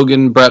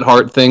Hogan Bret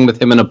Hart thing with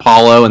him and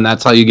Apollo, and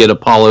that's how you get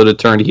Apollo to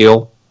turn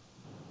heel?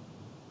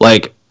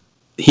 Like,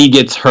 he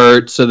gets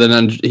hurt, so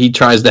then he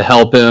tries to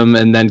help him,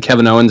 and then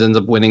Kevin Owens ends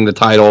up winning the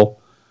title.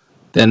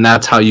 Then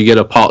that's how you get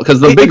Apollo. Because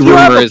the big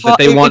rumor is that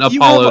they want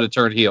Apollo to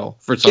turn heel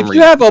for some reason. If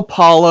you have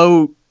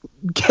Apollo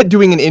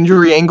doing an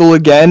injury angle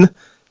again,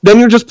 then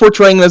you're just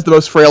portraying him as the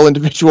most frail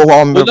individual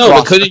on the roster.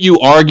 But couldn't you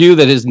argue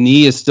that his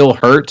knee is still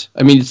hurt?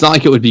 I mean, it's not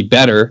like it would be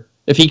better.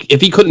 If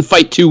he couldn't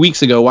fight 2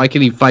 weeks ago, why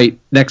can he fight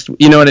next?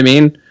 You know what I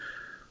mean?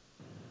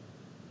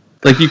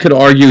 Like, you could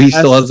argue he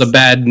still has a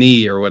bad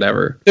knee or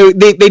whatever.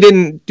 They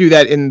didn't do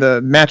that in the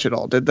match at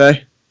all, did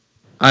they?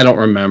 I don't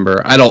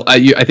remember.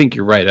 I think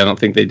you're right. I don't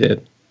think they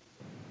did.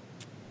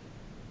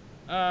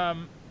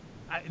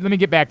 Let me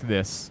get back to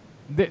this.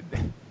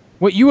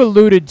 What you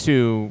alluded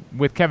to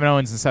with Kevin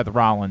Owens and Seth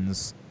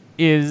Rollins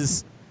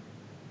is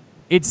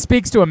it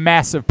speaks to a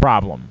massive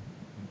problem,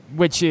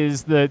 which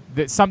is that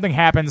something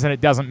happens and it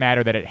doesn't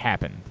matter that it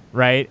happened,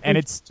 right?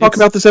 And talk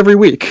about this every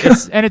week.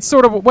 It's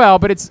sort of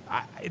but it's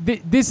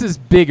this is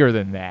bigger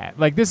than that.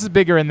 Like, this is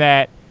bigger in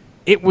that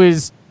it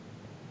was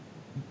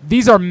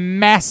these are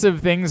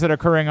massive things that are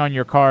occurring on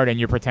your card, and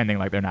you're pretending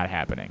like they're not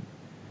happening.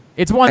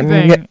 It's one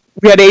thing.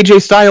 We had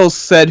AJ Styles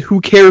said,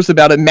 "Who cares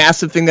about a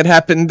massive thing that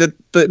happened at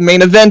the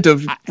main event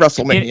of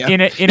WrestleMania?"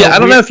 I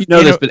don't know if you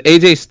know this, but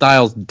AJ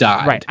Styles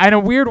died. Right. In a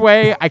weird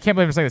way, I can't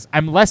believe I'm saying this.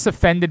 I'm less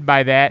offended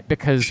by that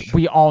because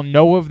we all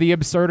know of the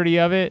absurdity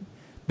of it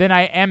than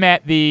I am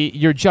at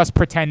you're just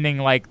pretending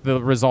like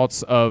the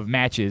results of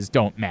matches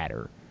don't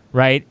matter,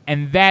 right?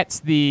 And that's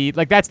the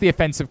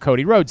offensive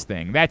Cody Rhodes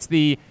thing. That's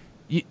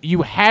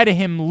you had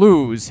him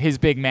lose his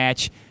big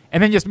match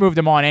and then just moved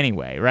him on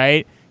anyway,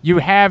 right? You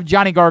have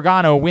Johnny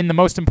Gargano win the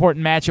most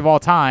important match of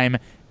all time,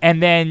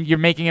 and then you're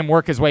making him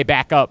work his way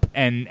back up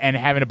and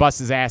having to bust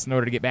his ass in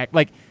order to get back.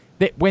 Like,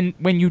 when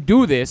you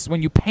do this,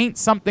 when you paint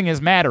something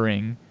as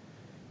mattering,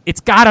 it's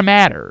got to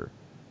matter.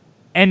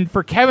 And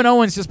for Kevin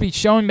Owens just be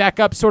shown back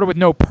up sort of with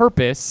no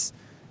purpose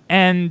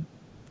and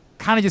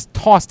kind of just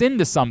tossed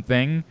into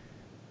something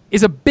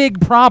is a big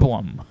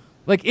problem.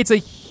 Like, it's a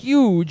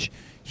huge,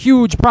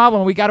 huge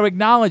problem. We got to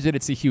acknowledge that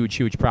it's a huge,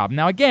 huge problem.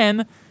 Now,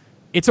 again,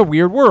 it's a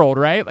weird world,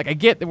 right? Like, I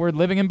get that we're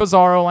living in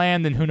Bizarro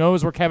land and who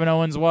knows where Kevin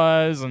Owens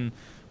was and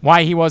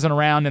why he wasn't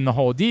around in the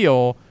whole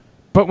deal.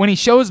 But when he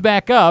shows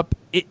back up,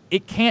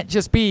 it can't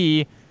just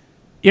be,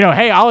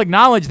 hey, I'll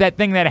acknowledge that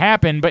thing that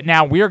happened, but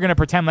now we're going to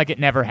pretend like it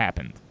never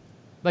happened.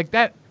 Like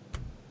that.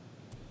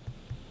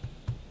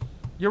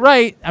 You're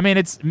right. I mean,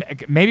 it's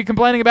maybe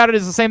complaining about it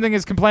is the same thing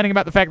as complaining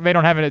about the fact that they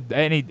don't have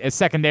a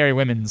secondary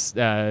women's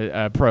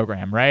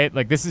program, right?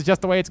 Like, this is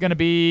just the way it's going to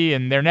be,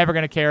 and they're never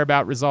going to care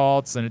about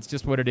results, and it's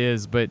just what it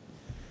is. But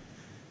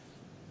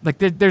like,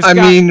 there's. I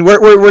mean,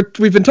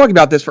 we've been talking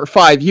about this for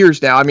 5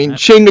 years now. I mean,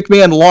 Shane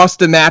McMahon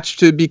lost a match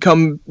to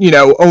become,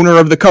 owner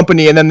of the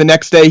company, and then the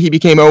next day he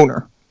became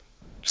owner.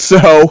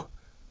 So,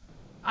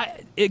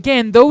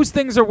 again, those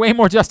things are way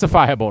more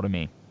justifiable to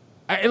me.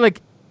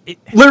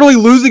 Literally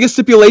losing a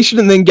stipulation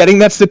and then getting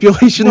that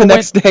stipulation the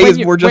next day is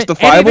more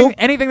justifiable.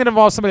 Anything that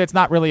involves somebody that's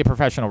not really a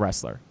professional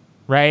wrestler,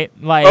 right?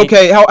 Like,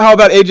 okay, how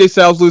about AJ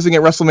Styles losing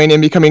at WrestleMania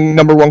and becoming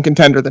 #1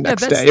 contender the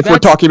next day? If we're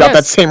talking about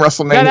that same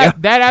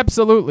WrestleMania, that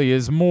absolutely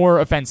is more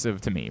offensive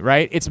to me,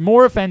 right? It's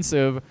more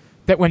offensive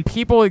that when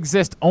people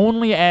exist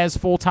only as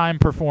full-time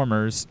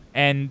performers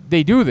and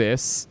they do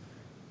this,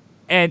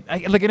 and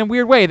like in a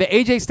weird way, the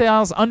AJ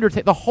Styles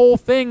the whole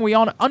thing we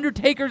all know,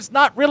 Undertaker's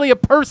not really a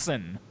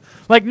person.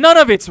 Like, none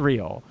of it's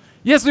real.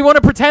 Yes, we want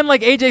to pretend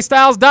like AJ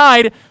Styles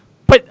died,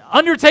 but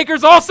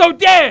Undertaker's also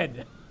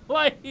dead.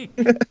 Like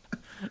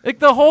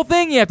the whole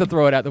thing, you have to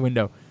throw it out the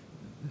window.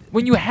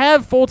 When you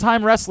have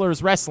full-time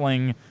wrestlers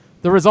wrestling,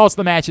 the results of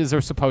the matches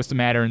are supposed to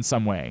matter in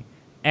some way.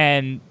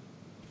 And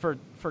for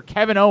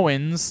Kevin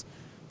Owens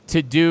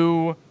to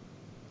do,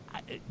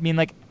 I mean,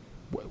 like,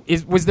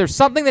 was there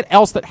something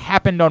else that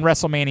happened on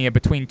WrestleMania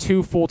between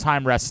two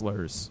full-time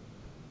wrestlers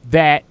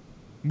that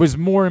was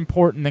more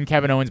important than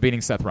Kevin Owens beating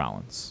Seth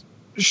Rollins?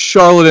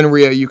 Charlotte and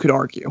Rhea, you could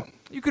argue.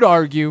 You could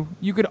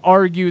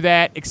argue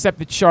that, except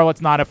that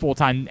Charlotte's not a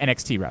full-time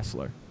NXT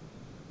wrestler.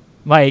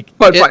 Like,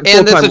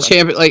 and that's a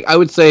champion. Like, I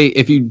would say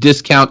if you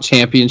discount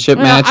championship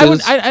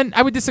matches,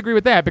 I would disagree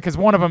with that because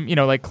one of them,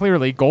 like,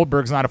 clearly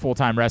Goldberg's not a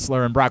full-time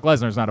wrestler and Brock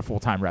Lesnar's not a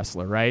full-time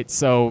wrestler, right?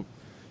 So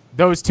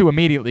those two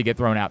immediately get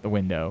thrown out the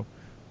window.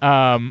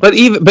 But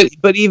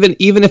even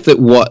if it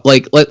was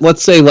like,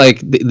 let's say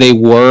like they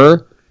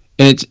were.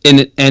 And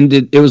it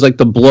ended. It was like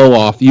the blow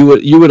off. You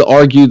would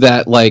argue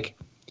that like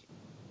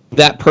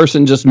that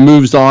person just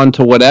moves on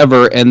to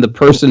whatever, and the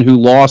person who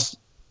lost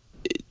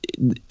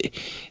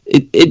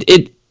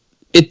it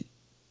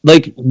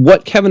like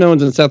what Kevin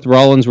Owens and Seth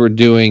Rollins were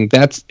doing.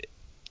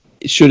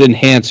 Should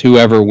enhance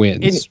whoever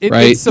wins,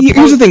 right?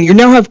 Here's the thing: you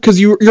now have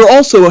because you're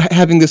also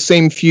having the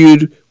same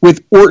feud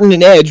with Orton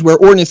and Edge, where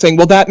Orton is saying,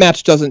 "Well, that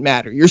match doesn't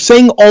matter." You're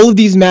saying all of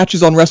these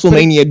matches on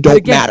WrestleMania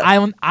don't matter.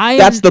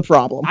 That's the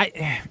problem.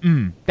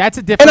 That's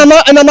a different.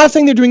 And I'm not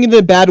saying they're doing it in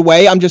a bad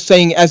way. I'm just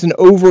saying, as an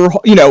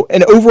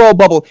overall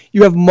bubble,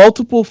 you have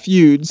multiple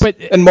feuds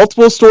and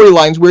multiple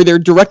storylines where they're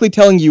directly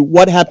telling you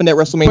what happened at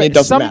WrestleMania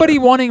doesn't matter. Somebody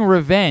wanting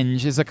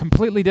revenge is a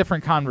completely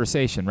different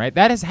conversation, right?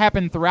 That has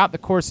happened throughout the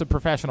course of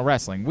professional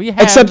wrestling.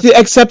 Except the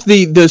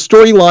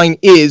storyline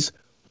is,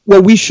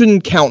 well, we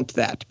shouldn't count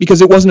that because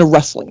it wasn't a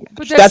wrestling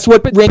match. That's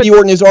what Randy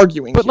Orton is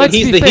arguing. But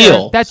he's the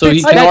heel, so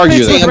he can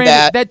argue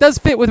that. That does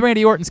fit with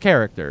Randy Orton's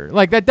character.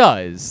 Like, that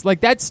does.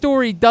 Like, that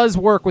story does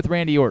work with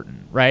Randy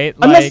Orton, right?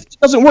 I'm not saying it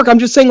doesn't work. I'm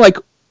just saying, like...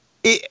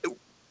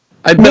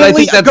 I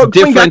think that's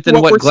different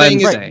than what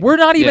Glenn's saying. We're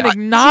not even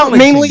acknowledging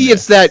mainly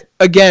it's that,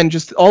 again,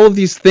 just all of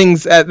these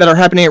things that are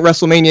happening at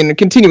WrestleMania and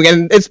continuing,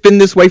 and it's been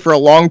this way for a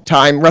long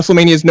time.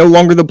 WrestleMania is no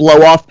longer the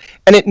blow-off,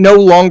 and it no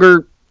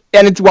longer...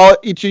 And it's while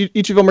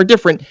each of them are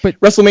different, but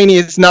WrestleMania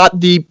is not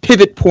the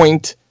pivot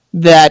point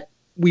that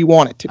we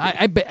want it to be.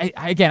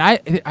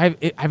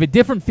 I have a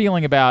different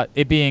feeling about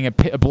it being a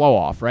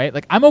blow-off, right?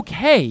 Like, I'm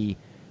okay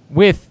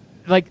with...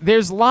 Like,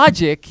 there's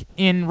logic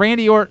in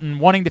Randy Orton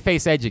wanting to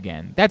face Edge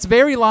again. That's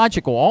very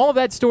logical. All of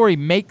that story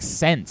makes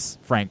sense,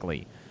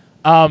 frankly.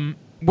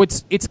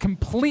 It's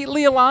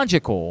completely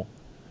illogical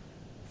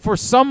for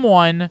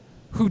someone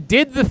who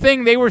did the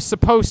thing they were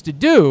supposed to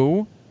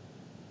do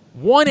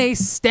won a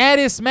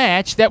status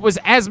match that was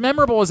as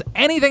memorable as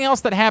anything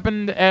else that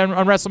happened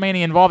on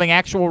WrestleMania involving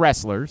actual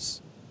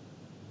wrestlers,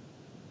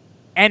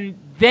 and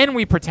then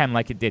we pretend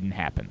like it didn't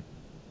happen.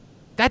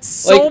 That's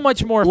so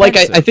much more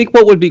offensive. I think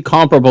what would be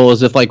comparable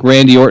is if like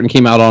Randy Orton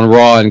came out on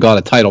Raw and got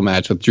a title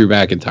match with Drew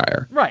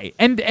McIntyre. Right.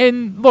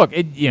 And look,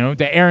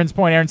 to Aaron's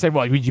point, Aaron said,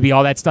 well, would you be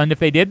all that stunned if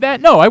they did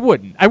that? No, I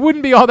wouldn't. I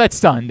wouldn't be all that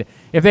stunned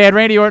if they had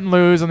Randy Orton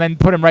lose and then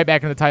put him right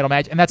back in the title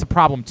match, and that's a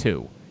problem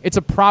too. It's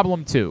a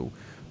problem too.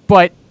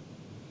 But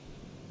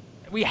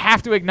we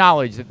have to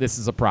acknowledge that this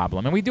is a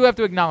problem. And we do have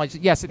to acknowledge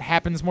that, yes, it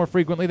happens more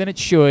frequently than it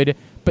should,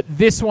 but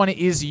this one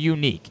is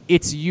unique.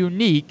 It's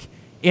unique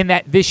in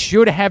that this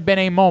should have been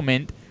a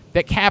moment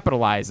that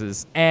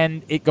capitalizes.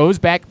 And it goes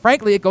back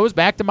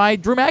to my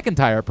Drew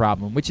McIntyre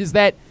problem, which is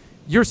that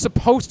you're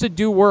supposed to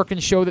do work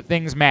and show that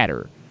things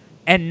matter,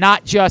 and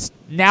not just,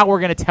 now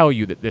we're going to tell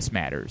you that this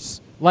matters.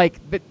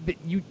 Like,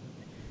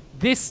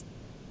 this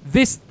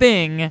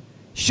thing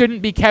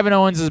shouldn't be Kevin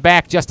Owens is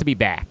back just to be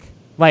back.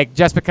 Like,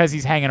 just because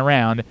he's hanging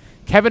around.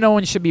 Kevin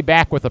Owens should be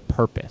back with a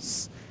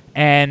purpose.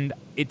 And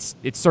it's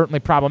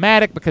certainly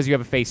problematic because you have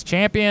a face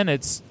champion.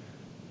 It's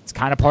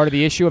kind of part of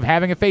the issue of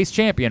having a face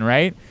champion,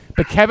 right?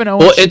 But Kevin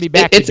Owens should be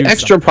back. It's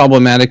extra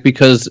problematic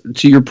because,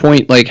 to your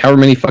point, like however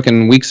many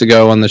fucking weeks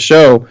ago on the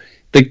show,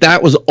 like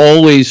that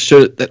always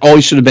should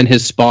have been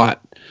his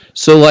spot.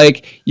 So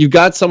like you've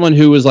got someone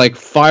who was like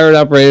fired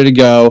up, ready to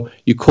go.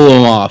 You cool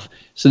him off.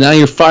 So now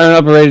you're fired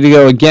up and ready to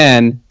go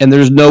again, and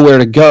there's nowhere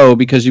to go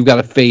because you've got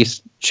a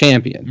face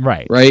champion.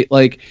 Right.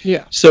 Like,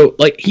 yeah. So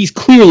like he's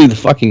clearly the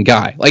fucking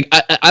guy. Like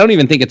I don't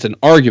even think it's an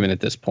argument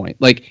at this point.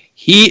 Like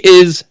he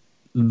is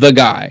the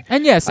guy.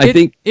 And yes, I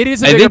think it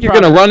is. I think you're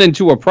going to run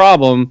into a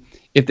problem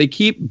if they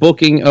keep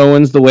booking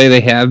Owens the way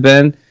they have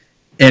been,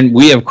 and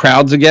we have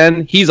crowds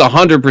again. He's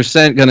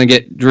 100% going to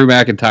get Drew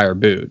McIntyre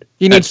booed.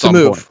 He needs to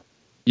move. Point.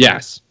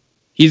 Yes,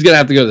 he's going to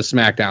have to go to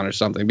SmackDown or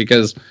something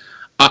because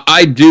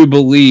I do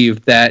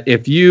believe that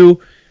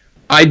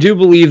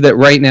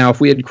right now,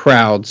 if we had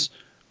crowds,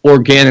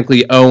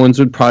 organically Owens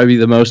would probably be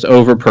the most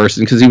over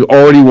person because he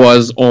already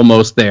was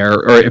almost there,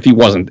 or if he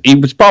wasn't, he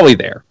was probably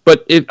there.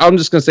 But I'm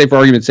just going to say, for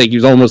argument's sake, he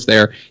was almost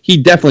there. He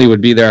definitely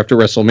would be there after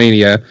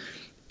WrestleMania.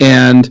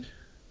 And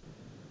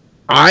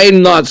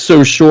I'm not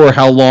so sure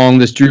how long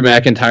this Drew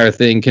McIntyre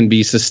thing can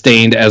be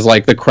sustained as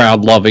like the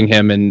crowd loving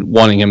him and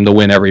wanting him to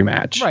win every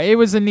match. Right. It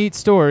was a neat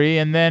story.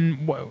 And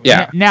then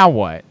now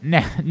what?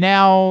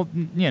 Now,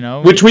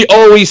 which we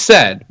always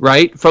said,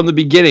 right? From the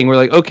beginning, we're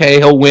like, okay,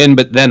 he'll win,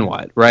 but then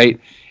what? Right.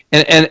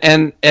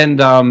 And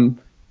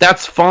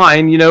that's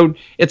fine.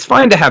 It's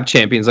fine to have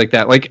champions like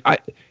that. Like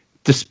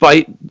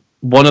despite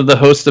one of the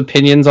host's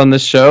opinions on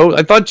this show,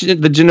 I thought the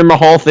Jinder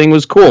Mahal thing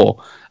was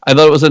cool. I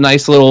thought it was a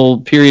nice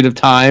little period of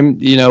time,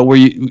 where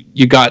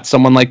you got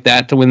someone like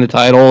that to win the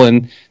title,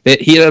 and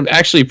he had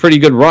actually a pretty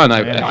good run.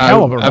 I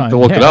have to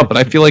look it up, but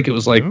I feel like it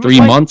was like 3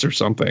 months or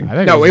something.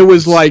 No, it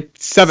was like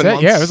 7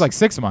 months. Yeah, it was like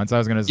 6 months. I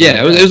was going to say.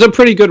 Yeah, it was a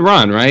pretty good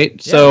run, right?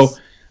 Yes. So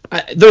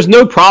there's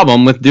no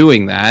problem with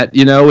doing that.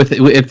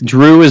 If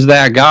Drew is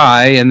that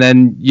guy, and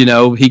then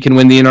he can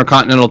win the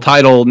Intercontinental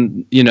title,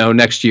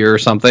 next year or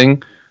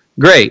something,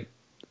 great.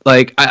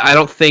 Like I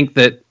don't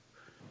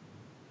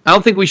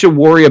think we should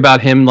worry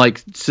about him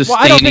like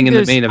sustaining in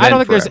the main event. I don't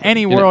think there's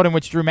any world in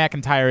which Drew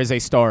McIntyre is a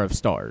star of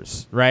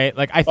stars, right?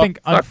 Like I think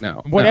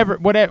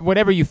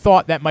whatever you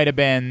thought that might have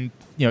been,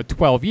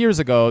 12 years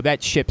ago,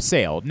 that ship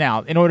sailed.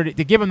 Now, in order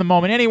to give him the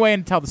moment anyway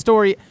and tell the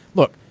story,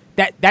 look,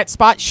 that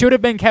spot should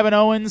have been Kevin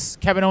Owens.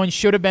 Kevin Owens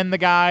should have been the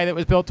guy that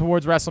was built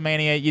towards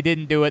WrestleMania. You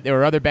didn't do it. There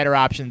were other better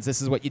options.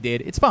 This is what you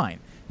did. It's fine.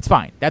 It's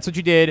fine. That's what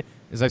you did.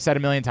 As I've said a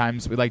million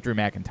times, we like Drew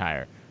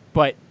McIntyre.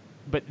 But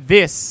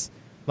this,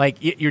 like,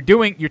 you're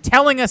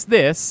telling us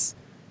this,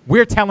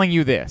 we're telling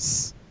you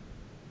this.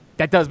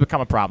 That does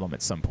become a problem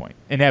at some point,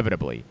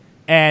 inevitably.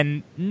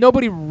 And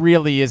nobody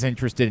really is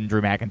interested in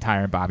Drew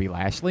McIntyre and Bobby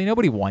Lashley.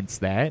 Nobody wants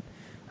that.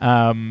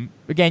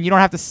 Again, you don't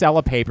have to sell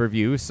a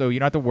pay-per-view, so you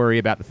don't have to worry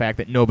about the fact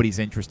that nobody's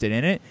interested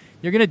in it.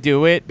 You're going to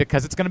do it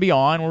because it's going to be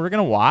on, or we're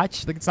going to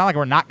watch. Like, it's not like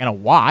we're not going to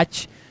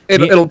watch.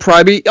 It'll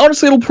probably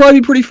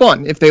be pretty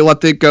fun if they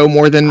let it go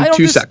more than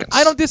 2 seconds.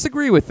 I don't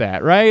disagree with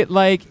that, right?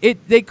 Like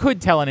they could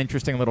tell an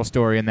interesting little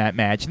story in that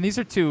match, and these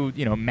are two,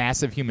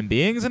 massive human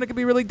beings, and it could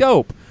be really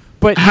dope.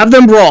 But have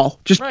them brawl.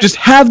 Just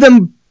have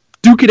them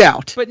duke it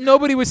out. But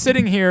nobody was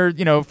sitting here,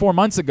 4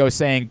 months ago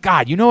saying,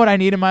 God, you know what I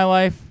need in my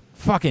life?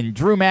 Fucking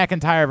Drew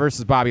McIntyre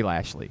versus Bobby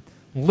Lashley.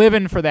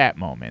 Living for that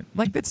moment.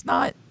 Like, that's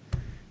not...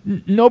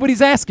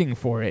 Nobody's asking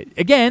for it.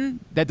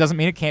 Again, that doesn't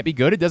mean it can't be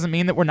good. It doesn't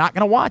mean that we're not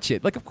going to watch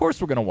it. Like, of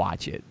course we're going to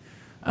watch it.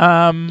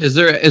 Is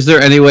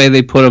there any way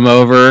they put him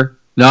over?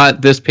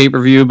 Not this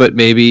pay-per-view, but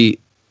maybe,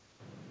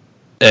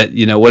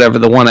 whatever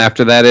the one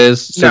after that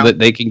is, so that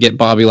they can get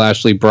Bobby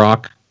Lashley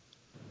Brock?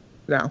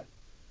 No.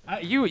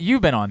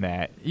 You've been on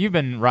that. You've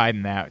been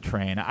riding that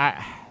train.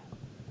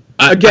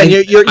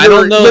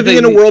 You're living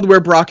in a world where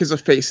Brock is a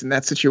face in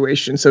that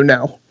situation, so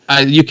no.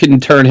 You can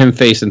turn him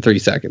face in 3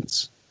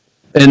 seconds.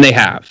 And they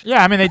have.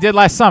 Yeah, I mean, they did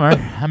last summer.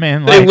 I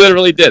mean, they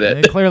literally did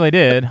it. They clearly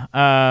did.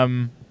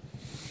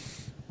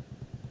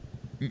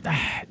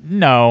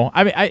 No,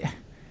 I mean,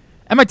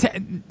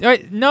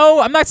 no,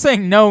 I'm not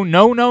saying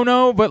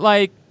no, but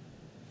like,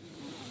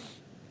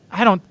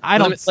 I don't.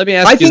 Let me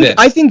ask you this.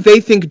 I think they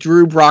think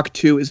Drew Brock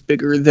 2 is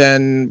bigger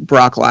than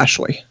Brock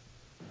Lashley.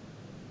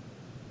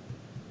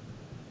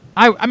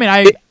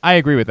 I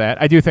agree with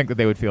that. I do think that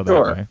they would feel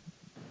that way.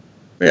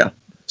 Yeah.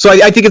 So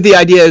I think if the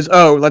idea is,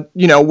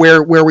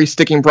 where are we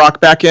sticking Brock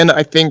back in?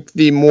 I think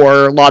the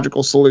more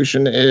logical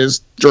solution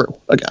is Drew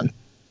again.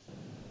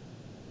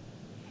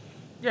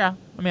 Yeah,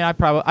 I mean,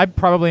 I'm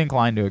probably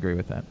inclined to agree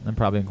with that. I'm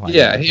probably inclined.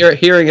 Yeah,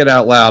 hearing it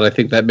out loud, I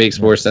think that makes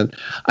more sense.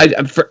 I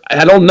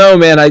don't know,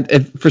 man.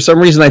 For some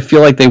reason, I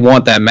feel like they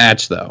want that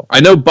match, though.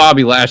 I know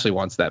Bobby Lashley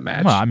wants that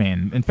match. Well, I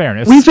mean, in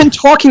fairness, we've been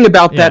talking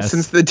about that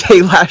since the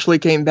day Lashley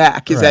came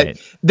back. Is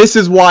that this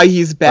is why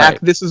he's back?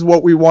 Right. This is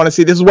what we want to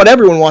see. This is what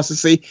everyone wants to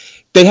see.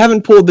 They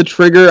haven't pulled the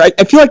trigger.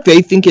 I feel like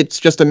they think it's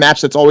just a match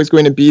that's always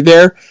going to be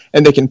there,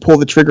 and they can pull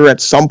the trigger at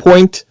some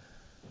point.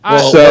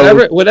 Well,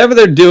 so whatever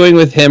they're doing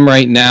with him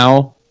right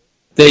now,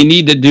 they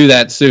need to do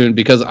that soon,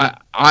 because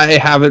I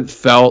haven't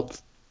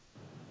felt.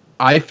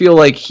 I feel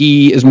like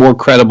he is more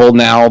credible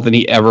now than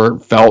he ever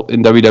felt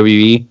in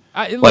WWE.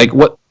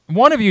 What?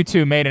 One of you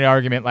two made an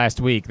argument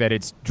last week that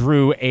it's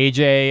Drew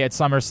AJ at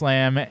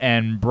SummerSlam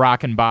and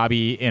Brock and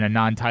Bobby in a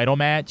non-title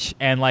match,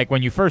 and like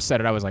when you first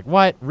said it, I was like,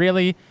 "What,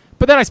 really?"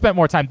 But then I spent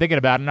more time thinking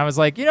about it, and I was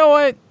like, you know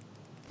what?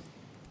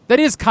 That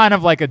is kind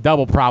of like a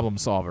double problem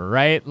solver,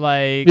 right?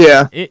 Like,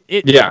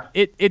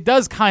 it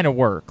does kind of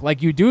work.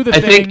 Like, you do the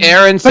thing. I think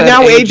Aaron said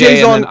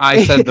AJ's on.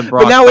 I said the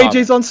Brock. But now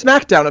AJ's on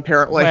SmackDown,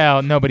 apparently.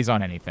 Well, nobody's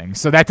on anything,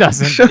 so that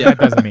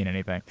doesn't mean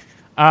anything.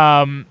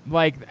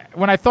 Like,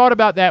 when I thought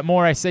about that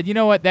more, I said, you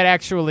know what?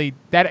 That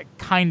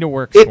kind of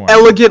works for me. It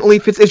elegantly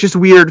fits. It's just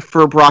weird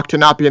for Brock to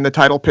not be in the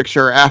title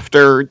picture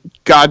after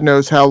God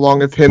knows how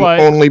long of him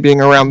only being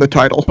around the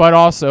title. But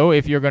also,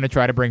 if you're going to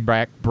try to bring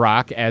back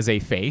Brock as a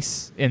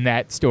face in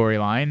that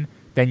storyline,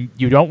 then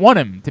you don't want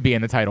him to be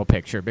in the title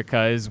picture,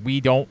 because we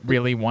don't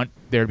really want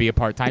there to be a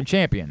part-time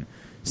champion.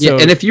 So,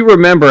 yeah, and if you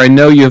remember, I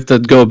know you have to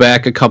go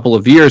back a couple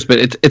of years, but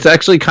it's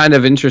actually kind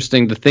of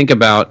interesting to think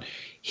about.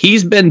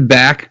 He's been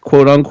back,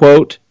 quote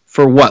unquote,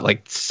 for what,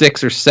 like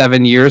 6 or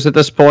 7 years at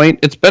this point?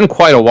 It's been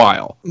quite a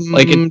while.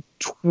 Like in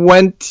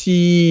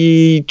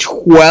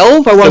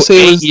 2012, I want to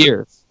say 8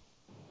 years.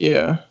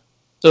 Yeah.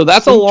 So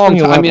that's a long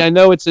time. I mean, I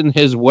know it's in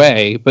his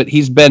way, but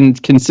he's been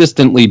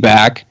consistently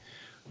back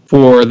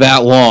for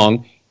that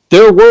long.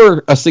 There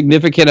were a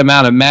significant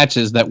amount of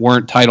matches that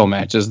weren't title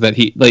matches that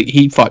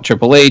he fought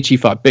Triple H, he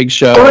fought Big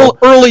Show.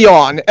 Early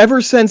on,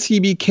 ever since he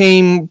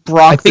became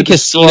Brock, I think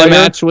his Cena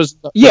match was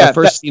the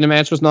first Cena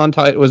match was no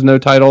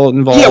title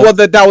involved. Yeah, well,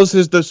 that was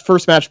his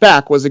first match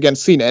back was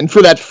against Cena, and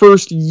for that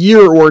first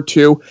year or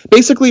two,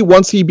 basically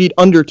once he beat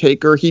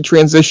Undertaker, he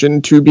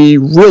transitioned to be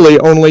really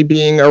only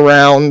being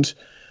around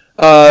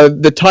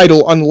the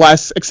title,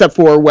 except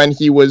for when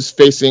he was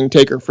facing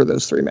Taker for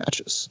those 3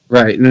 matches.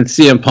 Right, and then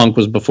CM Punk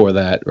was before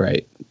that,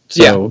 right?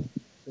 So,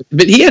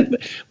 yeah.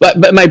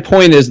 But my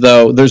point is,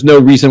 though, there's no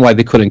reason why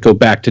they couldn't go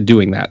back to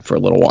doing that for a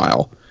little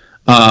while,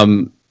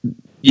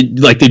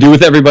 like they do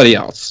with everybody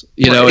else.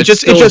 You know, it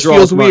just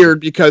feels weird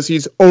because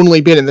he's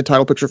only been in the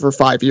title picture for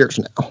 5 years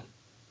now.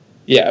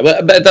 Yeah,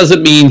 but that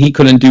doesn't mean he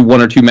couldn't do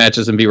 1 or 2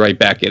 matches and be right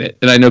back in it.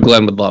 And I know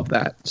Glenn would love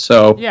that.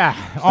 So yeah,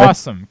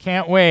 awesome!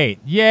 Can't wait!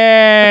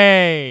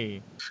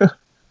 Yay!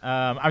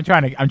 I'm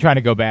trying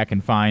to go back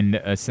and find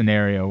a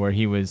scenario where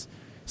he was.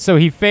 So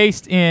he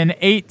faced in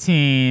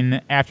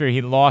 18 after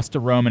he lost to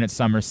Roman at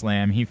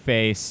SummerSlam. He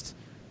faced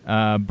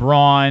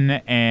Braun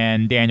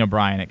and Daniel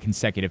Bryan at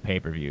consecutive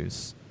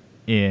pay-per-views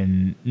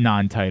in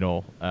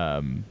non-title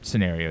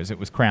scenarios. It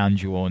was Crown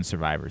Jewel and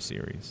Survivor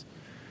Series.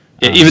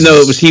 Even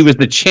though he was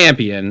the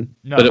champion,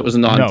 but it was a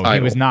non-title. No,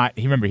 he was not.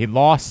 Remember, he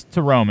lost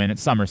to Roman at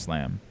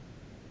SummerSlam,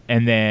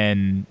 and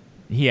then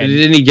he had.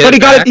 Didn't he get? But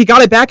he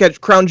got it back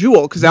at Crown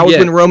Jewel because that was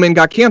when Roman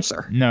got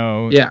cancer.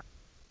 No. Yeah.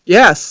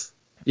 Yes.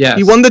 Yes.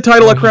 He won the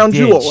title at Crown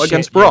Jewel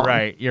against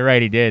Braun. You're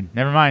right. He did.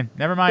 Never mind.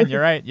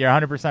 You're right. You're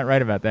 100%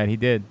 right about that. He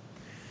did.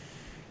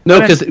 No,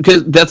 because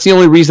that's the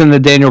only reason the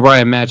Daniel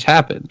Bryan match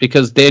happened,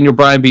 because Daniel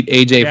Bryan beat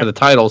AJ for the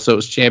title, so it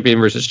was champion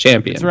versus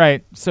champion. That's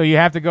right. So you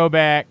have to go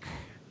back.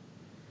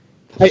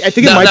 I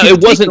think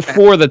it wasn't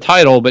for the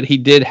title, but he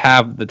did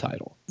have the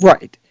title.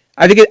 Right.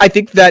 I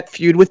think that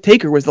feud with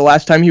Taker was the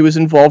last time he was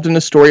involved in a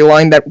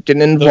storyline that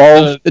didn't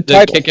involve the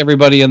title. Kick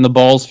everybody in the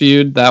balls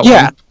feud. That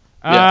one.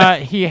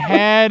 He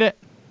had.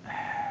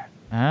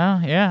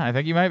 Yeah, I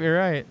think you might be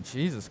right.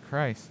 Jesus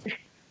Christ.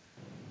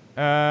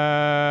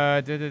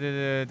 And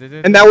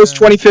that was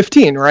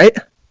 2015, right?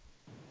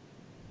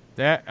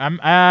 When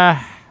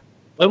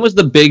was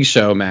the Big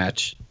Show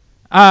match?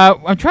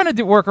 I'm trying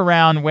to work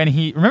around when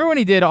he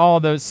did all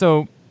of those.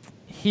 So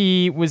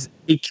he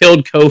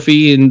killed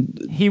Kofi,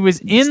 and he was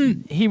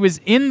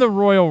in the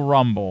Royal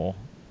Rumble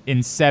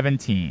in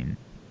 17.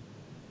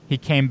 He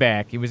came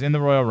back. He was in the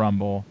Royal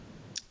Rumble.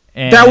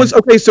 And that was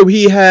okay. So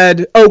he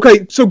had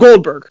So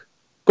Goldberg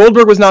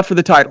was not for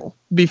the title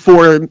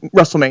before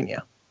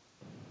WrestleMania.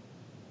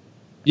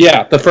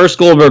 Yeah, the first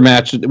Goldberg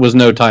match was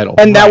no title.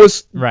 And that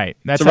was Right.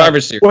 That's Survivor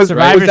Series. was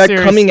Survivor that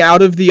Series- coming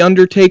out of the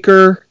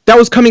Undertaker? That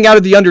was coming out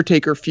of the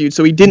Undertaker feud,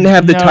 so he didn't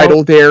have the No.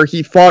 title there.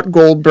 He fought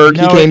Goldberg.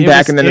 No, he came it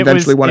back was- and then it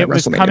eventually was- won it at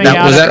was WrestleMania. coming That-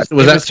 out was of- that-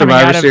 was it that coming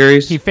Survivor out of-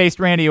 Series? He faced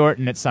Randy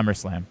Orton at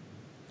SummerSlam.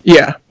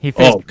 Yeah. He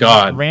faced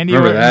God. Randy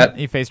Remember Orton. that?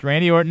 He faced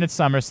Randy Orton at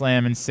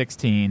SummerSlam in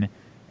 16,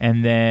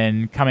 and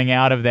then coming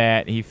out of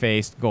that, he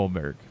faced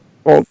Goldberg.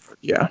 Well,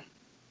 yeah.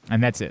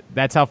 And that's it.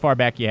 That's how far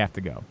back you have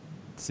to go.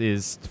 This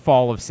is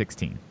fall of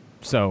 16.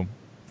 So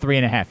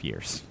 3.5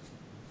 years.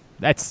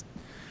 That's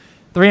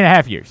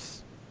 3.5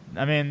 years.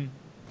 I mean,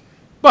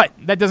 but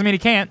that doesn't mean he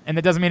can't, and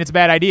that doesn't mean it's a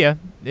bad idea.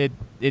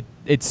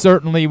 It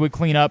certainly would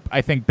clean up,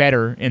 I think,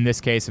 better in this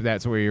case if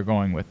that's where you're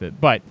going with it.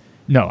 But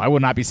no, I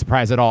would not be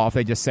surprised at all if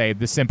they just say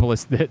the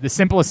simplest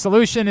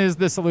solution is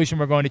the solution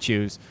we're going to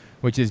choose,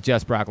 which is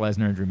just Brock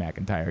Lesnar and Drew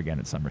McIntyre again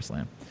at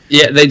SummerSlam.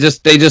 Yeah, they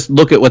just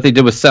look at what they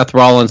did with Seth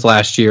Rollins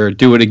last year,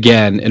 do it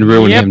again, and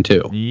ruin Yep. him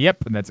too.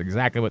 Yep, and that's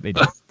exactly what they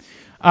did.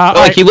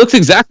 Like he looks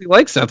exactly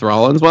like Seth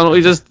Rollins. Why don't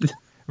we just?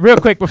 Real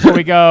quick before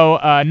we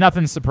go,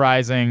 nothing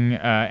surprising.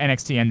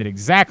 NXT ended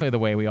exactly the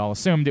way we all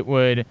assumed it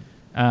would.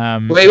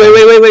 Wait!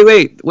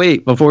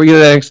 Before we get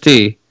to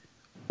NXT,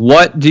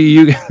 what do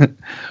you?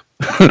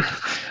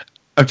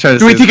 I'm trying to.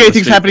 Do we say think this with a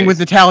anything's straight happening with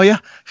face. Natalia?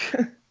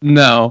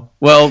 No.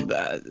 Well,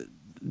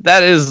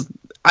 that is.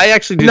 I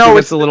actually do No, think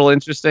it's- it's a little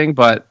interesting,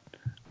 but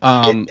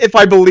If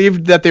I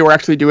believed that they were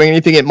actually doing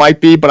anything, it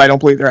might be, but I don't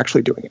believe they're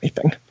actually doing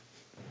anything.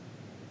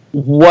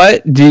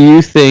 what do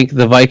you think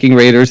the Viking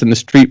Raiders and the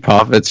Street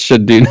Profits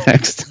should do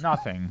next?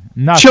 Nothing.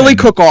 Chili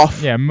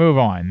cook-off. Yeah, move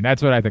on.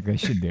 That's what I think they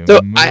should do.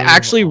 So Move I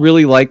actually on.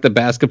 really like the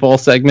basketball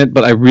segment,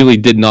 but I really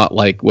did not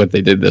like what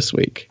they did this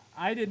week.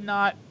 I did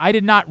not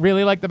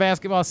really like the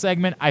basketball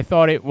segment. I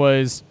thought it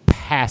was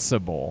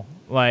passable.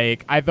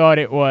 Like I thought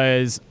it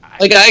was.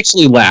 Like I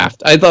actually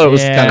laughed. I thought it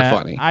was kind of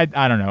funny. I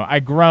don't know. I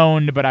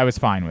groaned, but I was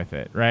fine with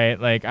it. Right?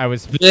 Like I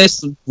was.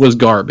 This was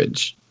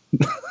garbage.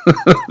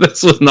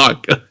 This was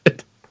not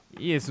good.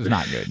 This was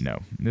not good. No,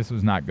 this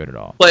was not good at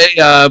all.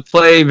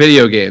 Play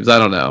video games. I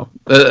don't know.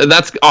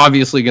 That's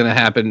obviously going to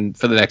happen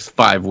for the next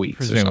 5 weeks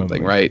Presumably. or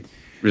something, right?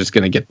 We're just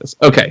going to get this.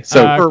 Okay,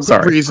 so For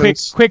sorry.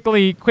 reasons.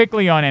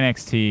 Quickly on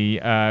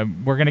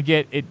NXT, we're gonna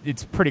get it.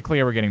 It's pretty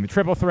clear we're getting the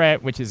triple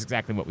threat, which is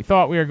exactly what we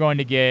thought we were going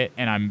to get,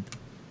 and I'm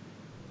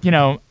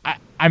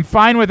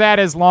fine with that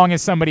as long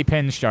as somebody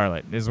pins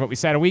Charlotte. This is what we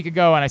said a week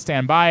ago, and I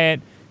stand by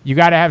it. You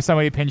got to have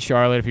somebody pin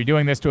Charlotte. If you're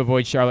doing this to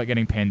avoid Charlotte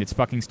getting pinned, it's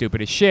fucking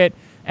stupid as shit.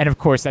 And of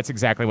course, that's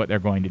exactly what they're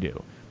going to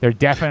do. They're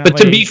definitely.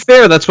 But to be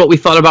fair, that's what we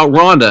thought about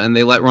Ronda, and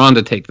they let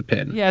Ronda take the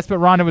pin. Yes, but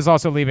Ronda was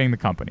also leaving the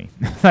company.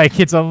 Like,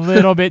 it's a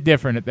little bit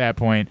different at that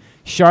point.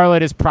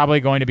 Charlotte is probably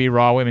going to be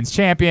Raw Women's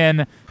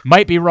Champion,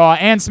 might be Raw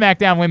and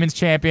SmackDown Women's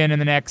Champion in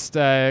the next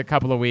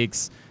couple of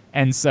weeks.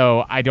 And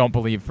so I don't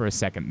believe for a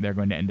second they're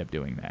going to end up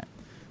doing that.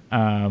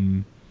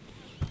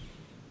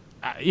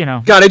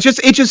 God, it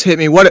just hit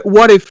me.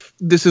 What if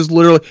this is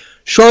literally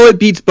Charlotte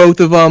beats both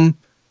of them,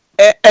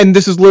 and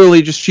this is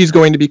literally just she's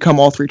going to become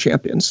all three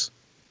champions?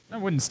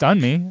 That wouldn't stun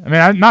me. I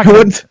mean, I'm not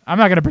going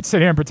to sit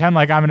here and pretend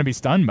like I'm going to be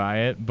stunned by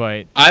it,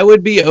 but I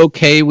would be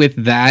okay with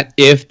that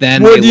if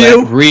then Would they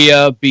you? let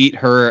Rhea beat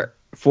her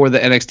for the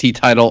NXT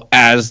title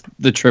as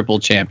the triple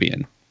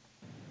champion.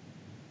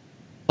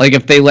 Like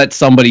if they let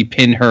somebody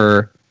pin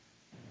her.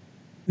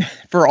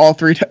 For all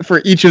three,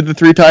 for each of the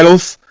three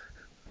titles.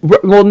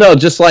 Well, no,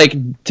 just like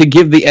to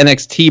give the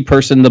NXT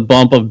person the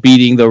bump of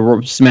beating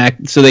the Smack,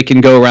 so they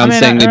can go around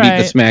saying they beat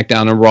the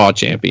SmackDown and Raw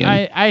champion.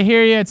 I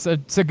hear you. It's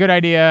a good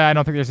idea. I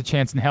don't think there's a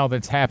chance in hell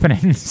that's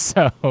happening.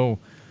 So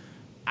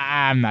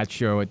I'm not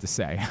sure what to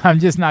say. I'm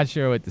just not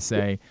sure what to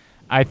say.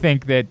 I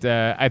think that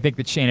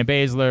Shayna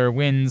Baszler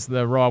wins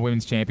the Raw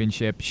Women's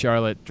Championship.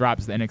 Charlotte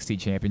drops the NXT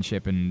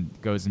Championship and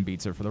goes and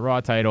beats her for the Raw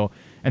title,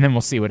 and then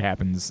we'll see what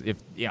happens.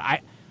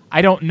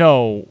 I don't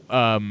know.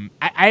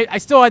 I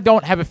still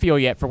don't have a feel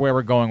yet for where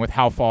we're going with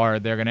how far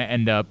they're going to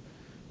end up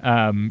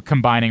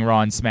combining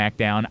Raw and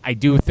SmackDown. I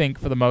do think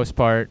for the most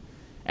part.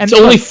 And it's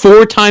only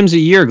 4 times a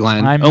year,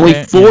 Glenn. Only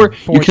four.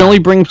 You can only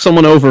bring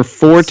someone over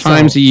 4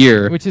 times a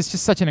year. Which is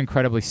just such an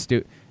incredibly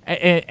stupid.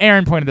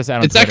 Aaron pointed this out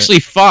on It's Twitter. actually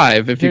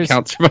 5 if you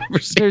count Survivor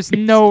Series. There's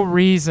no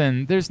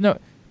reason.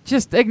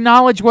 Just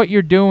acknowledge what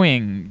you're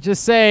doing.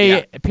 Just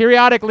say,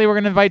 periodically we're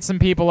going to invite some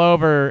people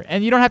over.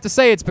 And you don't have to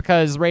say it's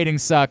because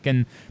ratings suck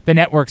and the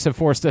networks have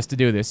forced us to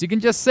do this. You can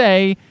just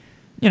say,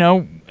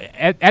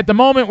 at the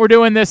moment we're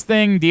doing this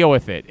thing, deal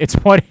with it. It's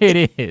what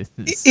it is.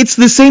 It's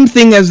the same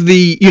thing as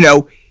the,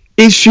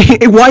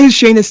 why is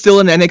Shayna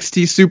still an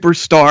NXT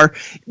superstar?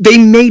 They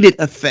made it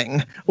a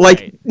thing.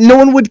 Like, no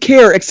one would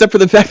care except for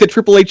the fact that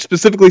Triple H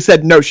specifically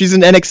said, no, she's an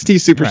NXT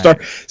superstar.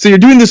 Right. So you're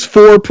doing this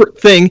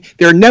thing.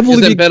 They're She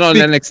inevitably hasn't been on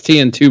NXT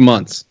in 2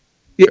 months.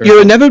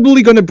 You're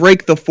inevitably going to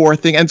break the 4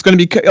 thing, and it's going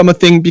to become a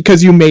thing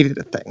because you made it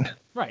a thing.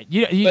 Right.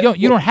 You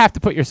don't have to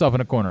put yourself in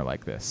a corner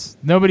like this.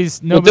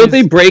 Nobody's. Well, don't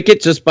they break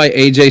it just by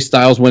AJ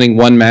Styles winning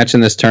 1 match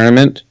in this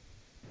tournament?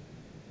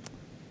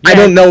 I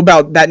don't know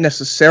about that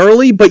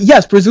necessarily, but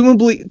yes,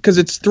 presumably, because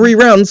it's 3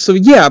 rounds, so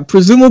yeah,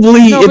 presumably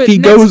if he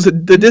goes the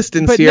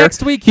distance here,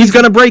 next week he's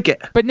going to break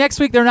it. But next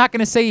week they're not going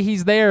to say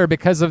he's there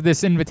because of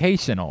this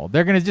invitational.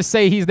 They're going to just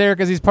say he's there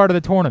because he's part of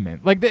the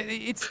tournament. Like,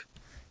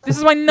 this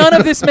is why none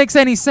of this makes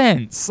any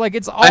sense. Like,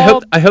 it's all...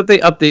 I hope they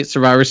update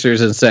Survivor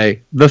Series and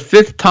say, the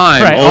 5th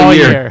time all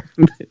year.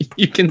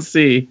 You can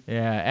see.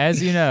 Yeah,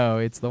 as you know,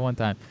 it's the one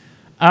time.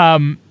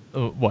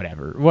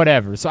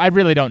 Whatever. So I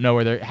really don't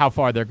know how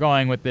far they're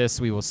going with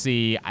this. We will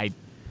see.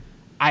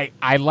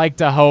 I like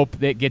to hope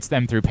that gets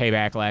them through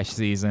Payback last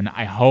season.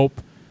 I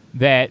hope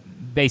that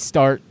they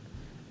start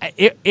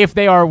if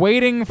they are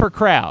waiting for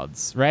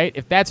crowds, right?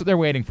 If that's what they're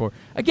waiting for.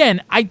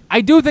 Again,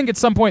 I do think at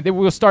some point that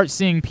we'll start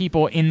seeing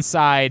people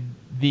inside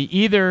the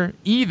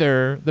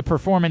either the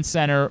Performance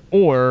Center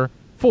or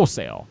Full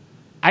Sail.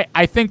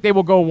 I think they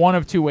will go one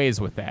of two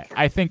ways with that.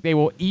 I think they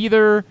will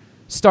either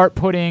start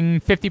putting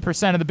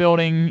 50% of the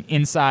building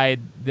inside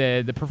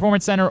the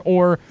Performance Center,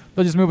 or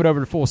they'll just move it over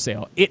to Full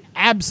Sail. It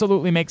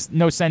absolutely makes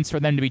no sense for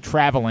them to be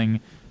traveling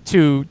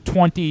to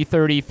 20,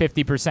 30,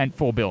 50%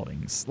 full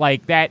buildings.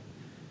 Like, that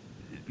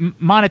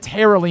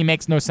monetarily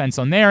makes no sense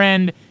on their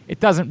end. It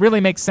doesn't really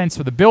make sense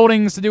for the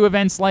buildings to do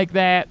events like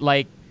that.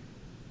 Like,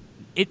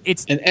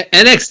 it's... And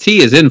NXT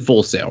is in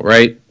Full Sail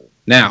right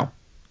now.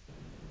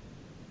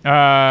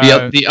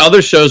 The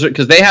other shows,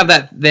 because they have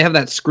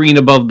that screen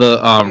above the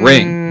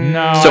ring.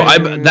 No,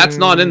 so that's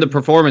not in the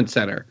Performance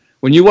Center.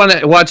 When you want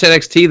to watch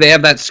NXT, they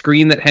have that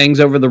screen that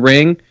hangs over the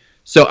ring.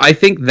 So I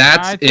think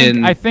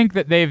I think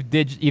that they've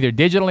either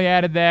digitally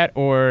added that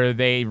or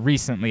they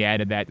recently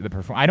added that to the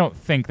Performance. I don't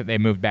think that they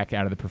moved back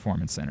out of the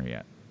Performance Center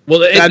yet. Well,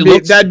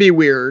 that'd be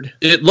weird.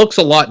 It looks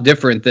a lot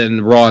different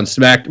than Raw and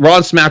SmackDown. Raw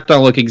and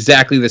SmackDown look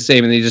exactly the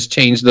same, and they just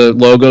changed the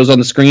logos on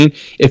the screen.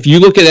 If you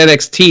look at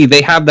NXT,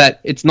 they have that.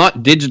 It's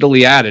not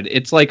digitally added.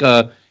 It's like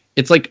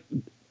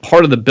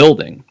part of the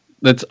building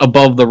that's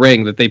above the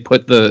ring that they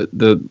put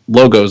the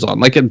logos on,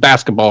 like a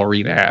basketball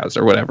arena has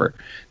or whatever.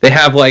 They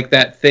have like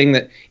that thing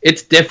that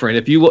it's different.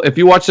 If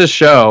you watch this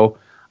show,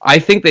 I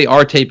think they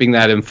are taping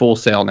that in Full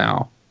Sail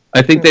now.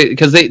 I think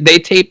because they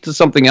taped to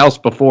something else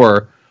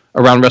before.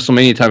 Around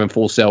WrestleMania time in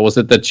Full Sail. Was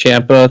it the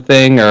Ciampa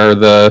thing or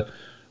the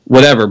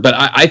whatever? But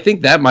I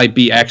think that might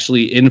be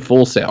actually in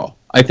Full Sail.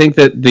 I think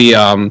that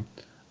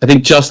I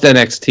think just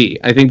NXT.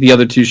 I think the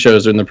other two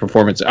shows are in the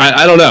Performance.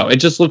 I don't know.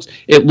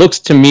 It looks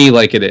to me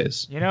like it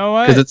is. You know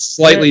what? Because it's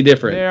slightly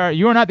different.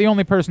 You are not the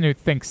only person who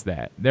thinks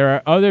that. There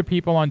are other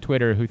people on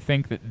Twitter who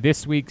think that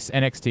this week's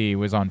NXT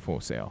was on Full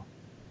Sail.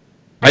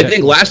 I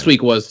think last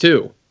week was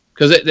too.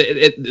 Because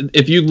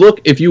if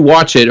you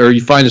watch it or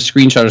you find a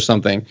screenshot or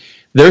something,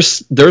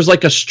 there's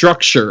like a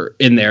structure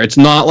in there. It's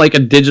not like a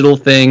digital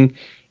thing.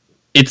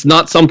 It's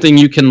not something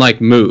you can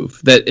like move.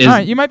 That is. All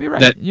right, you might be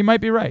right. You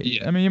might be right.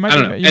 Yeah, I mean, you might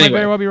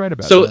very well be right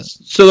about that.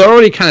 So they're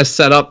already kind of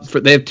set up for.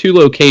 They have 2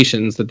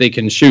 locations that they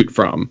can shoot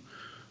from.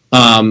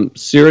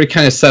 So you're already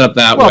kind of set up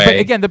that way. Well, but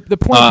again, the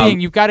point being,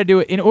 you've got to do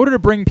it in order to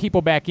bring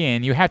people back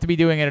in. You have to be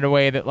doing it in a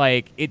way that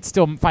like it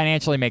still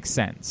financially makes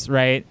sense,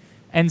 right?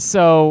 And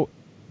so.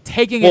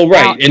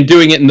 And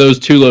doing it in those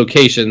 2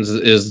 locations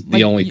is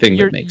the only thing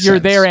that makes sense. You're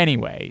there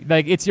anyway.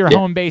 Like, it's your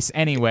home base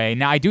anyway.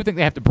 Now, I do think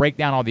they have to break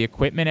down all the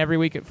equipment every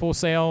week at Full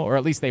Sail, or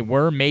at least they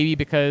were, maybe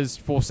because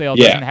Full Sail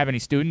doesn't have any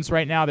students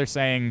right now. They're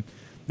saying,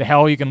 the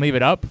hell, you can leave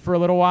it up for a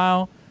little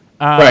while.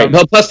 Right.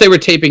 Well, plus they were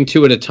taping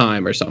 2 at a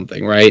time or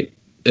something, right?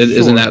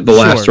 Isn't that the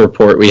last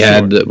report we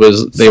had that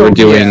was they were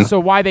doing? Yeah.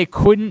 So why they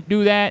couldn't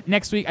do that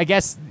next week, I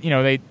guess,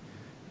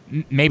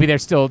 maybe they're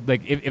still,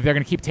 like, if they're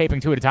going to keep taping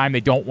 2 at a time, they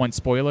don't want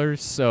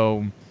spoilers.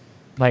 So,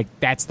 like,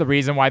 that's the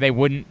reason why they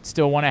wouldn't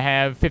still want to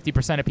have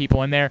 50% of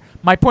people in there.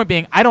 My point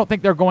being, I don't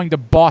think they're going to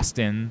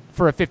Boston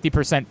for a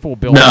 50% full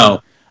building.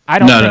 No. I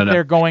don't think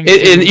they're going to.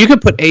 And you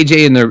could put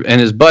AJ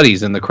and his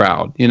buddies in the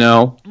crowd,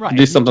 right.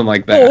 Do something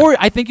like that. Or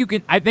I think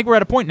we're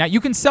at a point now, you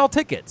can sell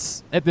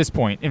tickets at this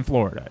point in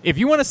Florida. If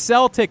you want to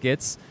sell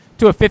tickets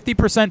to a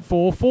 50%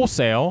 Full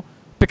Sail,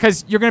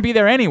 because you're going to be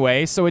there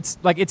anyway, so it's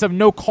of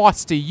no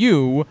cost to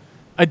you,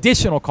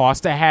 additional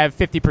cost to have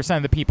 50%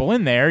 of the people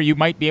in there. You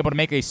might be able to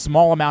make a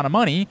small amount of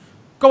money.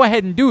 Go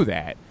ahead and do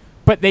that.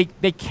 But they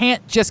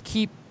can't just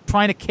keep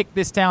trying to kick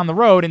this down the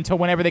road until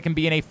whenever they can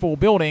be in a full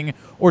building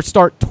or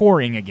start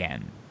touring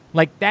again.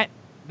 Like that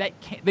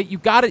you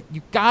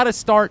gotta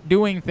start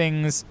doing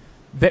things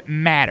that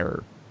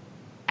matter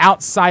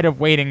outside of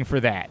waiting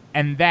for that.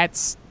 And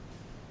that's,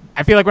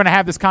 I feel like we're going to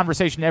have this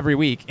conversation every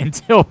week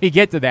until we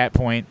get to that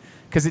point.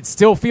 Because it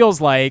still feels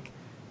like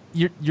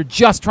you're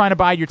just trying to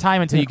bide your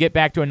time until you get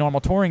back to a normal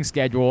touring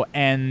schedule,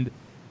 and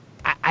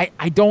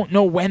I don't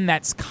know when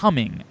that's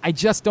coming. I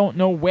just don't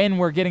know when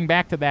we're getting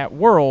back to that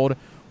world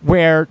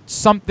where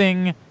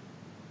something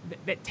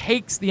that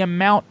takes the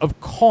amount of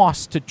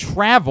cost to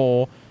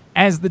travel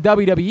as the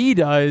WWE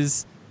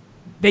does,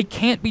 they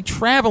can't be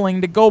traveling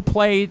to go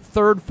play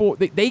third, fourth.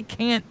 They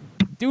can't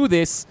do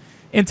this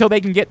until they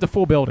can get to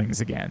full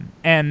buildings again.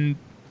 And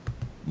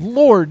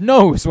Lord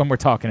knows when we're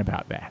talking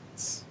about that.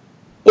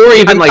 Or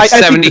even I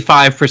think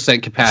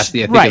 75%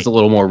 capacity, I think is a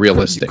little more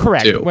realistic.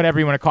 Correct. Too. Whatever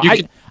you want to call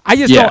it. I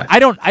just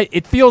don't.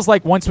 It feels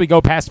like once we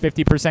go past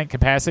 50%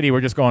 capacity,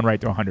 we're just going right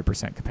to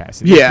 100%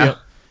 capacity. Yeah.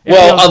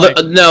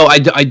 No,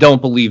 I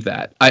don't believe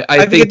that.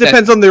 I think it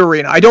depends on the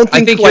arena. I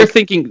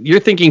think you're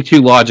thinking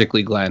too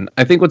logically, Glenn.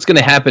 I think what's going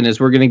to happen is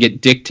we're going to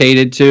get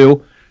dictated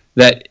to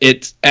that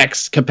it's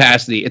X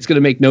capacity. It's going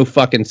to make no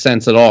fucking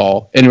sense at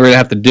all, and we're going to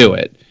have to do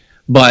it.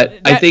 But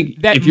I think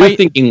if you're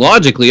thinking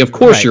logically, of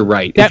course you're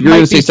right. If you're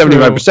going to say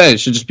 75%, it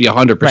should just be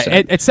 100%. Right.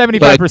 At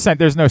 75%,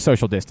 there's no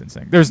social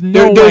distancing. There's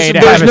no way to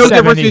have There's no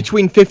difference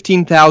between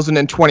 15,000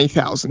 and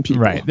 20,000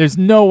 people. Right. There's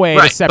no way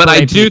to separate But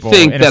I do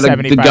think that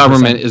the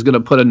government is going to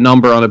put a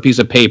number on a piece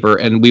of paper,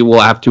 and we will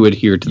have to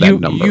adhere to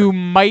that number. You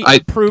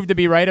might prove to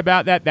be right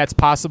about that. That's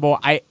possible.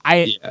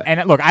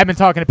 And look, I've been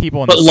talking to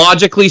people. But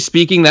logically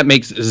speaking, that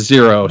makes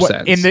zero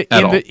sense.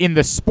 In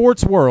the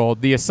sports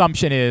world, the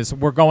assumption is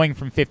we're going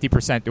from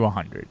 50% to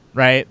 100.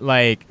 Right,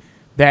 like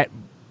that.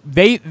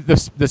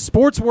 The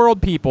sports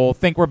world people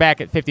think we're back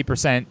at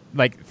 50%.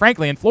 Like,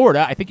 frankly, in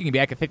Florida, I think you can be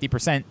back at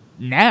 50%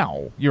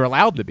 now. You're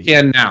allowed to be. You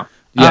can now.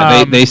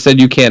 Yeah, they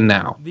said you can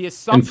now. The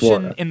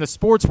assumption in the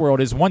sports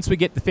world is once we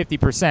get to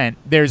 50%,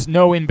 there's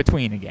no in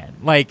between again.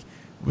 Like,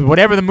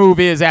 whatever the move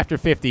is after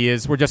 50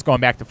 is, we're just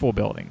going back to full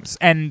buildings,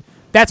 and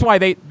that's why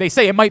they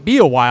say it might be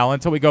a while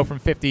until we go from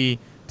 50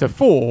 to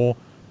full.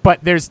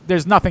 But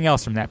there's nothing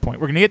else from that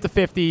point. We're going to get to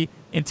 50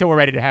 until we're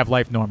ready to have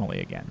life normally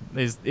again,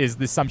 is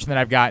the assumption that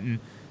I've gotten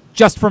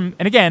just from,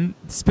 and again,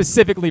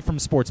 specifically from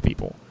sports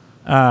people,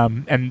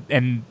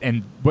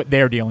 and what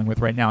they're dealing with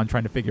right now and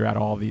trying to figure out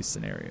all of these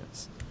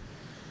scenarios.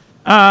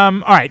 All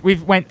right,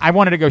 I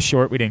wanted to go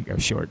short. We didn't go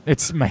short.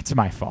 It's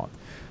my fault.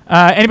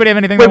 Anybody have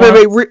anything?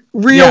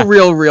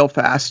 Real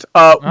fast.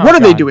 What are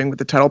they doing with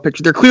the title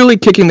picture? They're clearly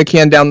kicking the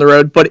can down the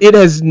road, but it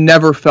has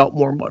never felt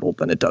more muddled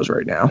than it does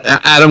right now.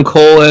 Adam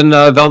Cole and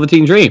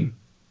Velveteen Dream.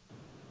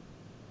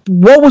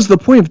 What was the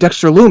point of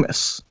Dexter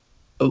Lumis?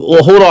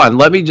 Well, hold on.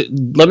 Let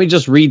me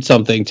just read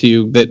something to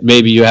you that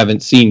maybe you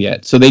haven't seen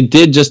yet. So they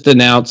did just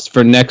announce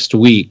for next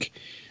week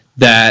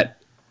that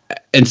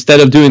instead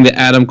of doing the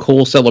Adam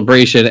Cole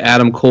celebration,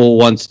 Adam Cole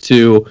wants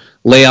to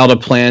lay out a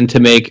plan to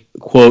make,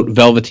 quote,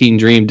 Velveteen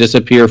Dream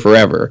disappear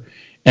forever.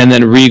 And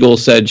then Regal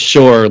said,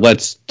 sure,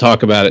 let's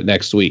talk about it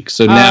next week.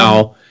 So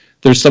now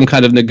there's some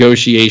kind of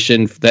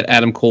negotiation that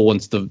Adam Cole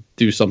wants to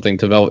do something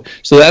to Velvet.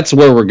 So that's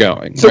where we're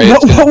going. So right?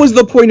 what was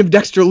the point of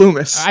Dexter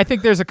Lumis? I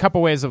think there's a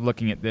couple ways of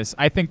looking at this.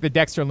 I think the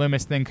Dexter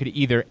Lumis thing could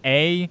either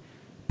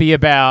be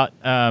about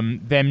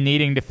them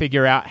needing to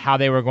figure out how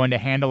they were going to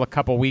handle a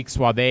couple weeks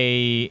while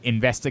they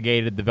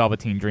investigated the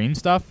Velveteen Dream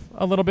stuff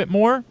a little bit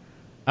more.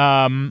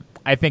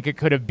 I think it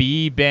could have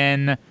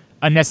been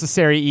a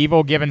necessary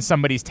evil given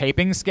somebody's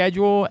taping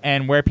schedule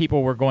and where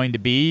people were going to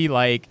be.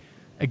 Like,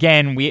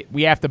 again,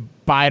 we have to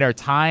bide our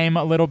time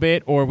a little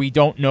bit, or we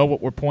don't know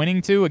what we're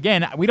pointing to.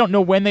 Again, we don't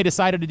know when they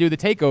decided to do the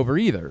takeover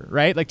either,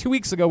 right? Like 2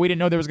 weeks ago, we didn't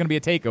know there was going to be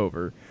a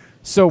takeover.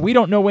 So we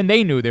don't know when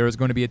they knew there was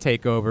going to be a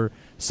takeover.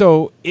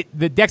 So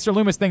the Dexter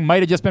Lumis thing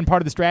might have just been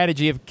part of the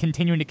strategy of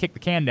continuing to kick the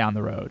can down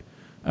the road.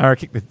 Or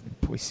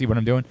see what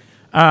I'm doing?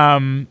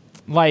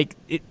 Like,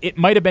 it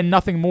might have been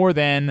nothing more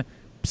than,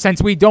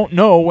 since we don't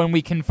know when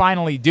we can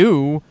finally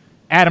do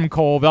Adam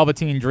Cole,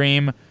 Velveteen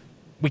Dream,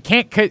 we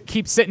can't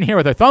keep sitting here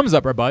with our thumbs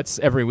up our butts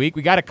every week.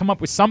 We got to come up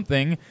with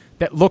something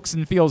that looks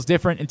and feels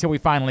different until we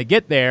finally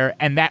get there,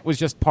 and that was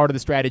just part of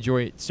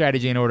the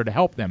strategy in order to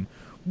help them.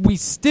 We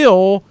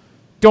still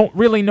don't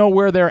really know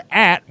where they're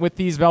at with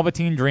these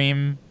Velveteen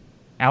Dream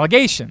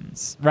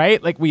allegations,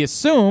 right? Like, we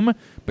assume,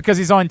 because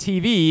he's on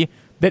TV,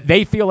 that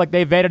they feel like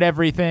they vetted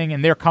everything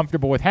and they're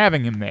comfortable with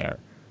having him there.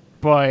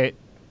 But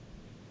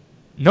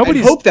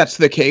I hope that's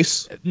the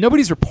case.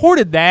 Nobody's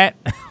reported that.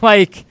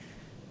 Like,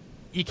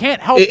 you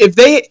can't help. If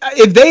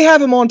they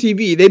have him on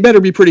TV, they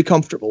better be pretty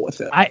comfortable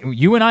with it.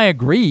 You and I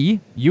agree.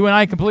 You and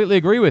I completely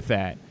agree with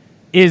that.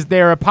 Is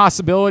there a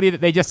possibility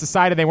that they just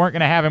decided they weren't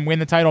going to have him win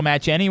the title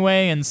match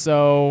anyway, and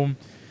so,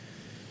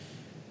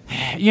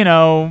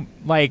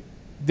 like,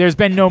 there's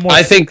been no more.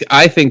 I think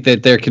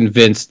that they're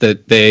convinced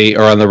that they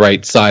are on the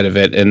right side of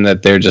it, and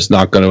that they're just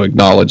not going to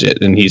acknowledge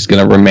it, and he's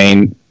going to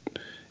remain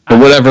in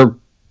whatever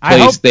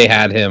place they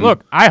had him.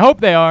 Look, I hope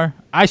they are.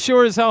 I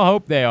sure as hell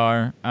hope they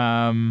are.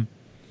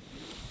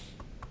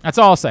 That's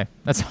all I'll say.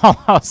 That's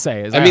all I'll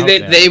say.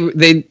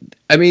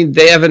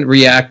 They haven't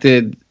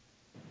reacted.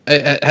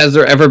 Has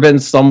there ever been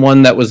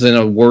someone that was in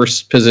a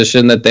worse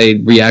position that they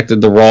reacted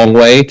the wrong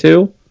way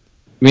to?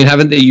 I mean,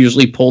 haven't they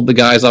usually pulled the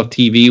guys off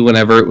TV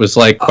whenever it was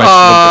like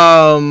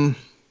questionable?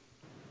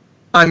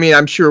 I mean,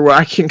 I'm sure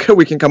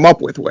we can come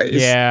up with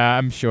ways. Yeah,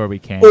 I'm sure we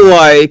can.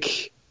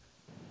 Like,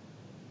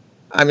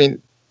 I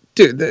mean,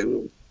 dude,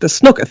 the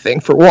Snuka thing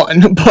for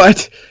one,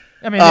 but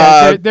I mean,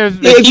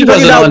 he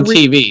wasn't on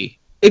TV.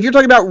 If you're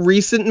talking about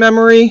recent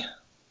memory,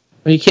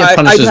 you can't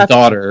punish his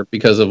daughter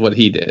because of what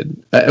he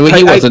did.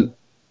 He wasn't,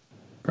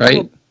 right?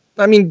 Well,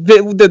 I mean,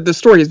 the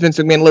story is Vince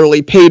McMahon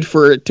literally paid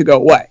for it to go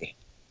away.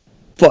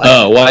 But,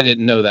 Oh, well, I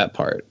didn't know that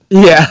part.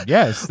 yeah.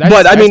 Yes,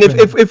 But I mean, that's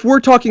been- if we're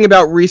talking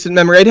about recent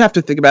memory, I'd have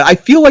to think about it. I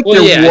feel like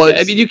Well, there yeah, was.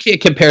 I mean, you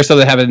can't compare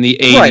something that happened in the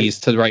 80s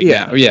to right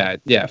Yeah. now.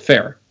 Yeah,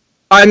 fair.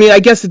 I mean, I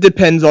guess it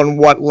depends on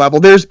what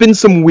level. There's been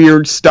some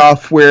weird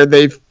stuff where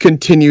they've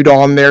continued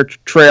on their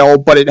trail,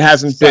 but it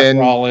hasn't Seth been.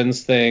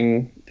 Rollins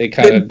thing, they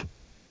kind of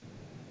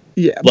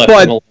Yeah, left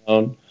but him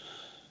alone.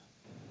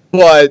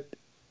 but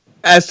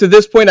as to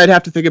this point, I'd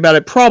have to think about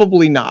it.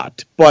 Probably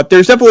not. But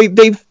there's definitely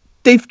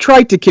they've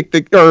tried to kick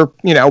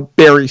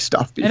bury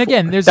stuff before. And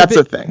again, that's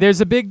a the thing.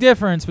 There's a big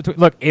difference between.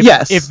 Look,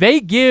 if they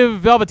give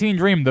Velveteen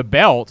Dream the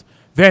belt,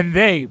 then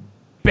they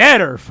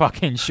better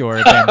fucking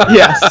short them.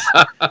 Yes.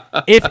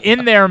 If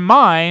in their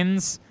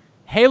minds,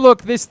 hey,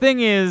 look, this thing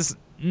is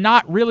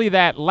not really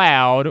that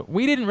loud.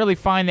 We didn't really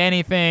find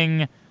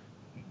anything.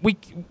 We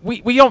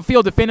don't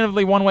feel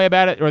definitively one way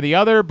about it or the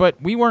other, but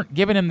we weren't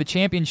giving him the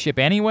championship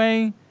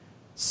anyway,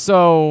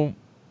 so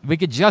we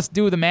could just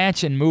do the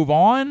match and move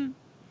on.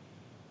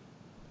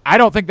 I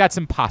don't think that's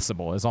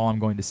impossible, is all I'm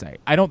going to say.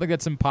 I don't think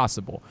that's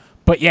impossible.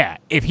 But yeah,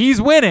 if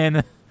he's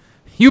winning,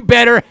 you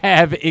better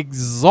have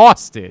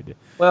exhausted.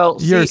 Well,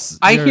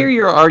 I hear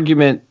your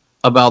argument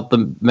about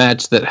the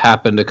match that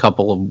happened a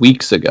couple of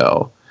weeks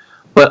ago,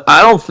 but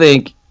I don't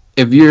think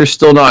if you're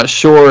still not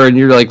sure and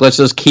you're like, let's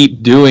just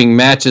keep doing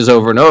matches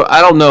over and over, I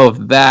don't know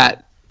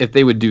if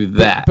they would do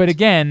that. But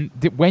again,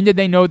 when did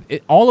they know?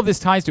 All of this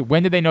ties to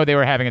when did they know they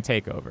were having a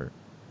takeover?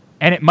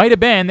 And it might have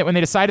been that when they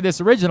decided this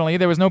originally,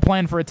 there was no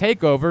plan for a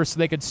takeover, so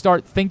they could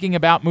start thinking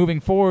about moving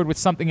forward with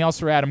something else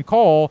for Adam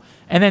Cole.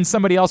 And then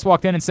somebody else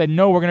walked in and said,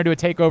 no, we're going to do a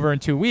takeover in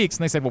 2 weeks.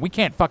 And they said, well, we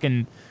can't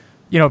fucking,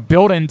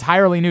 build an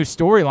entirely new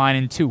storyline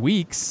in 2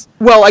 weeks.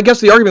 Well, I guess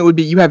the argument would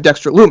be you have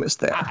Dexter Lumis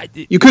there.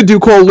 You could do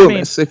Cole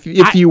Loomis if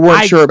you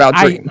weren't sure about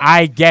Dream.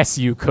 I guess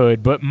you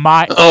could, but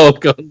oh,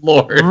 good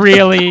Lord.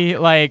 Really,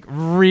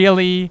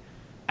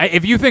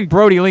 if you think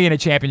Brody Lee in a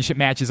championship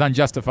match is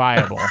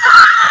unjustifiable.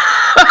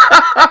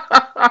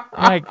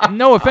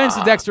 No offense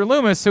to Dexter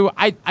Lumis, who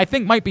I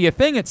think might be a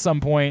thing at some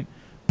point,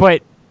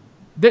 but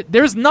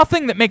there's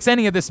nothing that makes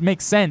any of this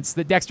make sense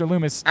that Dexter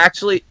Lumis...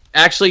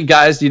 Actually,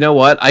 guys, you know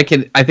what? I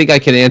think I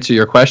can answer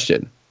your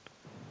question.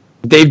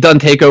 They've done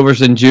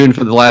takeovers in June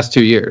for the last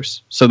 2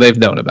 years, so they've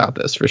known about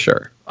this for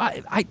sure.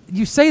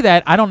 You say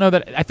that, I don't know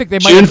that. I think they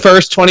might. June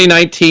 1st,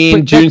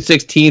 2019, June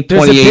 16th, 2018.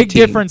 There's a big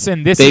difference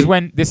in this is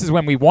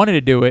when we wanted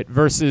to do it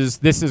versus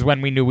this is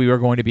when we knew we were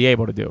going to be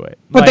able to do it.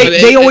 But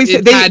they always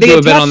had they to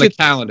have been on the attached it,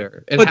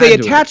 calendar. but they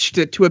attached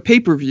it to a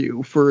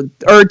pay-per-view I'm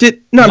pretty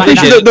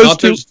sure those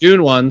two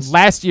June ones.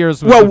 Last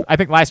year's was I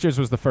think last year's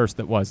was the first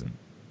that wasn't.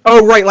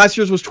 Oh, right. Last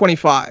year's was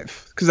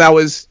 25 because that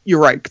was,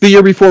 you're right. The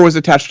year before was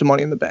attached to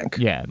Money in the Bank.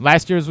 Yeah,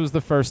 last year's was the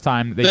first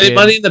time they did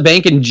Money in the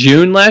Bank in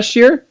June last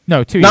year?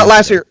 No, 2 years. Not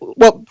last year.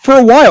 Well, for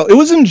a while. It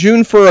was in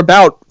June for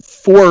about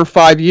 4 or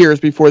 5 years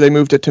before they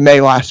moved it to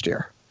May last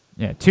year.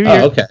 Yeah, 2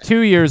 years. Okay.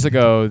 2 years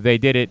ago, they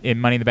did it in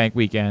Money in the Bank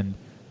weekend,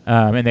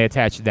 and they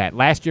attached that.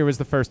 Last year was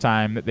the first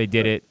time that they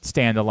did it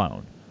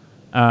standalone.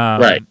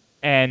 Right.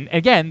 And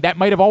again, that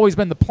might have always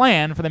been the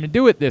plan for them to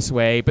do it this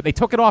way, but they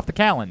took it off the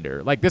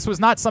calendar. This was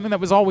not something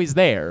that was always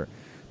there.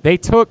 They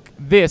took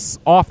this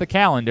off the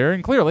calendar,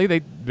 and clearly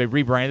they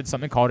rebranded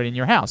something, called it In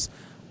Your House.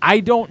 I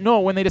don't know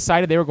when they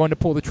decided they were going to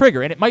pull the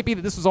trigger, and it might be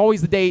that this was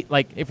always the date.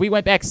 If we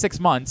went back 6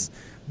 months,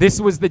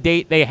 this was the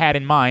date they had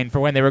in mind for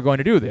when they were going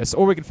to do this.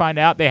 Or we could find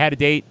out they had a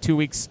date 2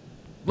 weeks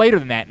later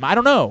than that. I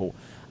don't know.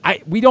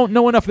 We don't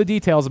know enough of the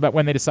details about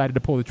when they decided to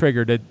pull the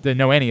trigger to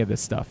know any of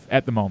this stuff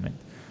at the moment.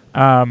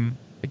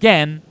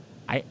 Again,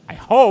 I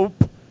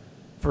hope,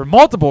 for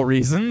multiple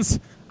reasons,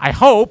 I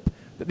hope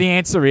that the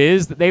answer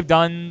is that they've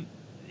done,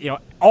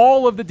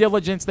 all of the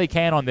diligence they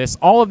can on this,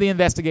 all of the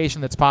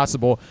investigation that's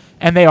possible,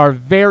 and they are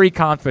very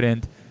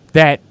confident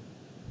that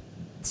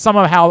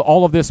somehow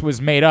all of this was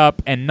made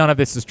up and none of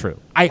this is true.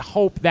 I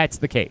hope that's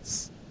the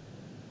case.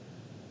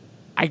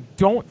 I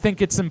don't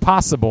think it's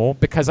impossible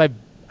because I've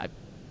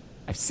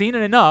seen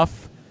it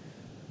enough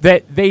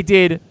that they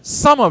did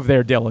some of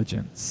their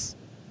diligence.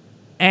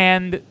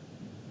 And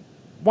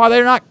while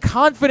they're not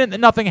confident that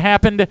nothing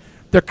happened,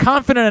 they're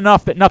confident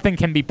enough that nothing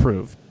can be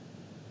proved.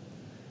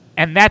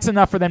 And that's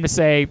enough for them to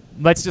say,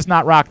 let's just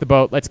not rock the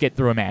boat. Let's get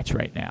through a match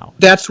right now.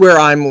 That's where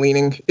I'm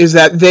leaning, is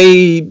that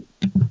they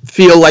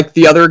feel like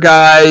the other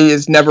guy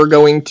is never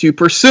going to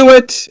pursue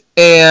it,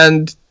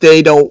 and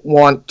they don't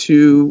want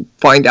to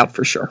find out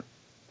for sure.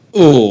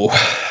 Ooh.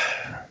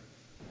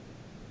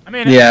 I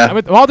mean,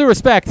 with all due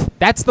respect,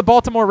 that's the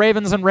Baltimore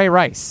Ravens and Ray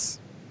Rice.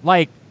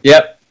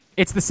 Yep.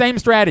 It's the same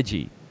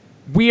strategy.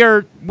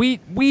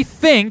 We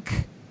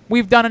think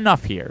we've done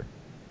enough here.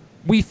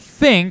 We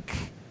think.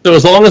 So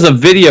as long as a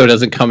video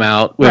doesn't come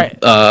out with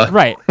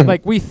right.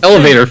 We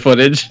elevator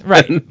footage,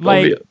 right?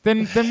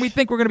 Then we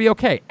think we're gonna be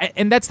okay.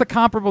 And that's the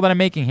comparable that I'm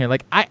making here.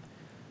 I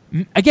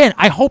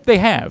hope they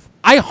have.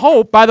 I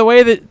hope, by the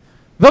way, that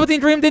Velveteen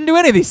Dream didn't do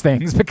any of these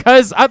things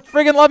because I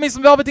friggin' love me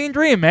some Velveteen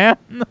Dream, man.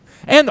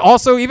 And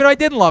also, even if I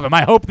didn't love him,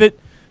 I hope that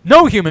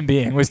no human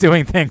being was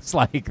doing things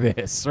like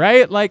this,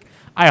 right?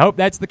 I hope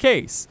that's the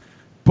case.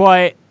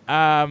 But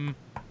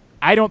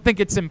I don't think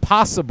it's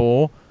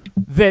impossible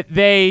that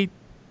they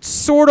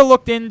sort of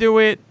looked into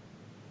it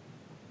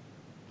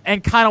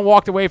and kind of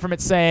walked away from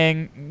it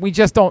saying, we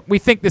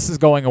think this is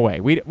going away.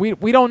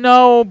 We don't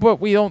know, but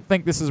we don't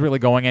think this is really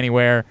going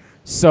anywhere.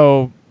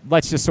 So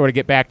let's just sort of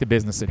get back to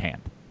business at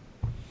hand.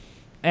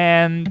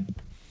 And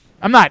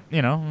I'm not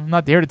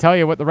here to tell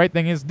you what the right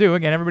thing is to do.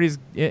 Again, everybody's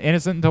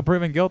innocent until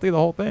proven guilty, the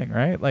whole thing,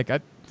 right? Like,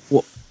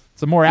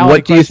 it's a morality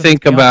What do you question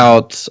think that's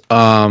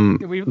beyond-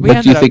 about? We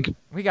What do you think?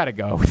 We got to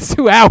go. It's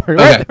 2 hours.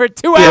 Okay. We're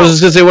 2 Yeah, I was hours.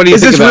 just gonna say, what do you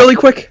Is think this about really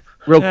quick?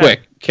 real Yeah.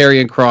 quick?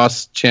 Karrion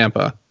Kross,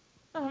 Ciampa.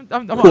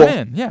 I'm Cool.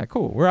 in. Yeah,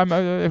 cool.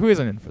 Who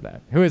isn't in for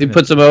that? Who He isn't in?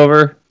 puts him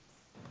over.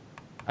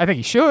 I think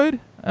he should.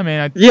 I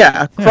mean,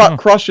 Yeah, Yeah.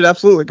 Cross should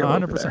absolutely go.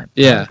 100%.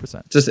 Yeah,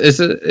 100%. just it's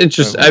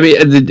interesting. I mean,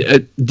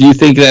 do you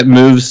think that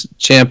moves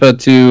Ciampa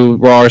to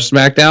Raw or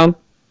SmackDown?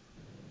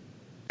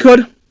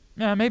 Could.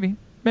 Yeah, maybe.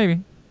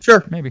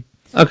 Sure.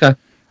 Okay.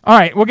 All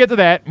right, we'll get to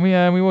that. We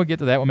will get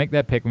to that. We'll make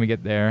that pick when we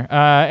get there.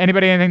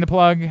 Anybody anything to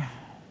plug?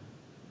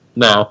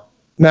 No.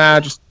 Nah,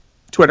 just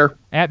Twitter.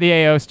 At the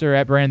A Oster,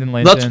 at Brandon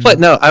Linton. Let's play.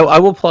 No, I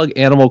will plug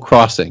Animal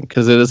Crossing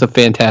because it is a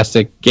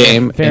fantastic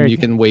game, Very and you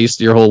good. can waste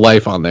your whole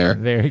life on there,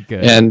 Very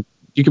good. and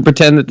you can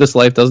pretend that this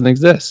life doesn't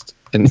exist,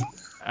 and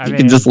I you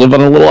mean, can just live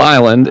on a little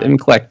island and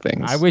collect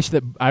things. I wish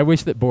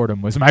that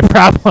boredom was my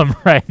problem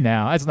right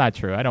now. That's not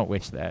true. I don't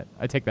wish that.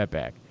 I take that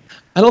back.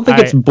 I don't think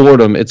it's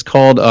boredom. It's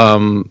called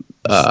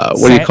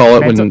what do you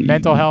call it when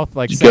mental health,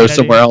 like you go sanity?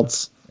 somewhere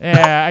else?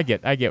 Yeah, I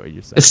get what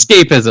you're saying.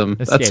 Escapism.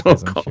 That's what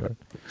Escapism, I'll call sure. it.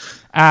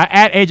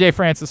 At AJ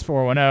Francis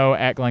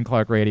 410, at Glenn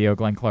Clark Radio,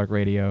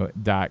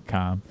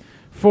 glennclarkradio.com.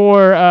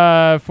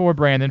 For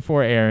Brandon,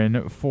 for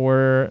Aaron,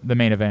 for the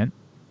main event.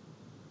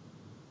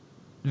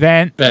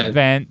 Vent.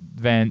 AJ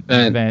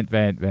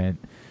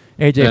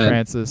Vent.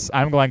 Francis.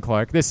 I'm Glenn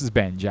Clark. This has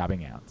been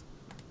Jobbing Out.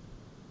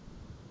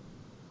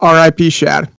 R.I.P. Shad.